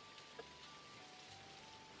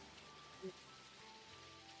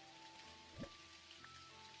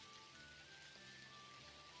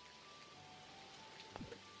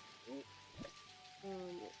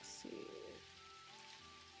 Let's see.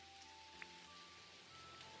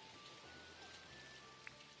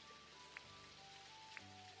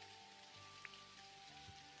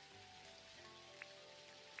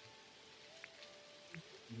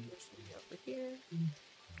 There's something over here.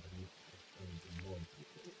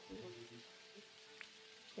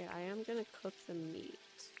 Okay, I am gonna cook the meat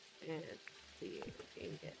and the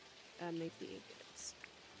ingot, make the ingots.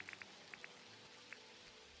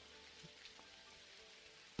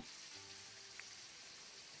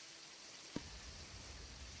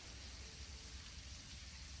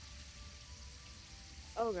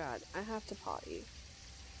 Oh god, I have to potty.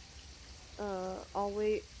 I'll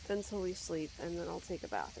wait until we sleep and then I'll take a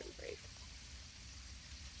bathroom break.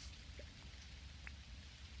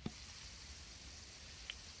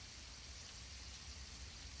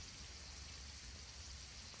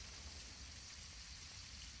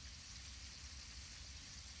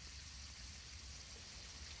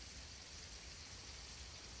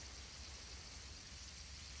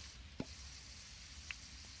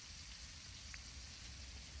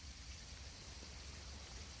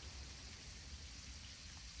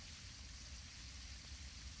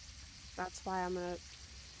 That's why I'm gonna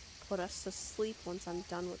put us to sleep once I'm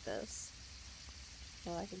done with this.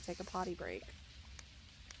 So I can take a potty break.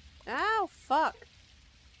 Ow, fuck!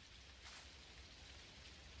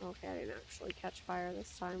 Okay, I didn't actually catch fire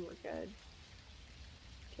this time, we're good.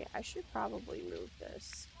 Okay, I should probably move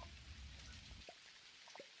this.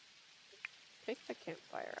 Pick the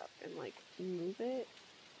campfire up and, like, move it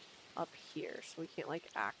up here so we can't, like,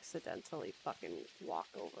 accidentally fucking walk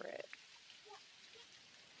over it.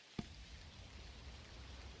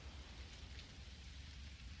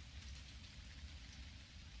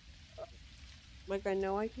 Like, I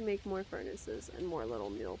know I can make more furnaces and more little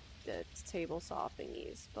meal table saw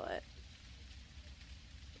thingies, but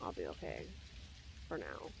I'll be okay for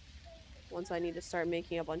now. Once I need to start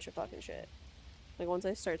making a bunch of fucking shit. Like, once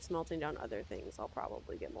I start smelting down other things, I'll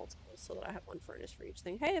probably get multiple so that I have one furnace for each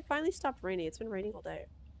thing. Hey, it finally stopped raining. It's been raining all day.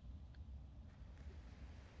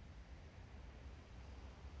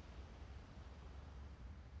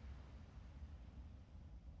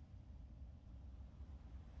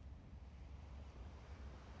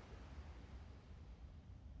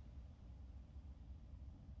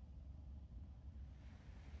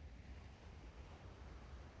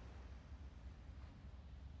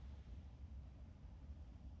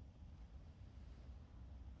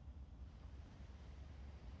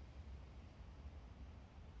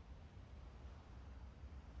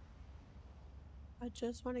 I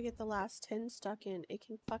just want to get the last 10 stuck in. It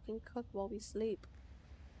can fucking cook while we sleep.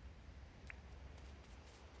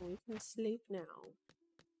 We can sleep now.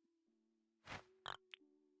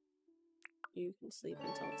 You can sleep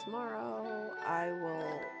until tomorrow. I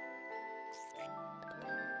will...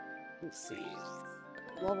 Let's see.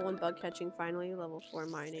 Level 1 bug catching finally. Level 4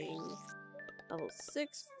 mining. Level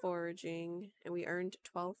 6 foraging. And we earned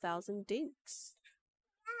 12,000 dinks.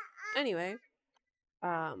 Anyway.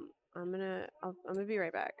 I'm gonna be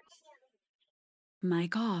right back.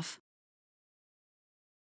 Mic off.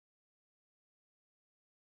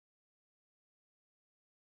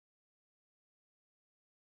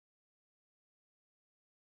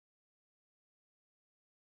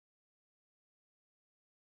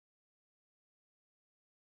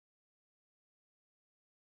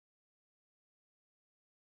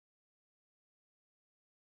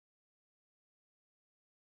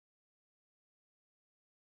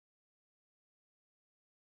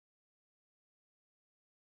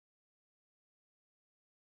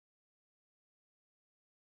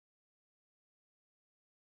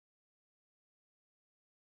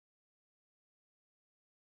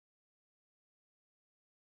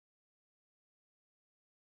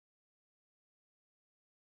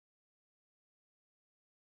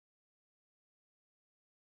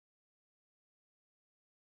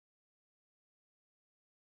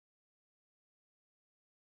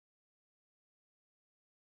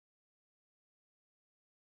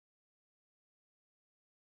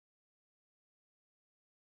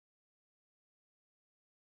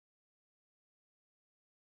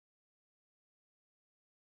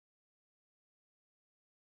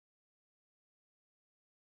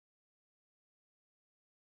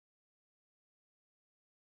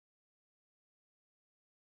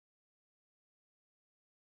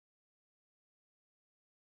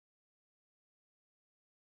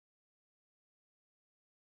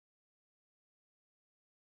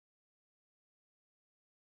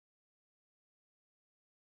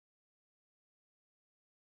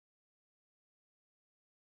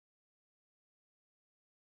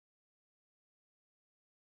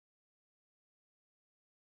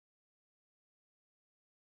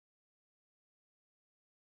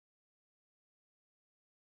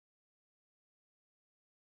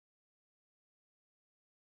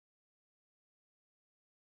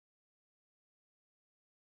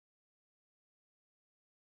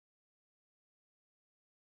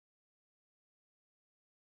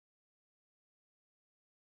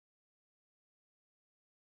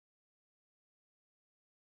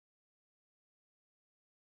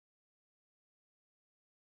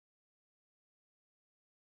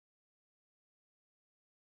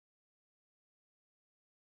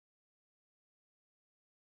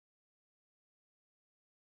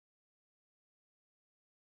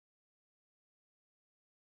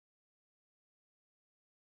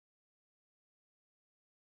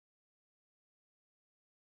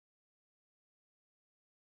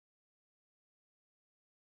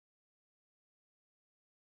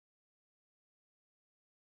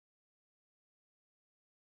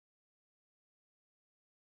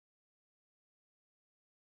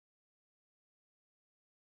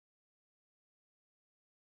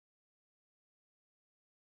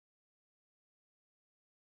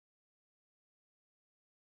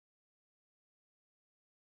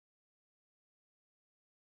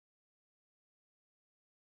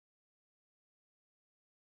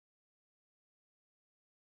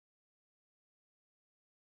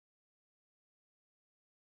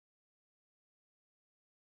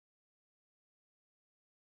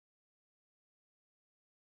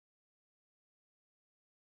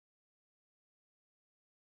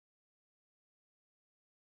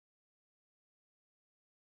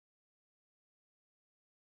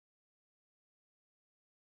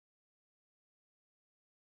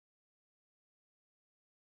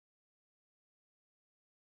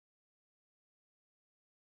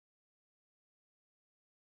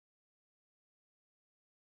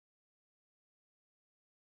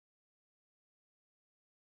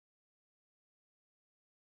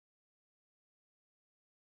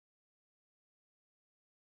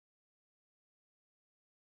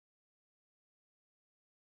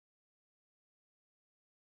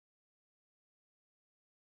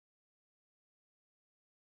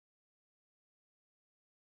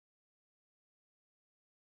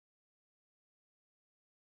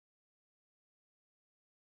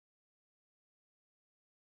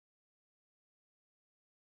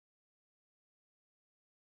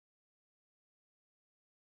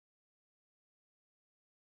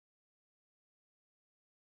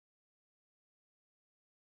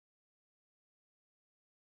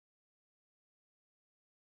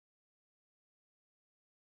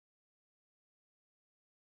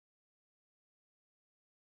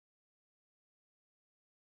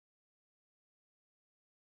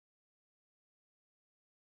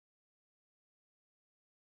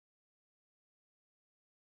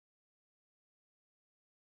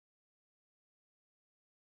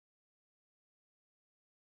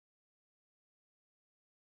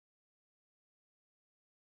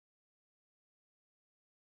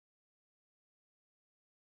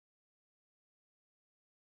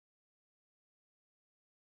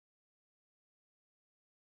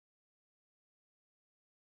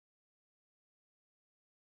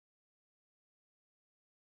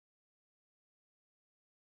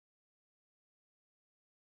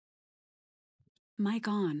 Mic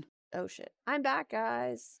on. Oh shit. I'm back,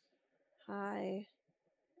 guys. Hi.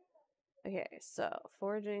 Okay, so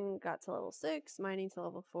foraging got to level 6, mining to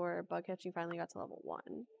level 4, bug catching finally got to level 1.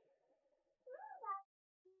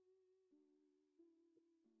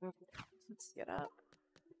 Okay, let's get up.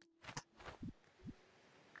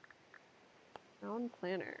 Town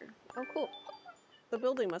planner. Oh, cool. The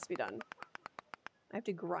building must be done. I have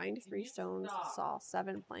to grind 3 stones, saw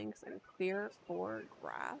 7 planks, and clear 4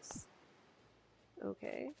 grass.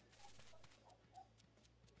 Okay.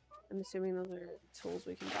 I'm assuming those are tools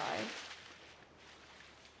we can buy.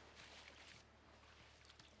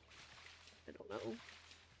 I don't know.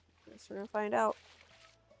 Guess we're gonna find out.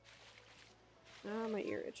 Ah, my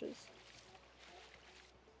ear itches.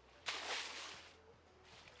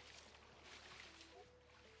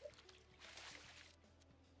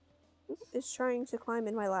 Who is trying to climb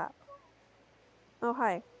in my lap? Oh,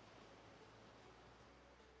 hi.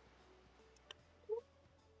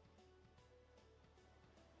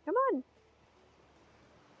 Come on.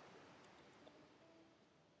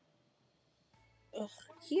 Ugh.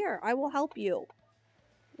 Here, I will help you.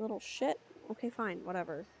 Little shit. Okay, fine,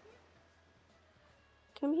 whatever.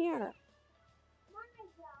 Come here.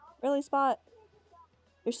 Really, Spot?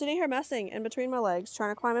 You're sitting here messing in between my legs,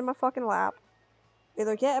 trying to climb in my fucking lap.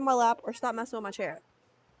 Either get in my lap or stop messing with my chair.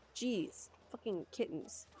 Jeez. Fucking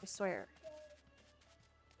kittens. I swear.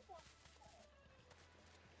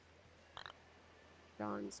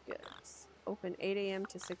 John's Goods. Open 8 a.m.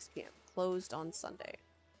 to 6 p.m. Closed on Sunday.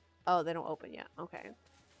 Oh, they don't open yet. Okay.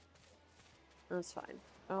 That's fine.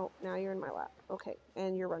 Oh, now you're in my lap. Okay.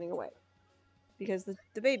 And you're running away. Because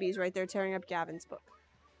the baby's right there tearing up Gavin's book.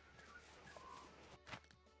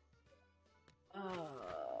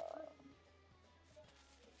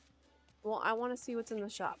 Well, I want to see what's in the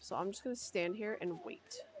shop, so I'm just going to stand here and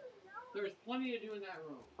wait. There's plenty to do in that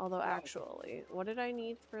room. Although, actually, what did I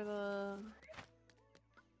need for the...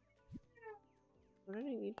 What did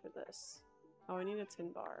I need for this? Oh, I need a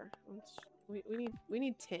tin bar. We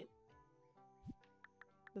need tin.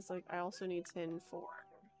 Because, like, I also need tin for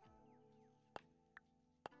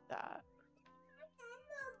that.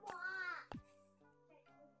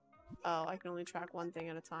 Oh, I can only track one thing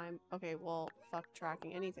at a time. Okay, well, fuck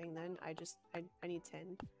tracking anything then. I need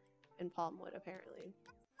tin and palm wood, apparently.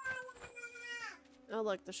 Oh,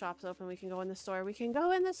 look, the shop's open. We can go in the store. We can go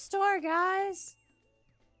in the store, guys!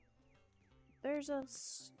 There's a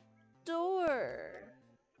store!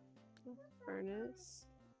 Furnace.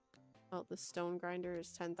 Oh, the stone grinder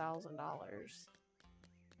is $10,000.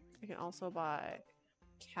 I can also buy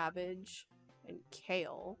cabbage and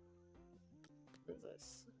kale. What is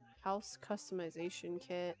this? House customization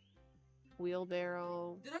kit,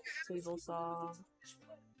 wheelbarrow, table saw,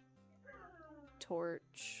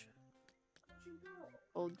 torch,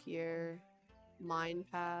 old gear, mine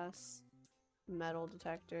pass, metal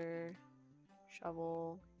detector,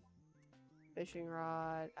 shovel, fishing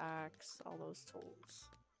rod, axe, all those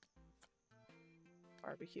tools.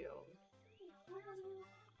 Barbecue.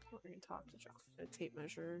 We're gonna talk to John. A tape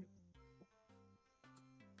measure.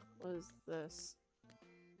 What is this?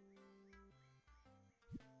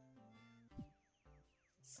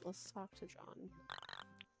 Let's talk to John.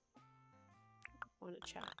 I want to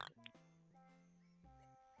chat.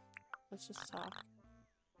 Let's just talk.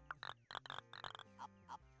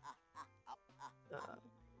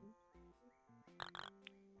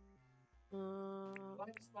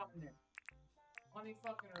 Find a spot in there. Plenty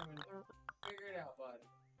fucking room in there. Figure it out, bud.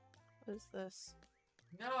 What is this?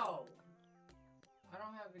 No! I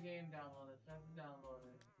don't have the game downloaded. I have to download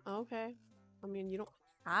it. Okay. I mean, you don't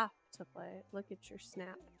have to play it. Look at your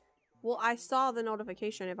snap. Well, I saw the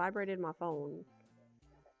notification. It vibrated my phone.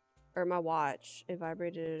 Or my watch. It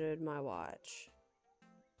vibrated my watch.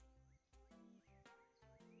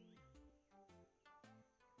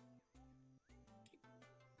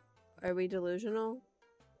 Are we delusional?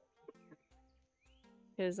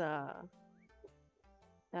 Because,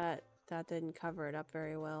 that didn't cover it up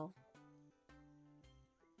very well.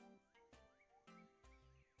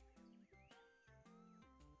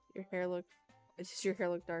 Does your hair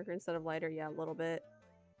look darker instead of lighter? Yeah, a little bit.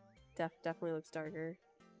 Definitely looks darker.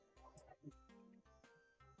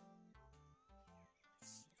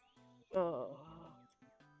 Oh.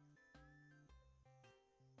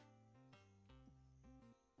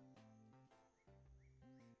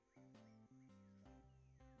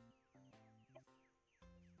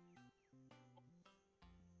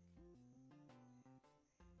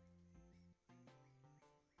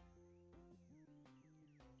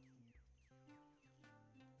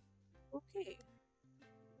 Okay.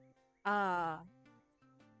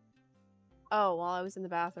 Oh, while I was in the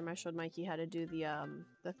bathroom, I showed Mikey how to do the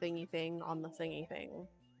thingy thing on the thingy thing.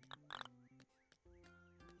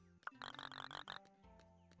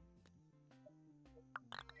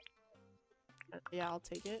 Yeah, I'll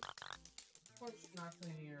take it. What's not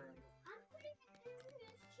cleaning your room? I'm putting it in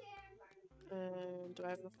this chair. Do I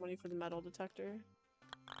have enough money for the metal detector?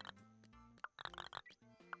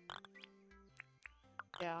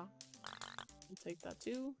 Yeah. I'll take that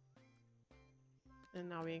too. And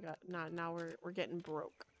now we got now we're getting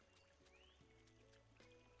broke.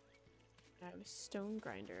 I have a stone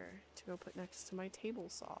grinder to go put next to my table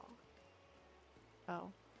saw.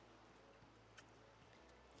 Oh.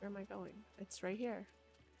 Where am I going? It's right here.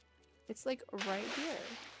 It's like right here.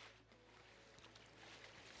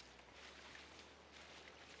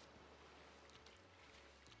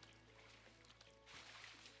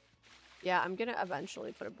 Yeah, I'm gonna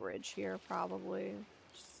eventually put a bridge here probably,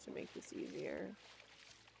 just to make this easier.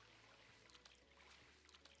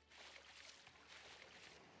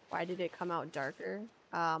 Why did it come out darker?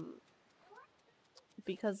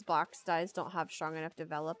 Because box dyes don't have strong enough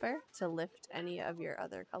developer to lift any of your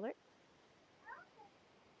other color.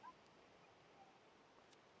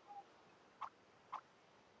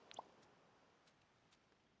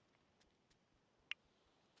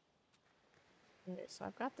 Okay, so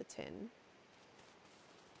I've got the tin.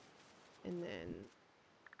 And then...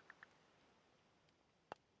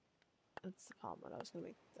 That's the problem. I was gonna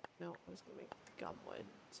make the, no, I was gonna make the gumwood.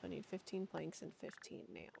 So I need 15 planks and 15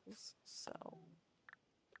 nails. So...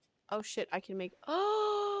 Oh shit, I can make...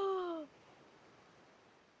 Oh!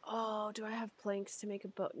 Oh, do I have planks to make a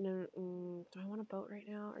boat? No, do I want a boat right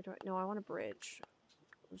now? Or do I... No, I want a bridge.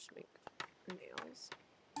 I'll just make nails.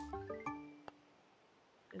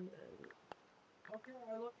 And then... Okay,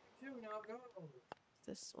 I love you too. Now go.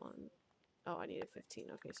 This one. Oh, I needed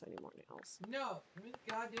 15. Okay, so I need more nails. No, give me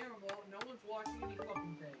the goddamn remote. No one's watching any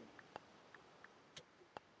fucking thing.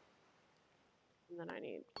 And then I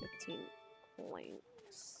need 15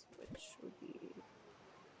 planks, which would be...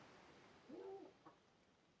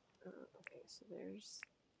 okay, so there's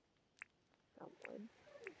gumwood.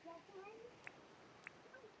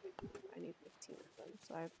 I need 15 of them,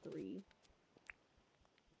 so I have 3.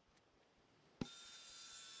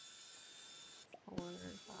 4, 5,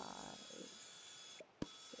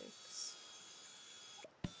 6,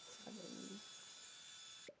 7,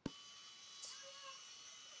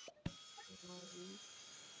 1, 2.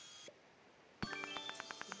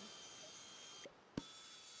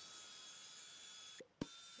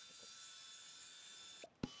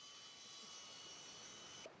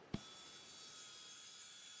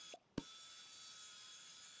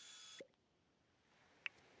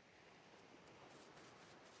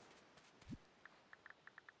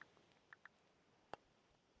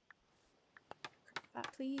 That,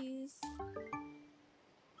 please.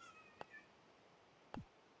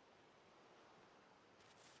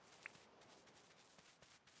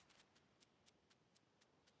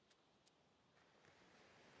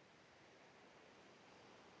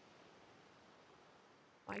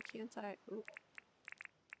 Why can't I? Ooh.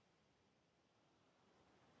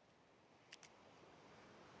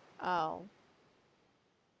 Oh.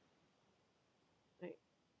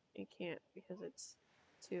 I can't because it's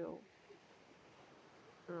 2.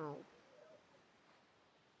 Oh.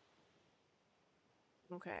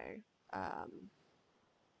 Okay.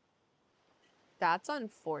 That's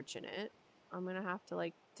unfortunate. I'm gonna have to,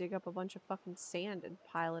 like, dig up a bunch of fucking sand and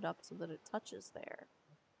pile it up so that it touches there.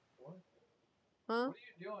 What? Huh? What are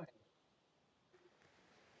you doing?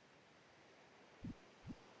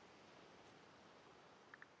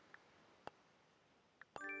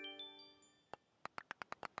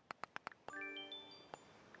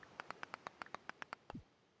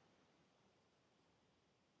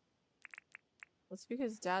 That's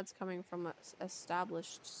because Dad's coming from a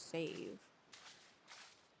established save.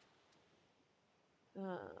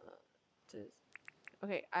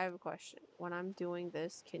 Okay, I have a question. When I'm doing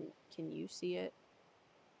this, can you see it?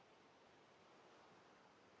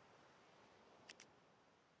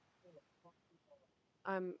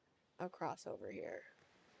 I'm across over here.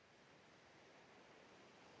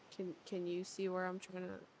 Can you see where I'm trying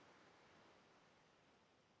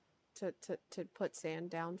to put sand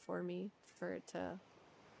down for me for it to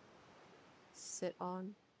sit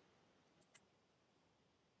on?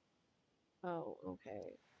 Oh,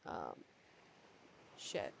 okay.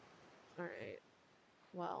 Shit. Alright.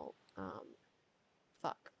 Well,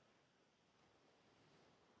 fuck.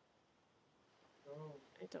 Oh.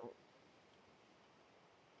 I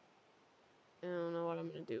don't know what I'm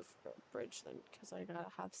gonna do for a bridge then, because I gotta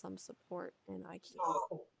have some support, and I can't.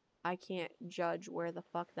 Oh. I can't judge where the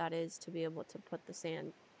fuck that is to be able to put the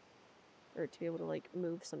sand, or to be able to like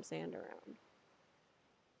move some sand around.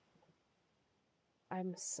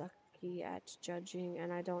 I'm sucky at judging,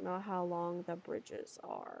 and I don't know how long the bridges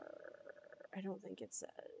are. I don't think it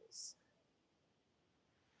says.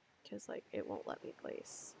 Because, like, it won't let me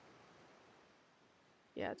place.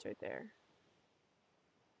 Yeah, it's right there.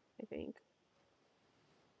 I think.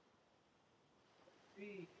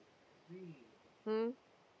 Hmm?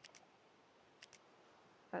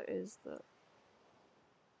 That is the...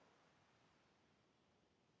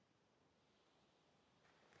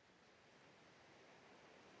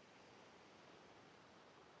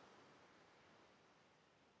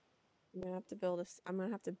 I'm gonna have to build a... I'm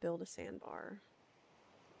gonna have to build a sandbar.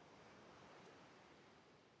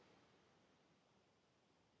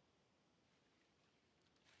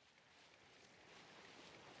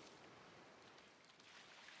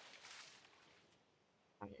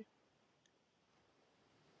 Okay.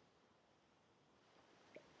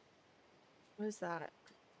 What is that?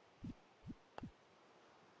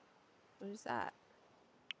 What is that?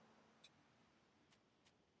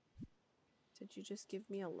 Did you just give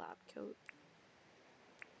me a lab coat?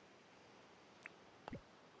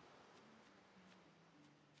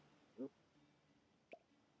 Oop.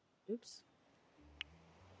 Oops.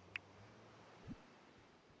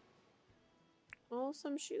 Oh,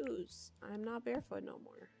 some shoes. I'm not barefoot no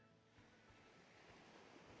more.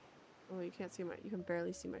 Oh, you can't see my... You can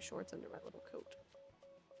barely see my shorts under my little coat.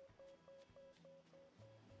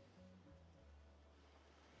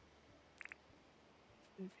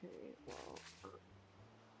 Okay, well...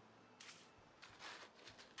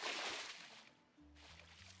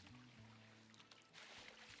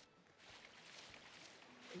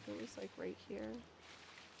 I think it was like right here.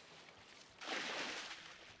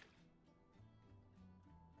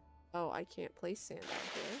 Oh, I can't place sand out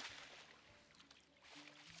here.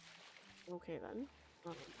 Okay then.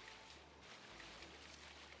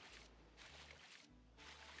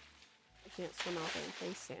 I can't swim out there and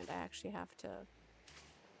place sand. I actually have to...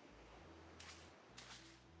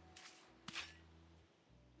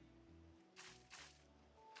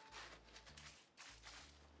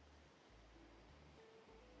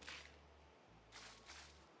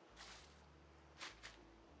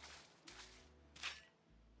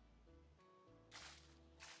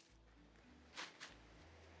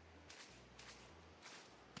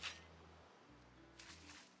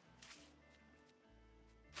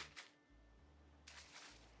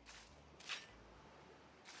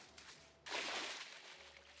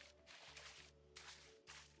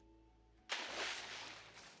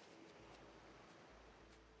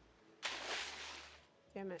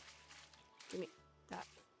 Damn it. Give me that.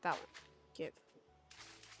 That one. Give.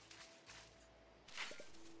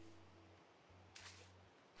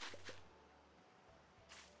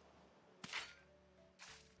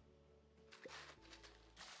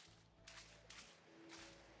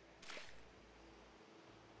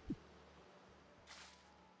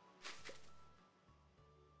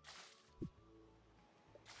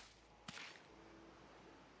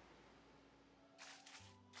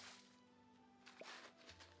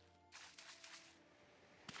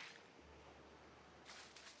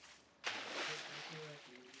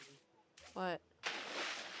 What?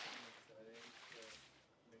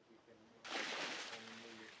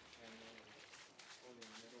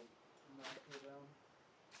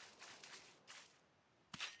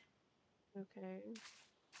 Okay.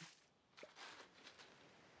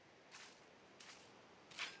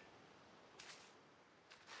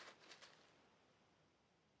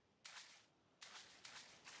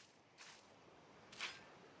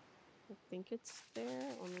 I think it's there.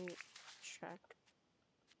 Let me check.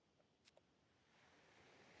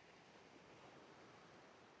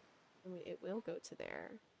 I mean, it will go to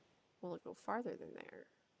there. Will it go farther than there?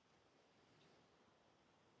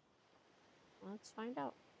 Let's find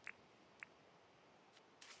out.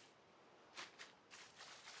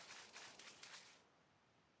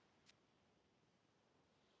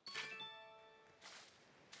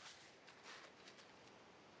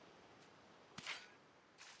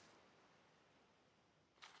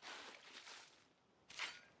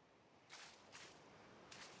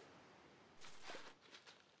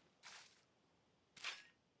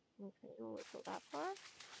 Okay, will it go that far?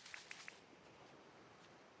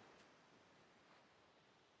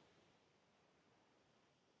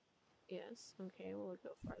 Yes. Okay, will it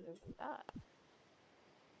go farther than that?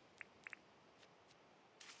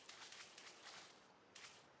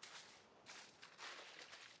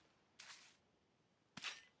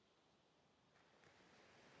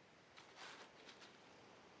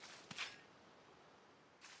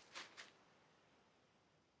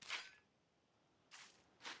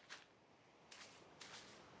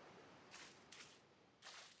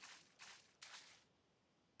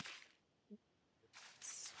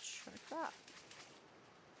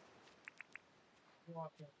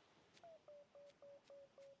 Walking.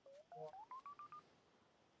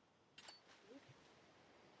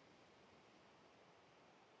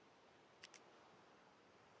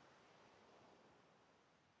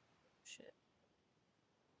 Shit.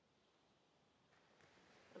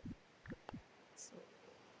 So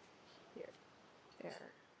here, there.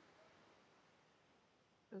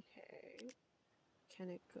 Okay. Can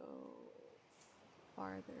it go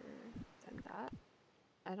farther than that?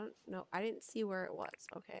 I don't know. I didn't see where it was.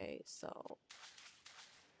 Okay, so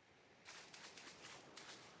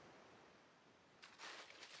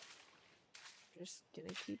just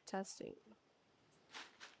gonna keep testing.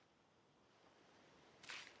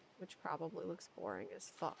 Which probably looks boring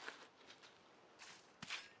as fuck.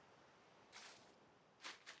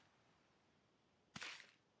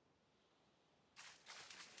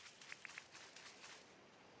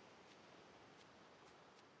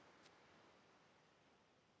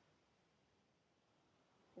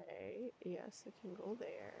 Okay, yes, it can go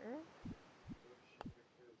there.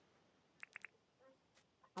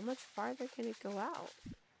 How much farther can it go out?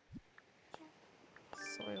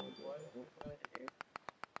 Soil. Okay.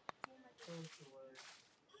 Close the word.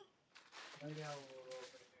 Lay down a little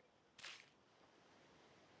over here.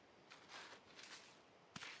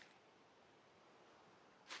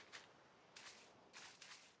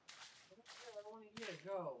 I don't want to hear.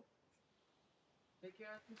 Go. Take your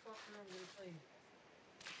ass and fuck around with the plane.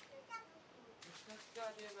 Just touch the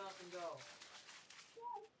goddamn mouth and go.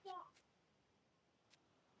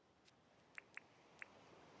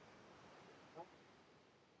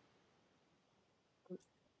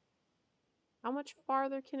 How much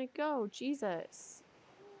farther can it go? Jesus.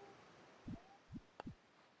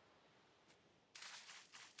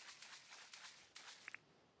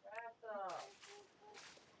 Ass up.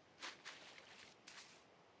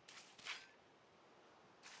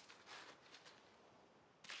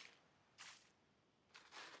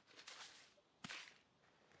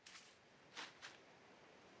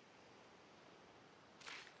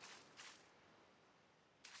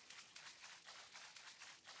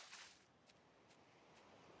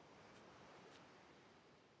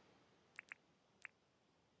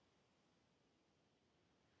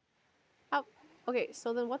 How? Okay,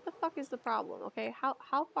 so then what the fuck is the problem? Okay,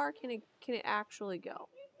 how far can it actually go?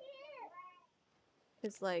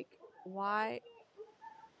 It's like, why?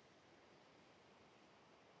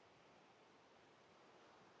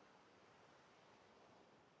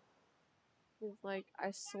 It's like,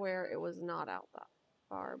 I swear it was not out that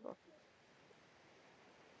far before.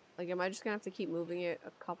 Like, am I just gonna have to keep moving it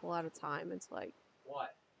a couple at a time until I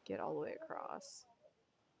What? get all the way across?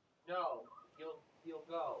 No. You'll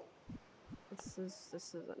go. This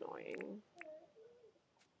is annoying.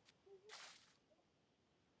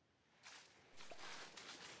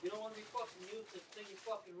 You don't want to be fucking useless in your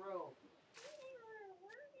fucking room.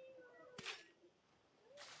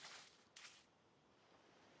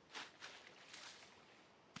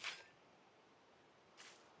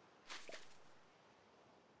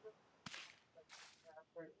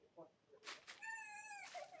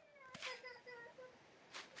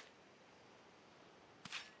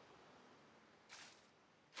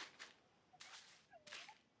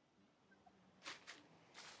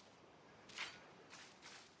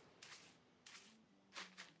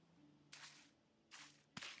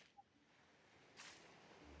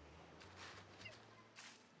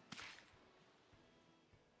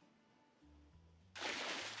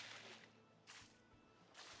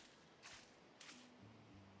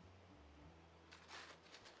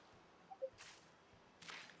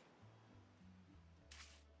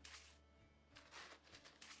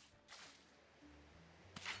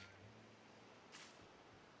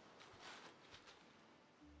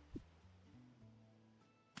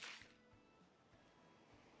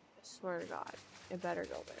 I swear to God, it better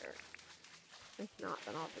go there. If not,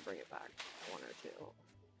 then I'll have to bring it back one or two.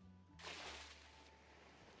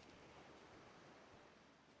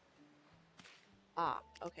 Ah,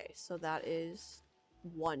 okay, so that is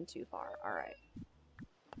one too far. Alright.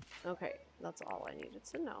 Okay, that's all I needed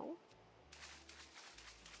to know.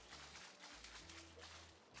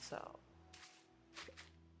 So.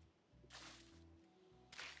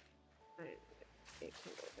 It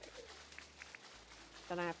can go there.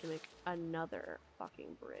 Then I have to make another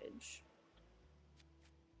fucking bridge.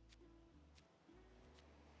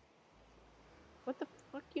 What the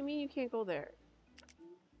fuck do you mean you can't go there?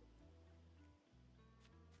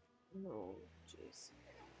 No, jeez.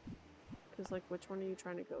 Because, like, which one are you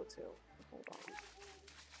trying to go to? Hold on.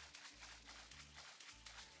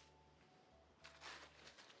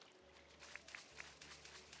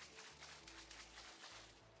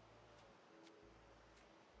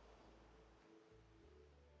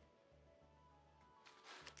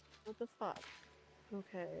 What the fuck?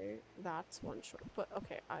 Okay, that's one short. But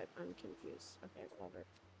okay, I'm confused. Okay, whatever.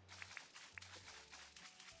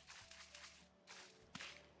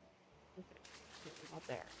 Okay, not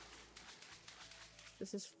there.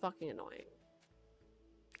 This is fucking annoying.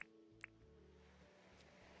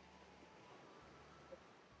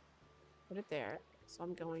 Put it there. So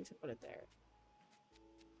I'm going to put it there.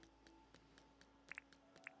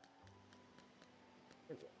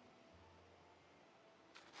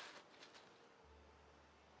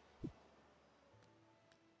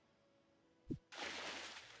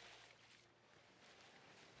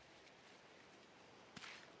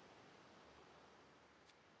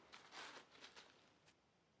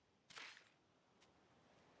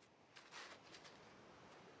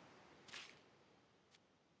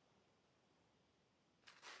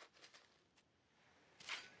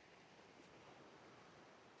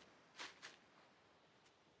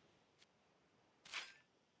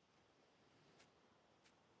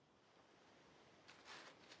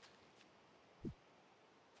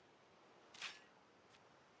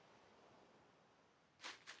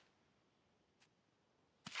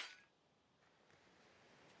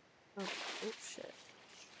 Oh, oh shit.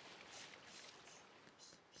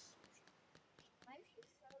 Why is she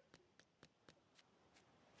so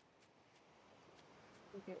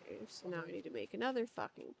Okay, so now I need to make another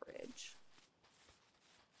fucking bridge.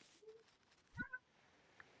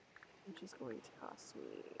 Which is going to cost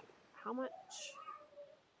me how much?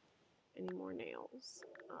 Any more nails?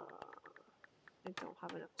 I don't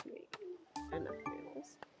have enough to make enough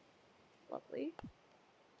nails. Lovely.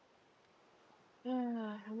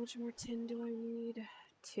 How much more tin do I need?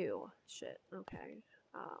 2. Shit. Okay.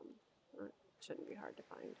 That shouldn't be hard to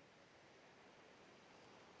find.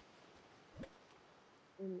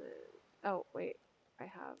 And then, oh wait, I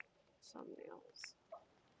have some nails.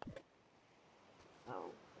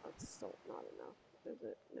 Oh, that's still not enough, is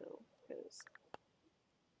it? No, because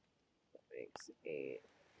that makes 8.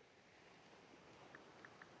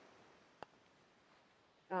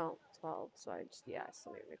 Oh, 12. So I just, yeah,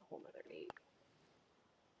 so maybe make a whole nother 8.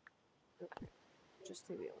 Okay, just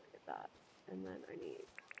to be able to get that. And then I need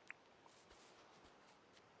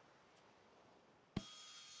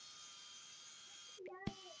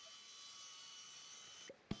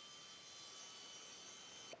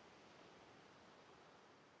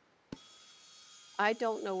I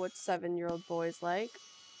don't know what 7-year-old boys like.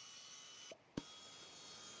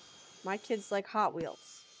 My kids like Hot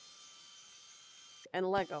Wheels. And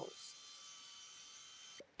Legos.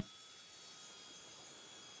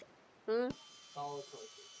 Hmm? Solid choices.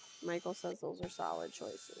 Michael says those are solid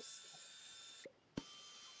choices.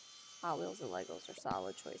 Hot Wheels and Legos are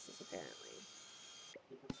solid choices, apparently.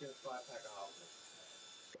 You can get a 5-pack of Hot Wheels.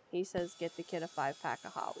 He says get the kid a 5-pack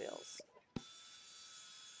of Hot Wheels.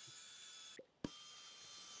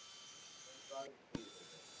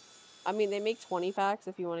 I mean, they make 20 packs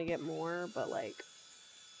if you want to get more, but like...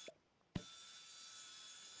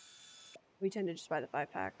 we tend to just buy the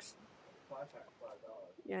 5 packs. 5-pack, $5.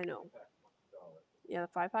 Yeah, I know. 5-pack, $20. Yeah, the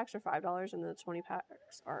 5 packs are $5 and the 20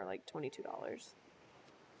 packs are like $22.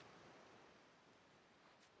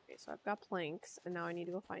 Okay, so I've got planks, and now I need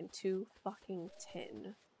to go find 2 fucking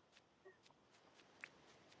tin.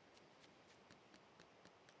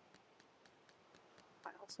 I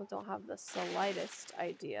also don't have the slightest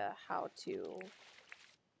idea how to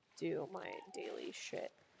do my daily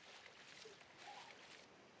shit.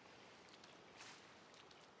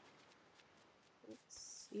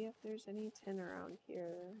 Let's see if there's any tin around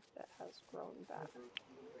here that has grown back.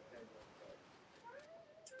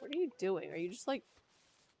 What are you doing? Are you just like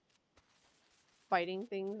fighting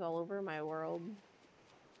things all over my world?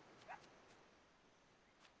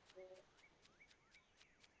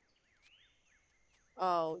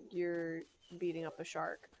 Oh, you're beating up a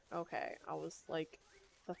shark. Okay, I was like,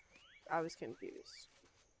 I was confused.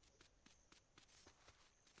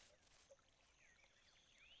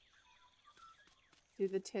 Do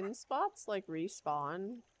the tin spots like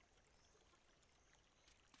respawn?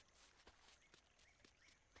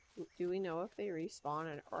 Do we know if they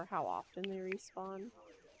respawn or how often they respawn?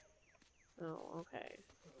 Oh, okay.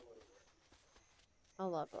 Oh,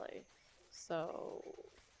 lovely. So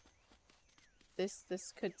this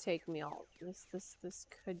could take me all. This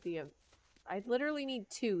could be a. I literally need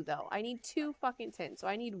 2 though. I need 2 fucking tin, so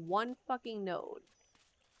I need 1 fucking node.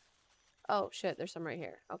 Oh shit, there's some right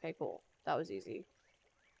here. Okay, cool. That was easy.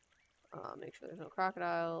 Make sure there's no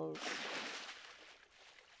crocodiles.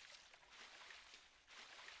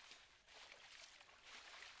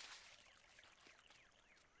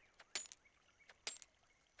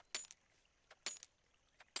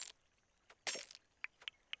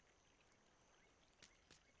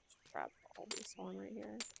 grab all this one right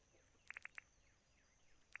here.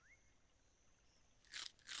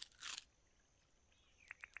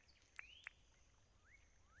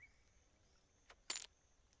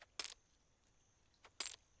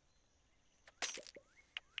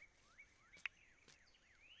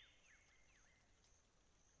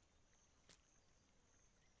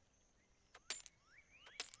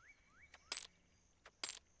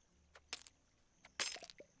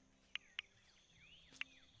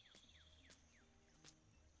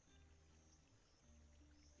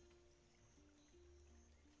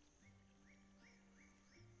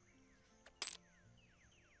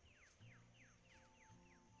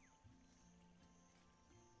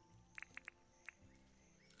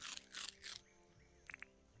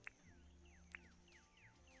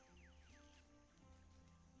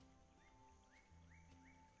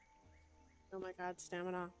 Oh my god,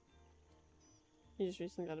 stamina. You just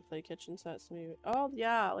recently got a play kitchen set, so maybe. Oh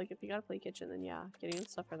yeah, like if you got a play kitchen, then yeah, getting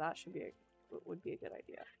stuff for that would be a good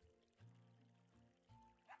idea.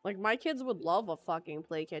 Like my kids would love a fucking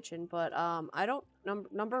play kitchen, but I don't.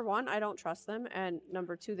 Number one, I don't trust them, and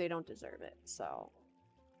number two, they don't deserve it. So,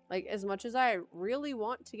 like as much as I really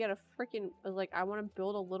want to get a freaking like, I want to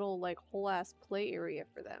build a little like whole ass play area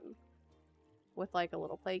for them. With like a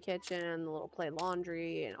little play kitchen, a little play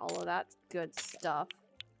laundry, and all of that good stuff.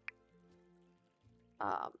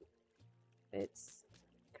 It's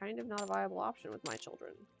kind of not a viable option with my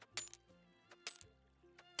children.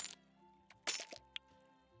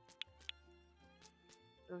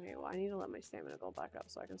 Okay, well I need to let my stamina go back up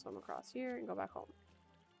so I can swim across here and go back home.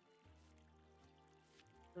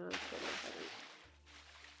 Let's wait a second.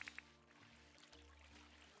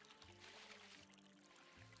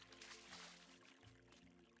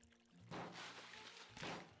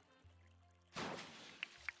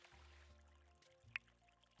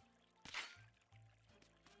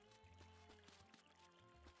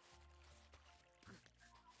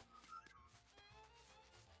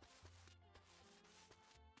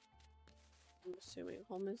 I'm assuming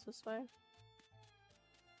home is this way.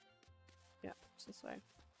 Yeah, it's this way.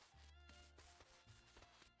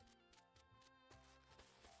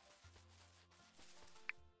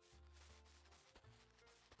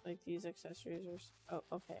 Like these accessories are.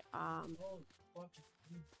 Oh, okay.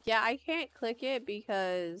 Yeah, I can't click it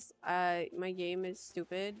because my game is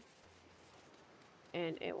stupid,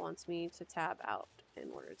 and it wants me to tab out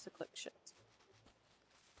in order to click shit.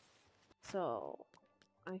 So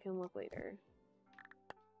I can look later.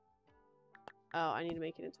 Oh, I need to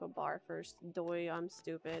make it into a bar first. Doy, I'm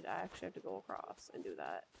stupid. I actually have to go across and do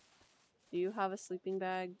that. Do you have a sleeping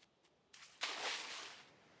bag?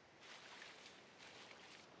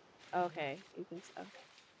 Okay, you can. Okay.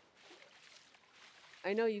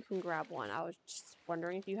 I know you can grab one. I was just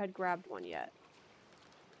wondering if you had grabbed one yet.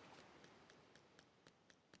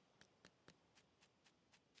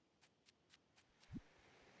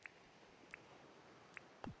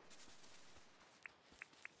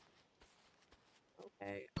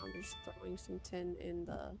 Okay, I'm just throwing some tin in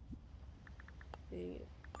the thing.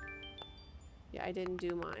 Yeah, I didn't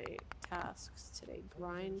do my tasks today.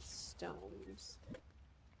 Grind stones.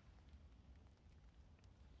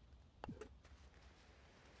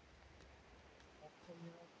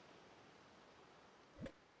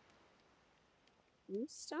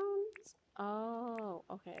 These stones? Oh,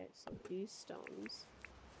 okay. So these stones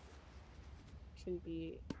can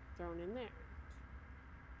be thrown in there.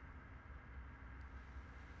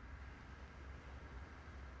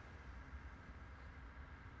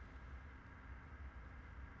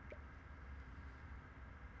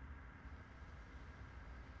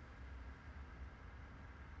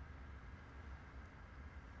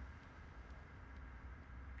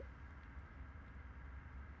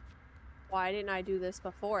 Why didn't I do this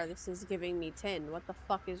before? This is giving me tin. What the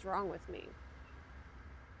fuck is wrong with me?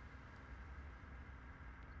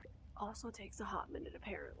 Also takes a hot minute,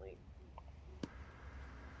 apparently.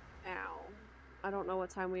 Ow. I don't know what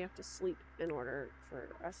time we have to sleep in order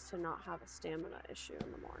for us to not have a stamina issue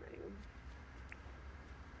in the morning.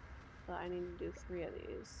 But I need to do 3 of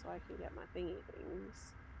these so I can get my thingy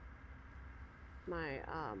things. My,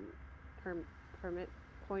 permit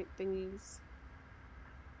point thingies.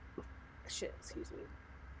 Shit, excuse me.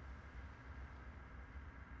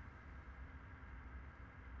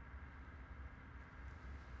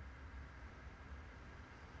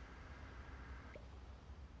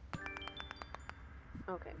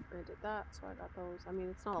 Okay, I did that, so I got those. I mean,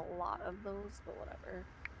 it's not a lot of those, but whatever.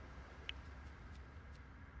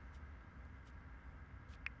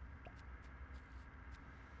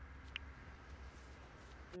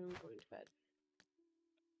 I'm going to bed.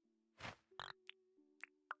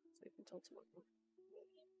 till tomorrow.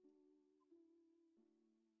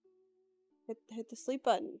 Hit the sleep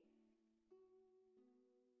button.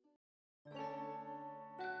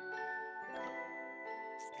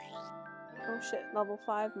 Oh shit, level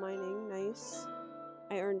 5 mining, nice.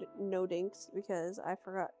 I earned no dinks because I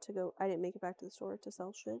forgot to go. I didn't make it back to the store to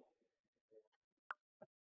sell shit.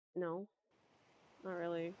 No, not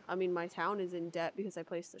really. I mean, my town is in debt because I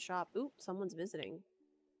placed the shop. Oop, someone's visiting.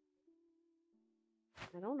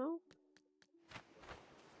 I don't know.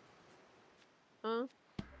 Huh?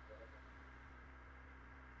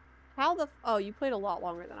 How the oh, you played a lot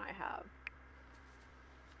longer than I have.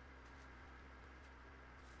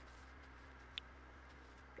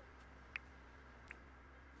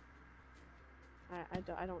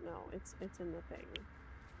 I don't know. It's in the thing.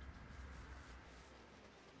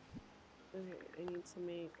 Okay, I need to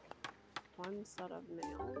make one set of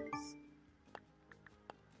nails.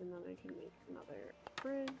 And then I can make another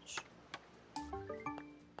bridge.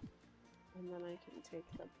 And then I can take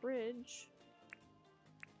the bridge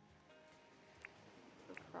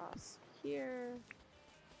across here.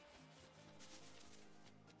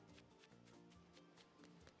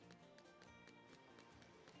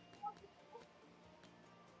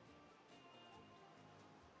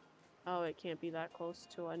 Oh, it can't be that close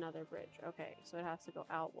to another bridge. Okay, so it has to go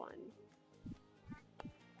out one.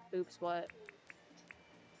 Oops, what?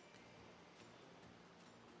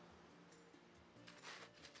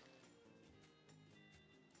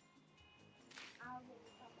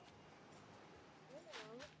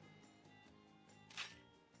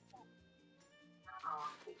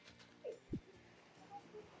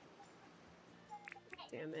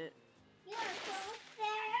 Damn it. You're so fair.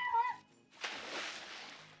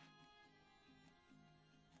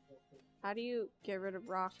 How do you get rid of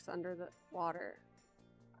rocks under the water?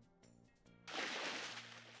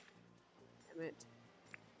 Damn it.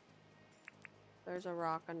 There's a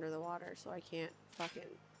rock under the water, so I can't fucking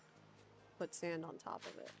put sand on top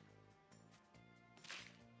of it.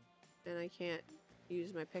 And I can't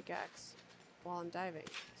use my pickaxe while I'm diving.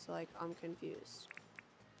 So, like, I'm confused.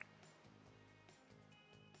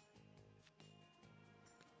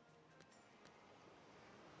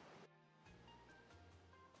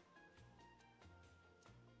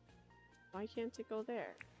 Why can't it go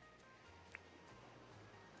there?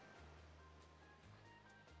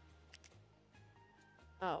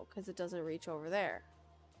 Oh, because it doesn't reach over there.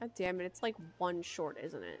 God damn it, it's like one short,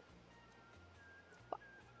 isn't it?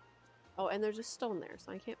 Oh, and there's a stone there,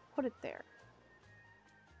 so I can't put it there.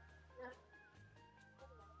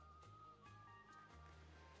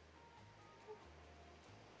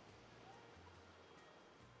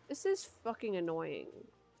 This is fucking annoying.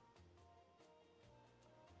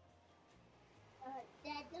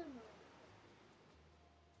 That's annoying.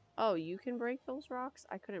 Oh, you can break those rocks?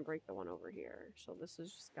 I couldn't break the one over here, so this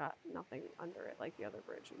has just got nothing under it like the other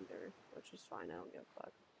bridge either, which is fine, I don't give a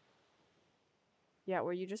fuck. Yeah,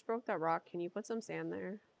 where you just broke that rock, can you put some sand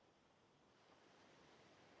there?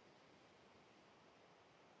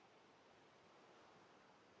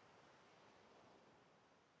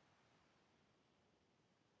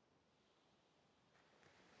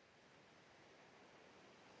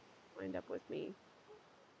 Wind up with me.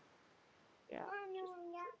 Yeah,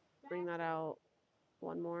 just bring that out.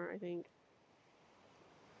 One more, I think.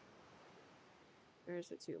 Or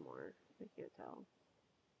is it two more? I can't tell.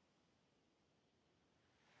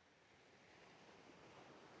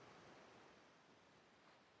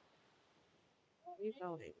 Where are you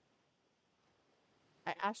going?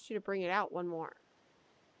 I asked you to bring it out one more.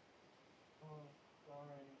 Oh,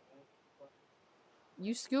 sorry.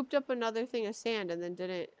 You scooped up another thing of sand and then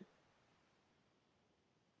didn't...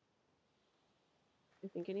 I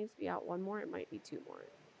think it needs to be out one more. It might be two more.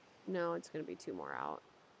 No, it's going to be two more out.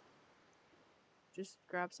 Just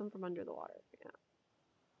grab some from under the water. Yeah.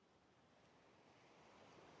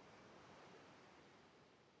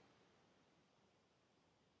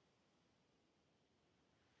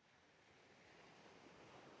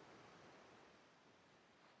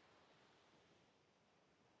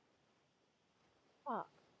 Fuck.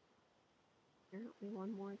 Apparently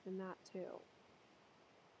one more than that too.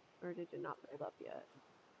 Or did it not build up yet?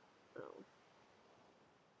 No.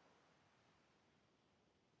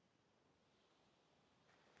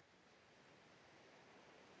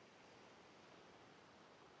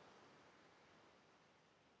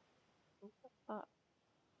 What the fuck?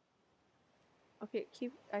 Okay,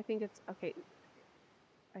 I think it's, okay.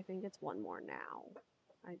 I think it's one more now.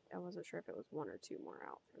 I wasn't sure if it was one or two more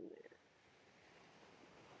out from there.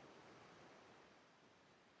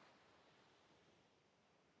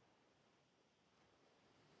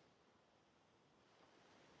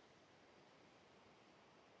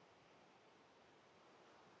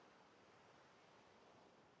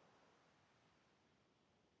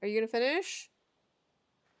 Are you gonna finish?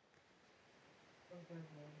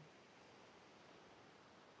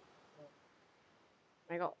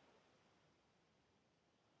 Michael.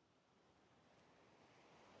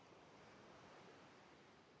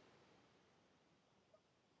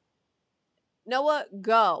 Noah,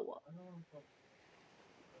 go.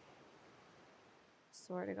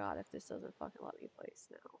 Swear to God, if this doesn't fucking let me place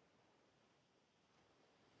now.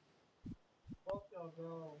 Both y'all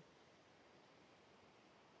go.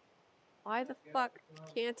 Why the fuck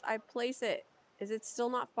can't I place it? Is it still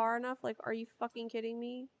not far enough? Like, are you fucking kidding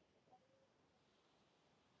me?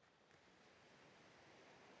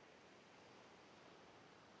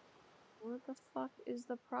 What the fuck is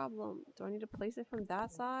the problem? Do I need to place it from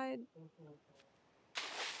that side?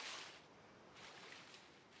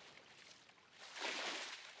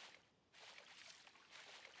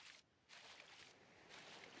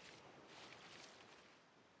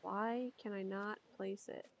 Why can I not place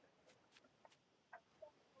it?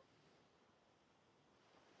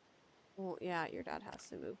 Well, yeah, your dad has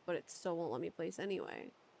to move, but it still won't let me place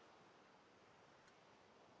anyway.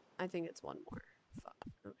 I think it's one more. Fuck.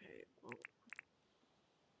 Okay, well.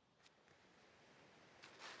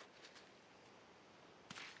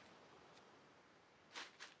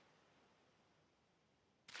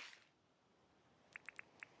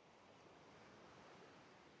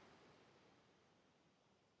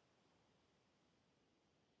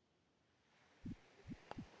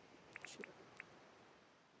 Shoot.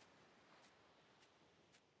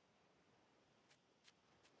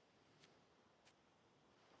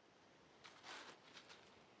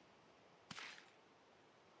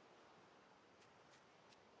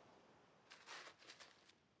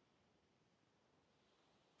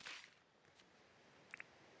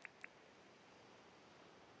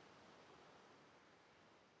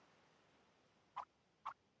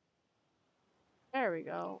 There we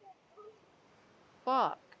go.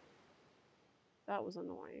 Fuck. That was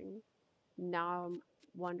annoying. Now I'm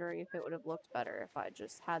wondering if it would have looked better if I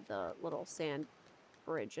just had the little sand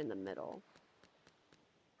bridge in the middle.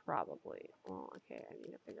 Probably. Well, okay, I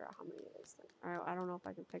need to figure out how many it is then. I don't know if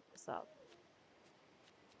I can pick this up.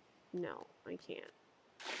 No, I can't.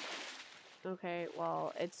 Okay,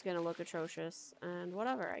 well, it's gonna look atrocious, and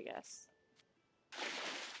whatever, I guess.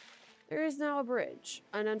 There is now a bridge,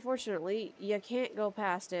 and unfortunately, you can't go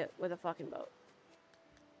past it with a fucking boat.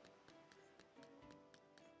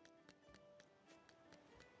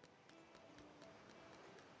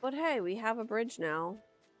 But hey, we have a bridge now.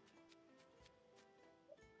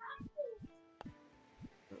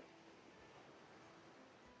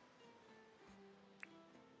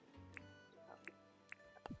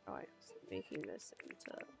 Oh, I was making this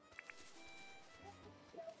into...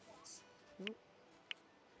 Nope.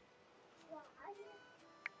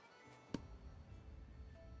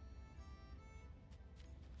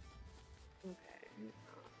 Okay.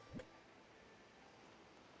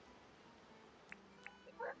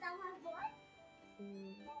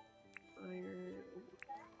 Iron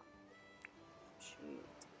sheet.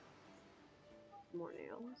 More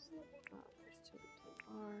nails. There's 2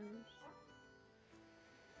 bars.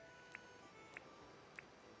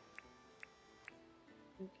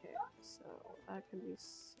 Okay, so that can be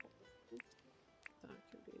sold. That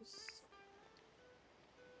can be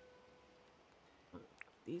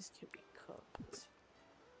these can be cooked.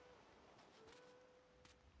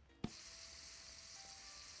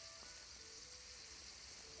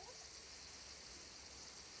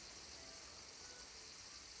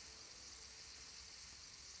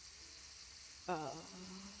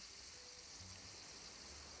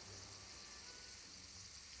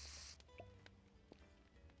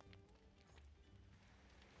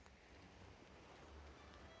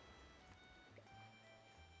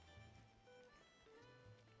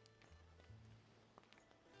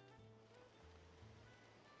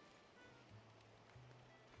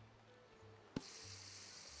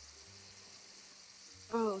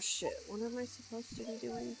 Oh shit, what am I supposed to be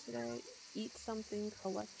doing today? Eat something,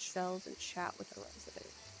 collect shells, and chat with a resident.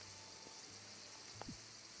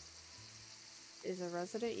 Is a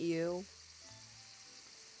resident you?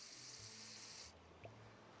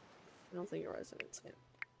 I don't think a resident's him.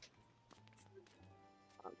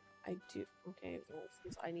 I do. Okay, well,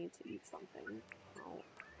 since I need to eat something, I'll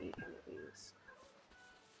eat one of these.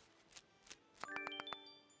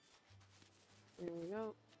 There we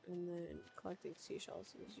go. And then collecting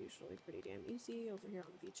seashells is usually pretty damn easy over here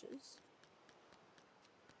on beaches.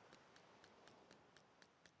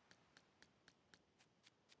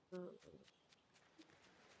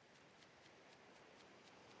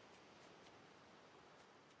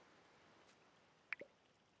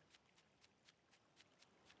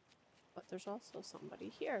 there's also somebody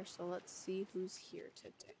here, so let's see who's here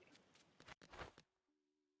today.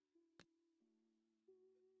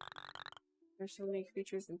 There's so many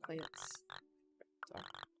creatures and plants. So,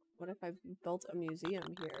 what if I built a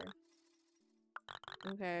museum here?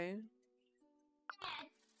 Okay.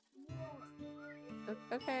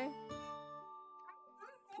 Okay.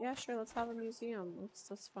 Yeah, sure, let's have a museum.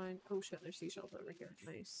 Let's find— oh shit, there's seashells over here.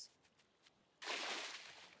 Nice.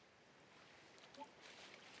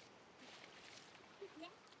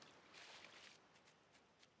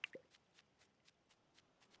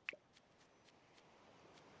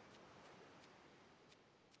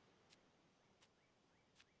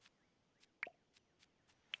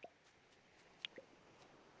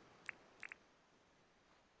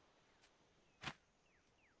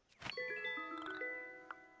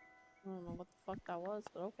 I don't know what the fuck that was,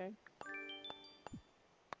 but okay.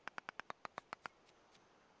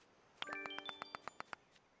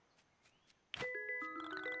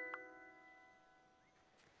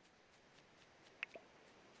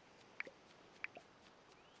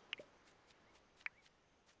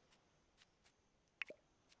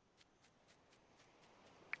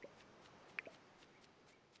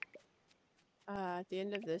 At the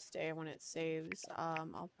end of this day, when it saves,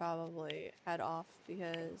 I'll probably head off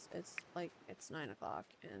because it's 9 o'clock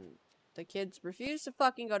and the kids refuse to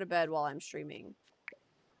fucking go to bed while I'm streaming.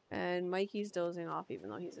 And Mikey's dozing off even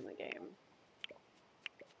though he's in the game.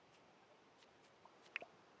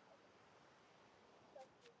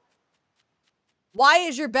 Why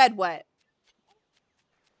is your bed wet?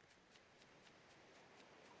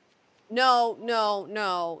 No, no,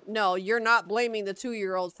 no, no. You're not blaming the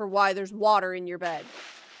 2-year-old for why there's water in your bed.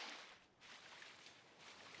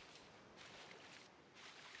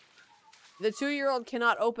 The 2-year-old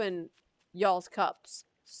cannot open y'all's cups.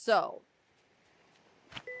 So.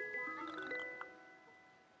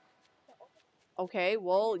 Okay,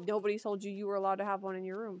 well, nobody told you were allowed to have one in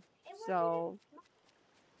your room. So.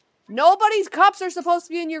 Nobody's cups are supposed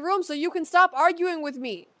to be in your room, so you can stop arguing with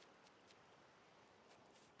me.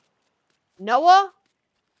 Noah?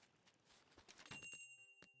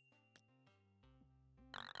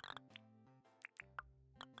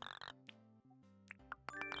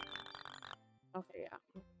 Okay, yeah.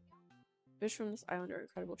 Fish from this island are an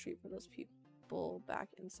incredible treat for those people back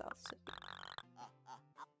in South City.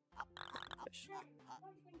 Fish.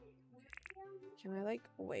 Can I, like,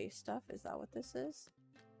 weigh stuff? Is that what this is?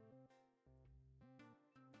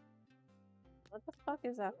 What the fuck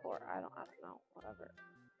is that for? I don't know. Whatever.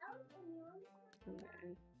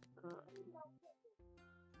 Okay.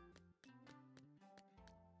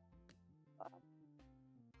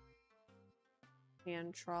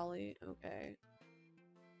 Hand trolley. Okay.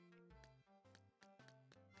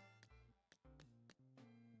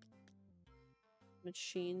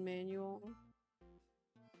 Machine manual.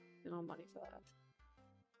 No money for that.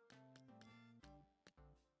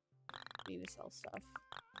 Need to sell stuff.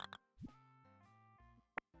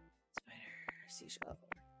 Spider, seashell.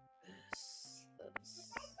 This.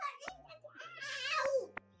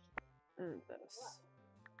 And this.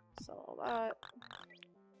 Sell all that.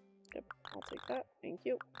 Yep, I'll take that. Thank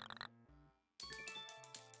you.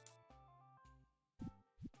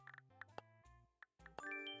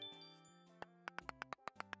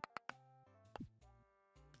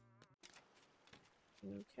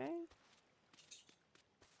 Okay.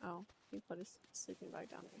 Oh, he put his sleeping bag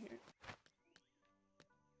down right here.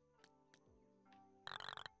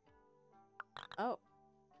 Oh,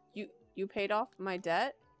 you paid off my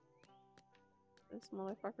debt? This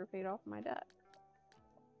motherfucker paid off my debt.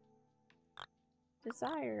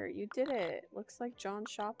 Desire, you did it. Looks like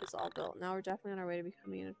John's shop is all built. Now we're definitely on our way to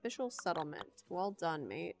becoming an official settlement. Well done,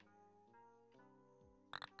 mate.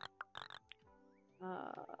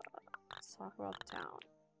 Let's talk about the town.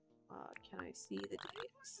 Can I see the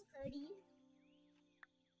dates?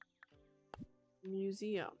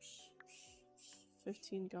 Museum.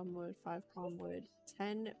 15 gumwood, 5 palmwood,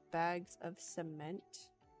 10 bags of cement,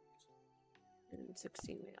 and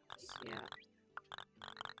 16 nails. Yeah.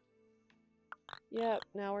 Yep,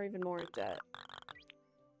 now we're even more in debt.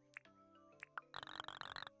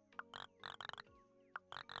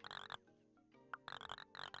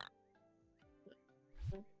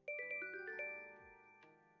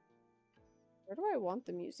 Where do I want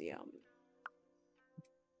the museum?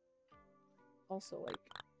 Also, like...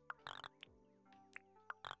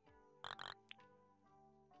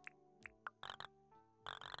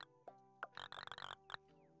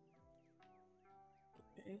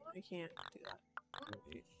 Okay, I can't do that.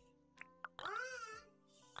 Okay.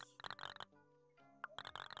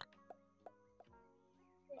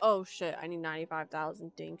 Oh shit, I need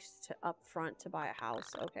 95,000 dinks to up front to buy a house.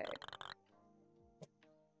 Okay.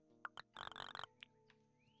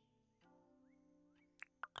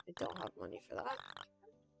 I don't have money for that.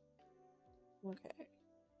 Okay.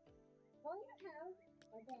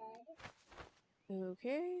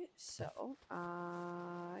 Okay, so,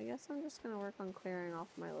 I guess I'm just gonna work on clearing off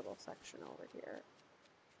my little section over here.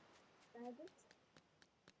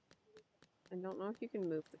 I don't know if you can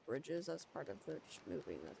move the bridges as part of the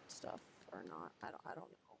moving the stuff or not. I don't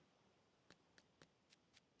know.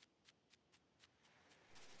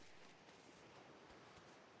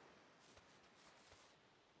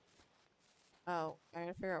 Oh, I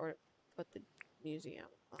gotta figure out where to put the museum.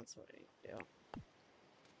 That's what I need to do.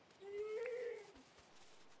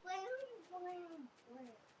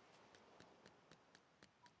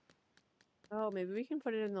 Oh, maybe we can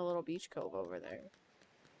put it in the little beach cove over there.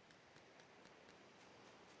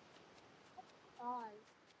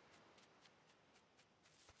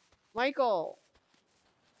 Michael!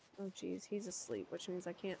 Oh jeez, he's asleep, which means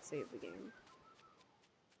I can't save the game.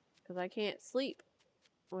 Because I can't sleep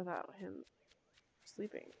without him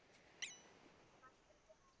sleeping.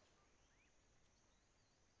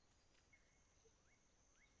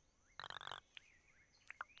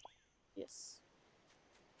 Yes.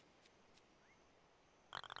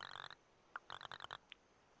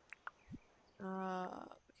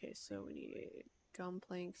 Okay, so we need gum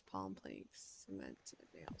planks, palm planks, cement, and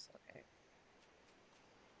nails. Okay.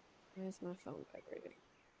 Why is my phone vibrating?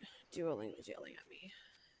 Duolingo's yelling at me.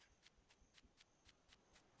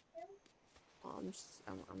 I'm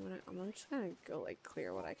just gonna go like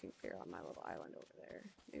clear what I can clear on my little island over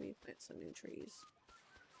there. Maybe plant some new trees.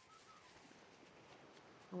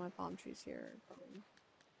 All my palm trees here are growing.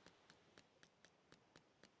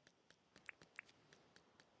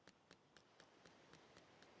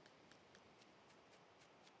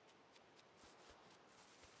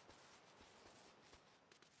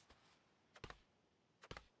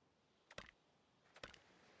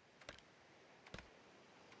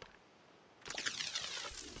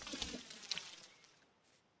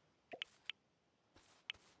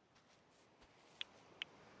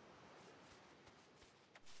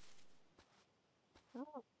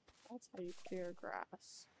 Oh, that's how you clear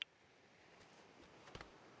grass.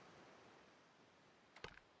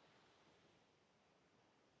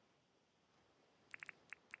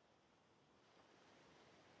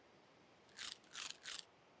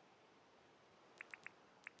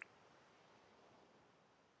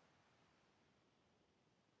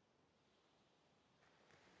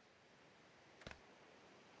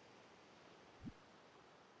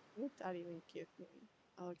 What did that even give me?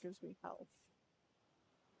 Oh, it gives me health.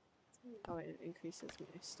 Oh, it increases my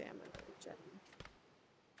stamina regen.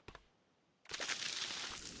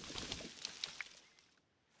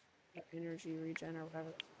 Or energy regen or whatever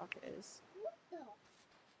the fuck it is.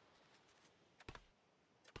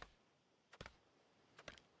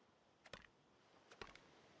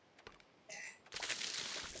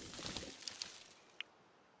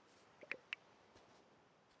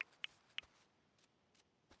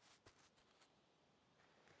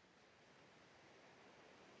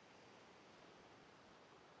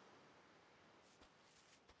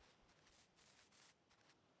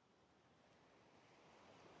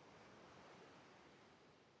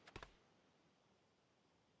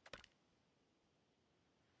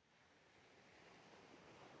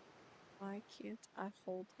 Why can't I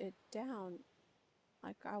hold it down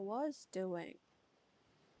like I was doing?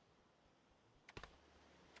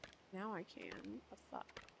 Now I can. What the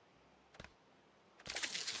fuck?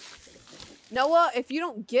 Noah, if you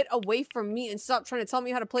don't get away from me and stop trying to tell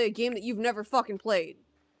me how to play a game that you've never fucking played.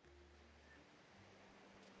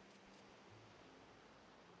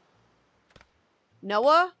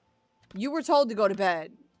 Noah, you were told to go to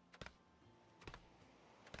bed.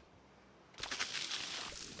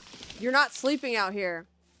 You're not sleeping out here.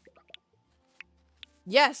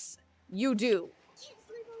 Yes, you do.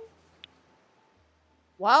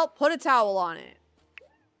 Well, put a towel on it.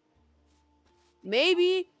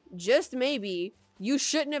 Maybe, just maybe, you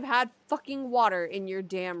shouldn't have had fucking water in your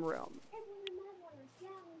damn room.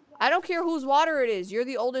 I don't care whose water it is. You're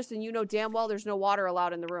the oldest and you know damn well there's no water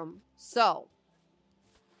allowed in the room. So.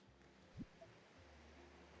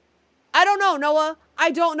 I don't know, Noah. I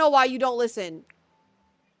don't know why you don't listen.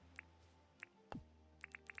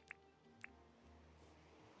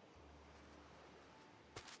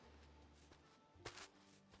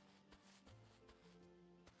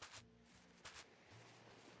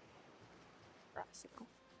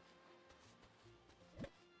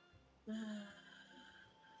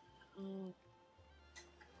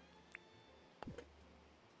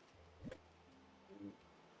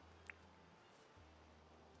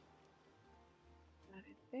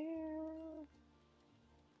 that in there.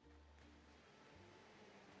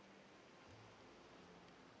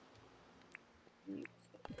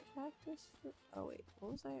 Cactus fruit. Oh wait,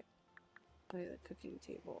 what was I? Oh yeah, the cooking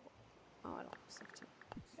table. Oh, I don't have stuff to.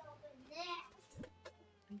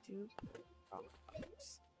 I do.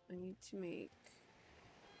 I need to make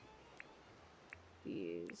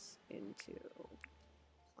these into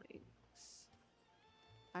planks.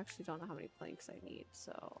 I actually don't know how many planks I need,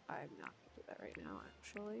 so I'm not gonna do that right now,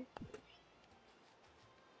 actually.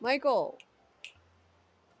 Michael!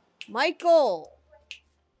 Michael!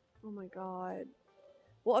 Oh my god.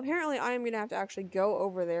 Well, apparently I am gonna have to actually go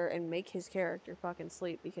over there and make his character fucking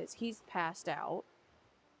sleep because he's passed out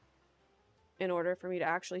in order for me to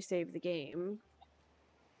actually save the game.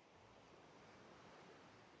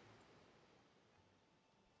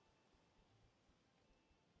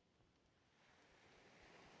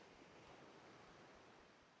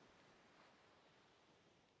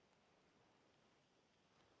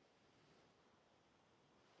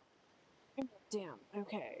 Damn,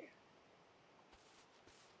 okay.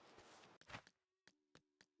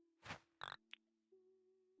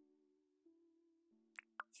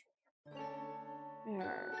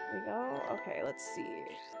 There we go. Okay, let's see.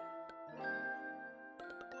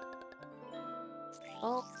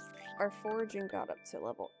 Oh, our foraging got up to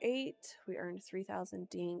level 8. We earned 3,000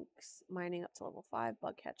 dinks. Mining up to level 5.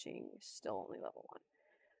 Bug catching, still only level 1.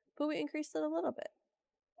 But we increased it a little bit.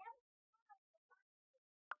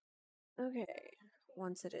 Okay,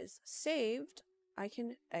 once it is saved, I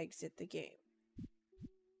can exit the game.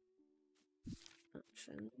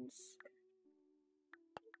 Options.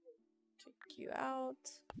 Take you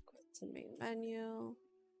out. Go to main menu.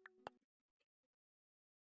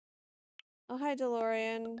 Oh, hi,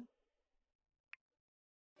 DeLorean.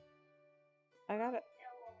 I got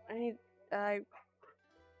it.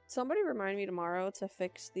 Somebody remind me tomorrow to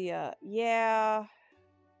fix the, yeah.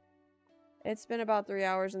 It's been about 3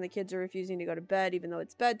 hours and the kids are refusing to go to bed even though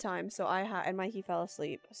it's bedtime, so and Mikey fell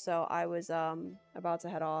asleep, so I was, about to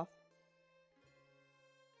head off.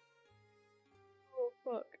 Oh,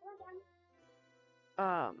 fuck.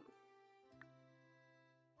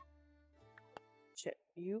 Shit,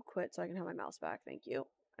 you quit so I can have my mouse back, thank you.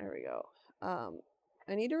 There we go.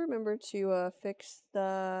 I need to remember to, fix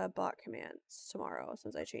the bot commands tomorrow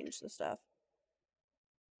since I changed the stuff.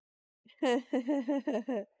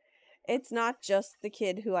 It's not just the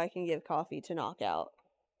kid who I can give coffee to knock out.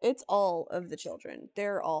 It's all of the children.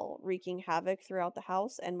 They're all wreaking havoc throughout the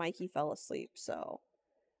house, and Mikey fell asleep, so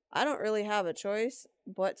I don't really have a choice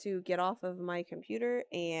but to get off of my computer,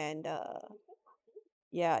 and,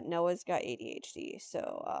 yeah, Noah's got ADHD,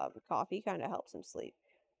 so, coffee kind of helps him sleep.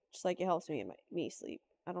 Just like it helps me sleep.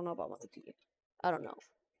 I don't know about Mikey. I don't know.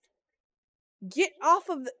 Get off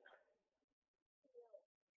of the...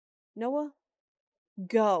 Noah,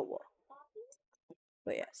 go.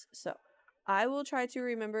 But yes, so I will try to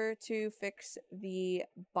remember to fix the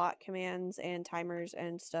bot commands and timers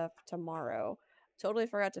and stuff tomorrow. Totally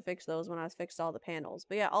forgot to fix those when I fixed all the panels.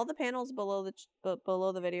 But yeah, all the panels below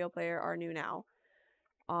the video player are new now.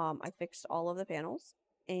 I fixed all of the panels,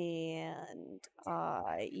 and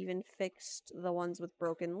I even fixed the ones with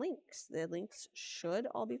broken links. The links should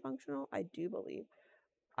all be functional, I do believe.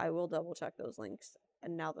 I will double check those links,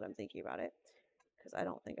 and now that I'm thinking about it, because I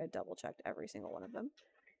don't think I double checked every single one of them.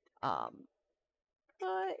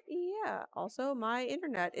 But yeah, also my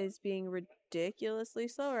internet is being ridiculously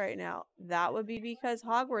slow right now. That would be because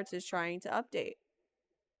Hogwarts is trying to update.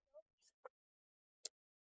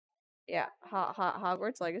 Yeah,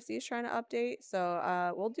 Hogwarts Legacy is trying to update,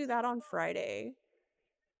 so we'll do that on Friday.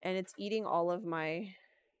 And it's eating all of my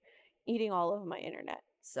internet.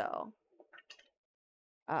 So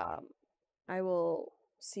I will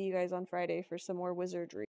see you guys on Friday for some more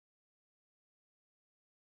wizardry.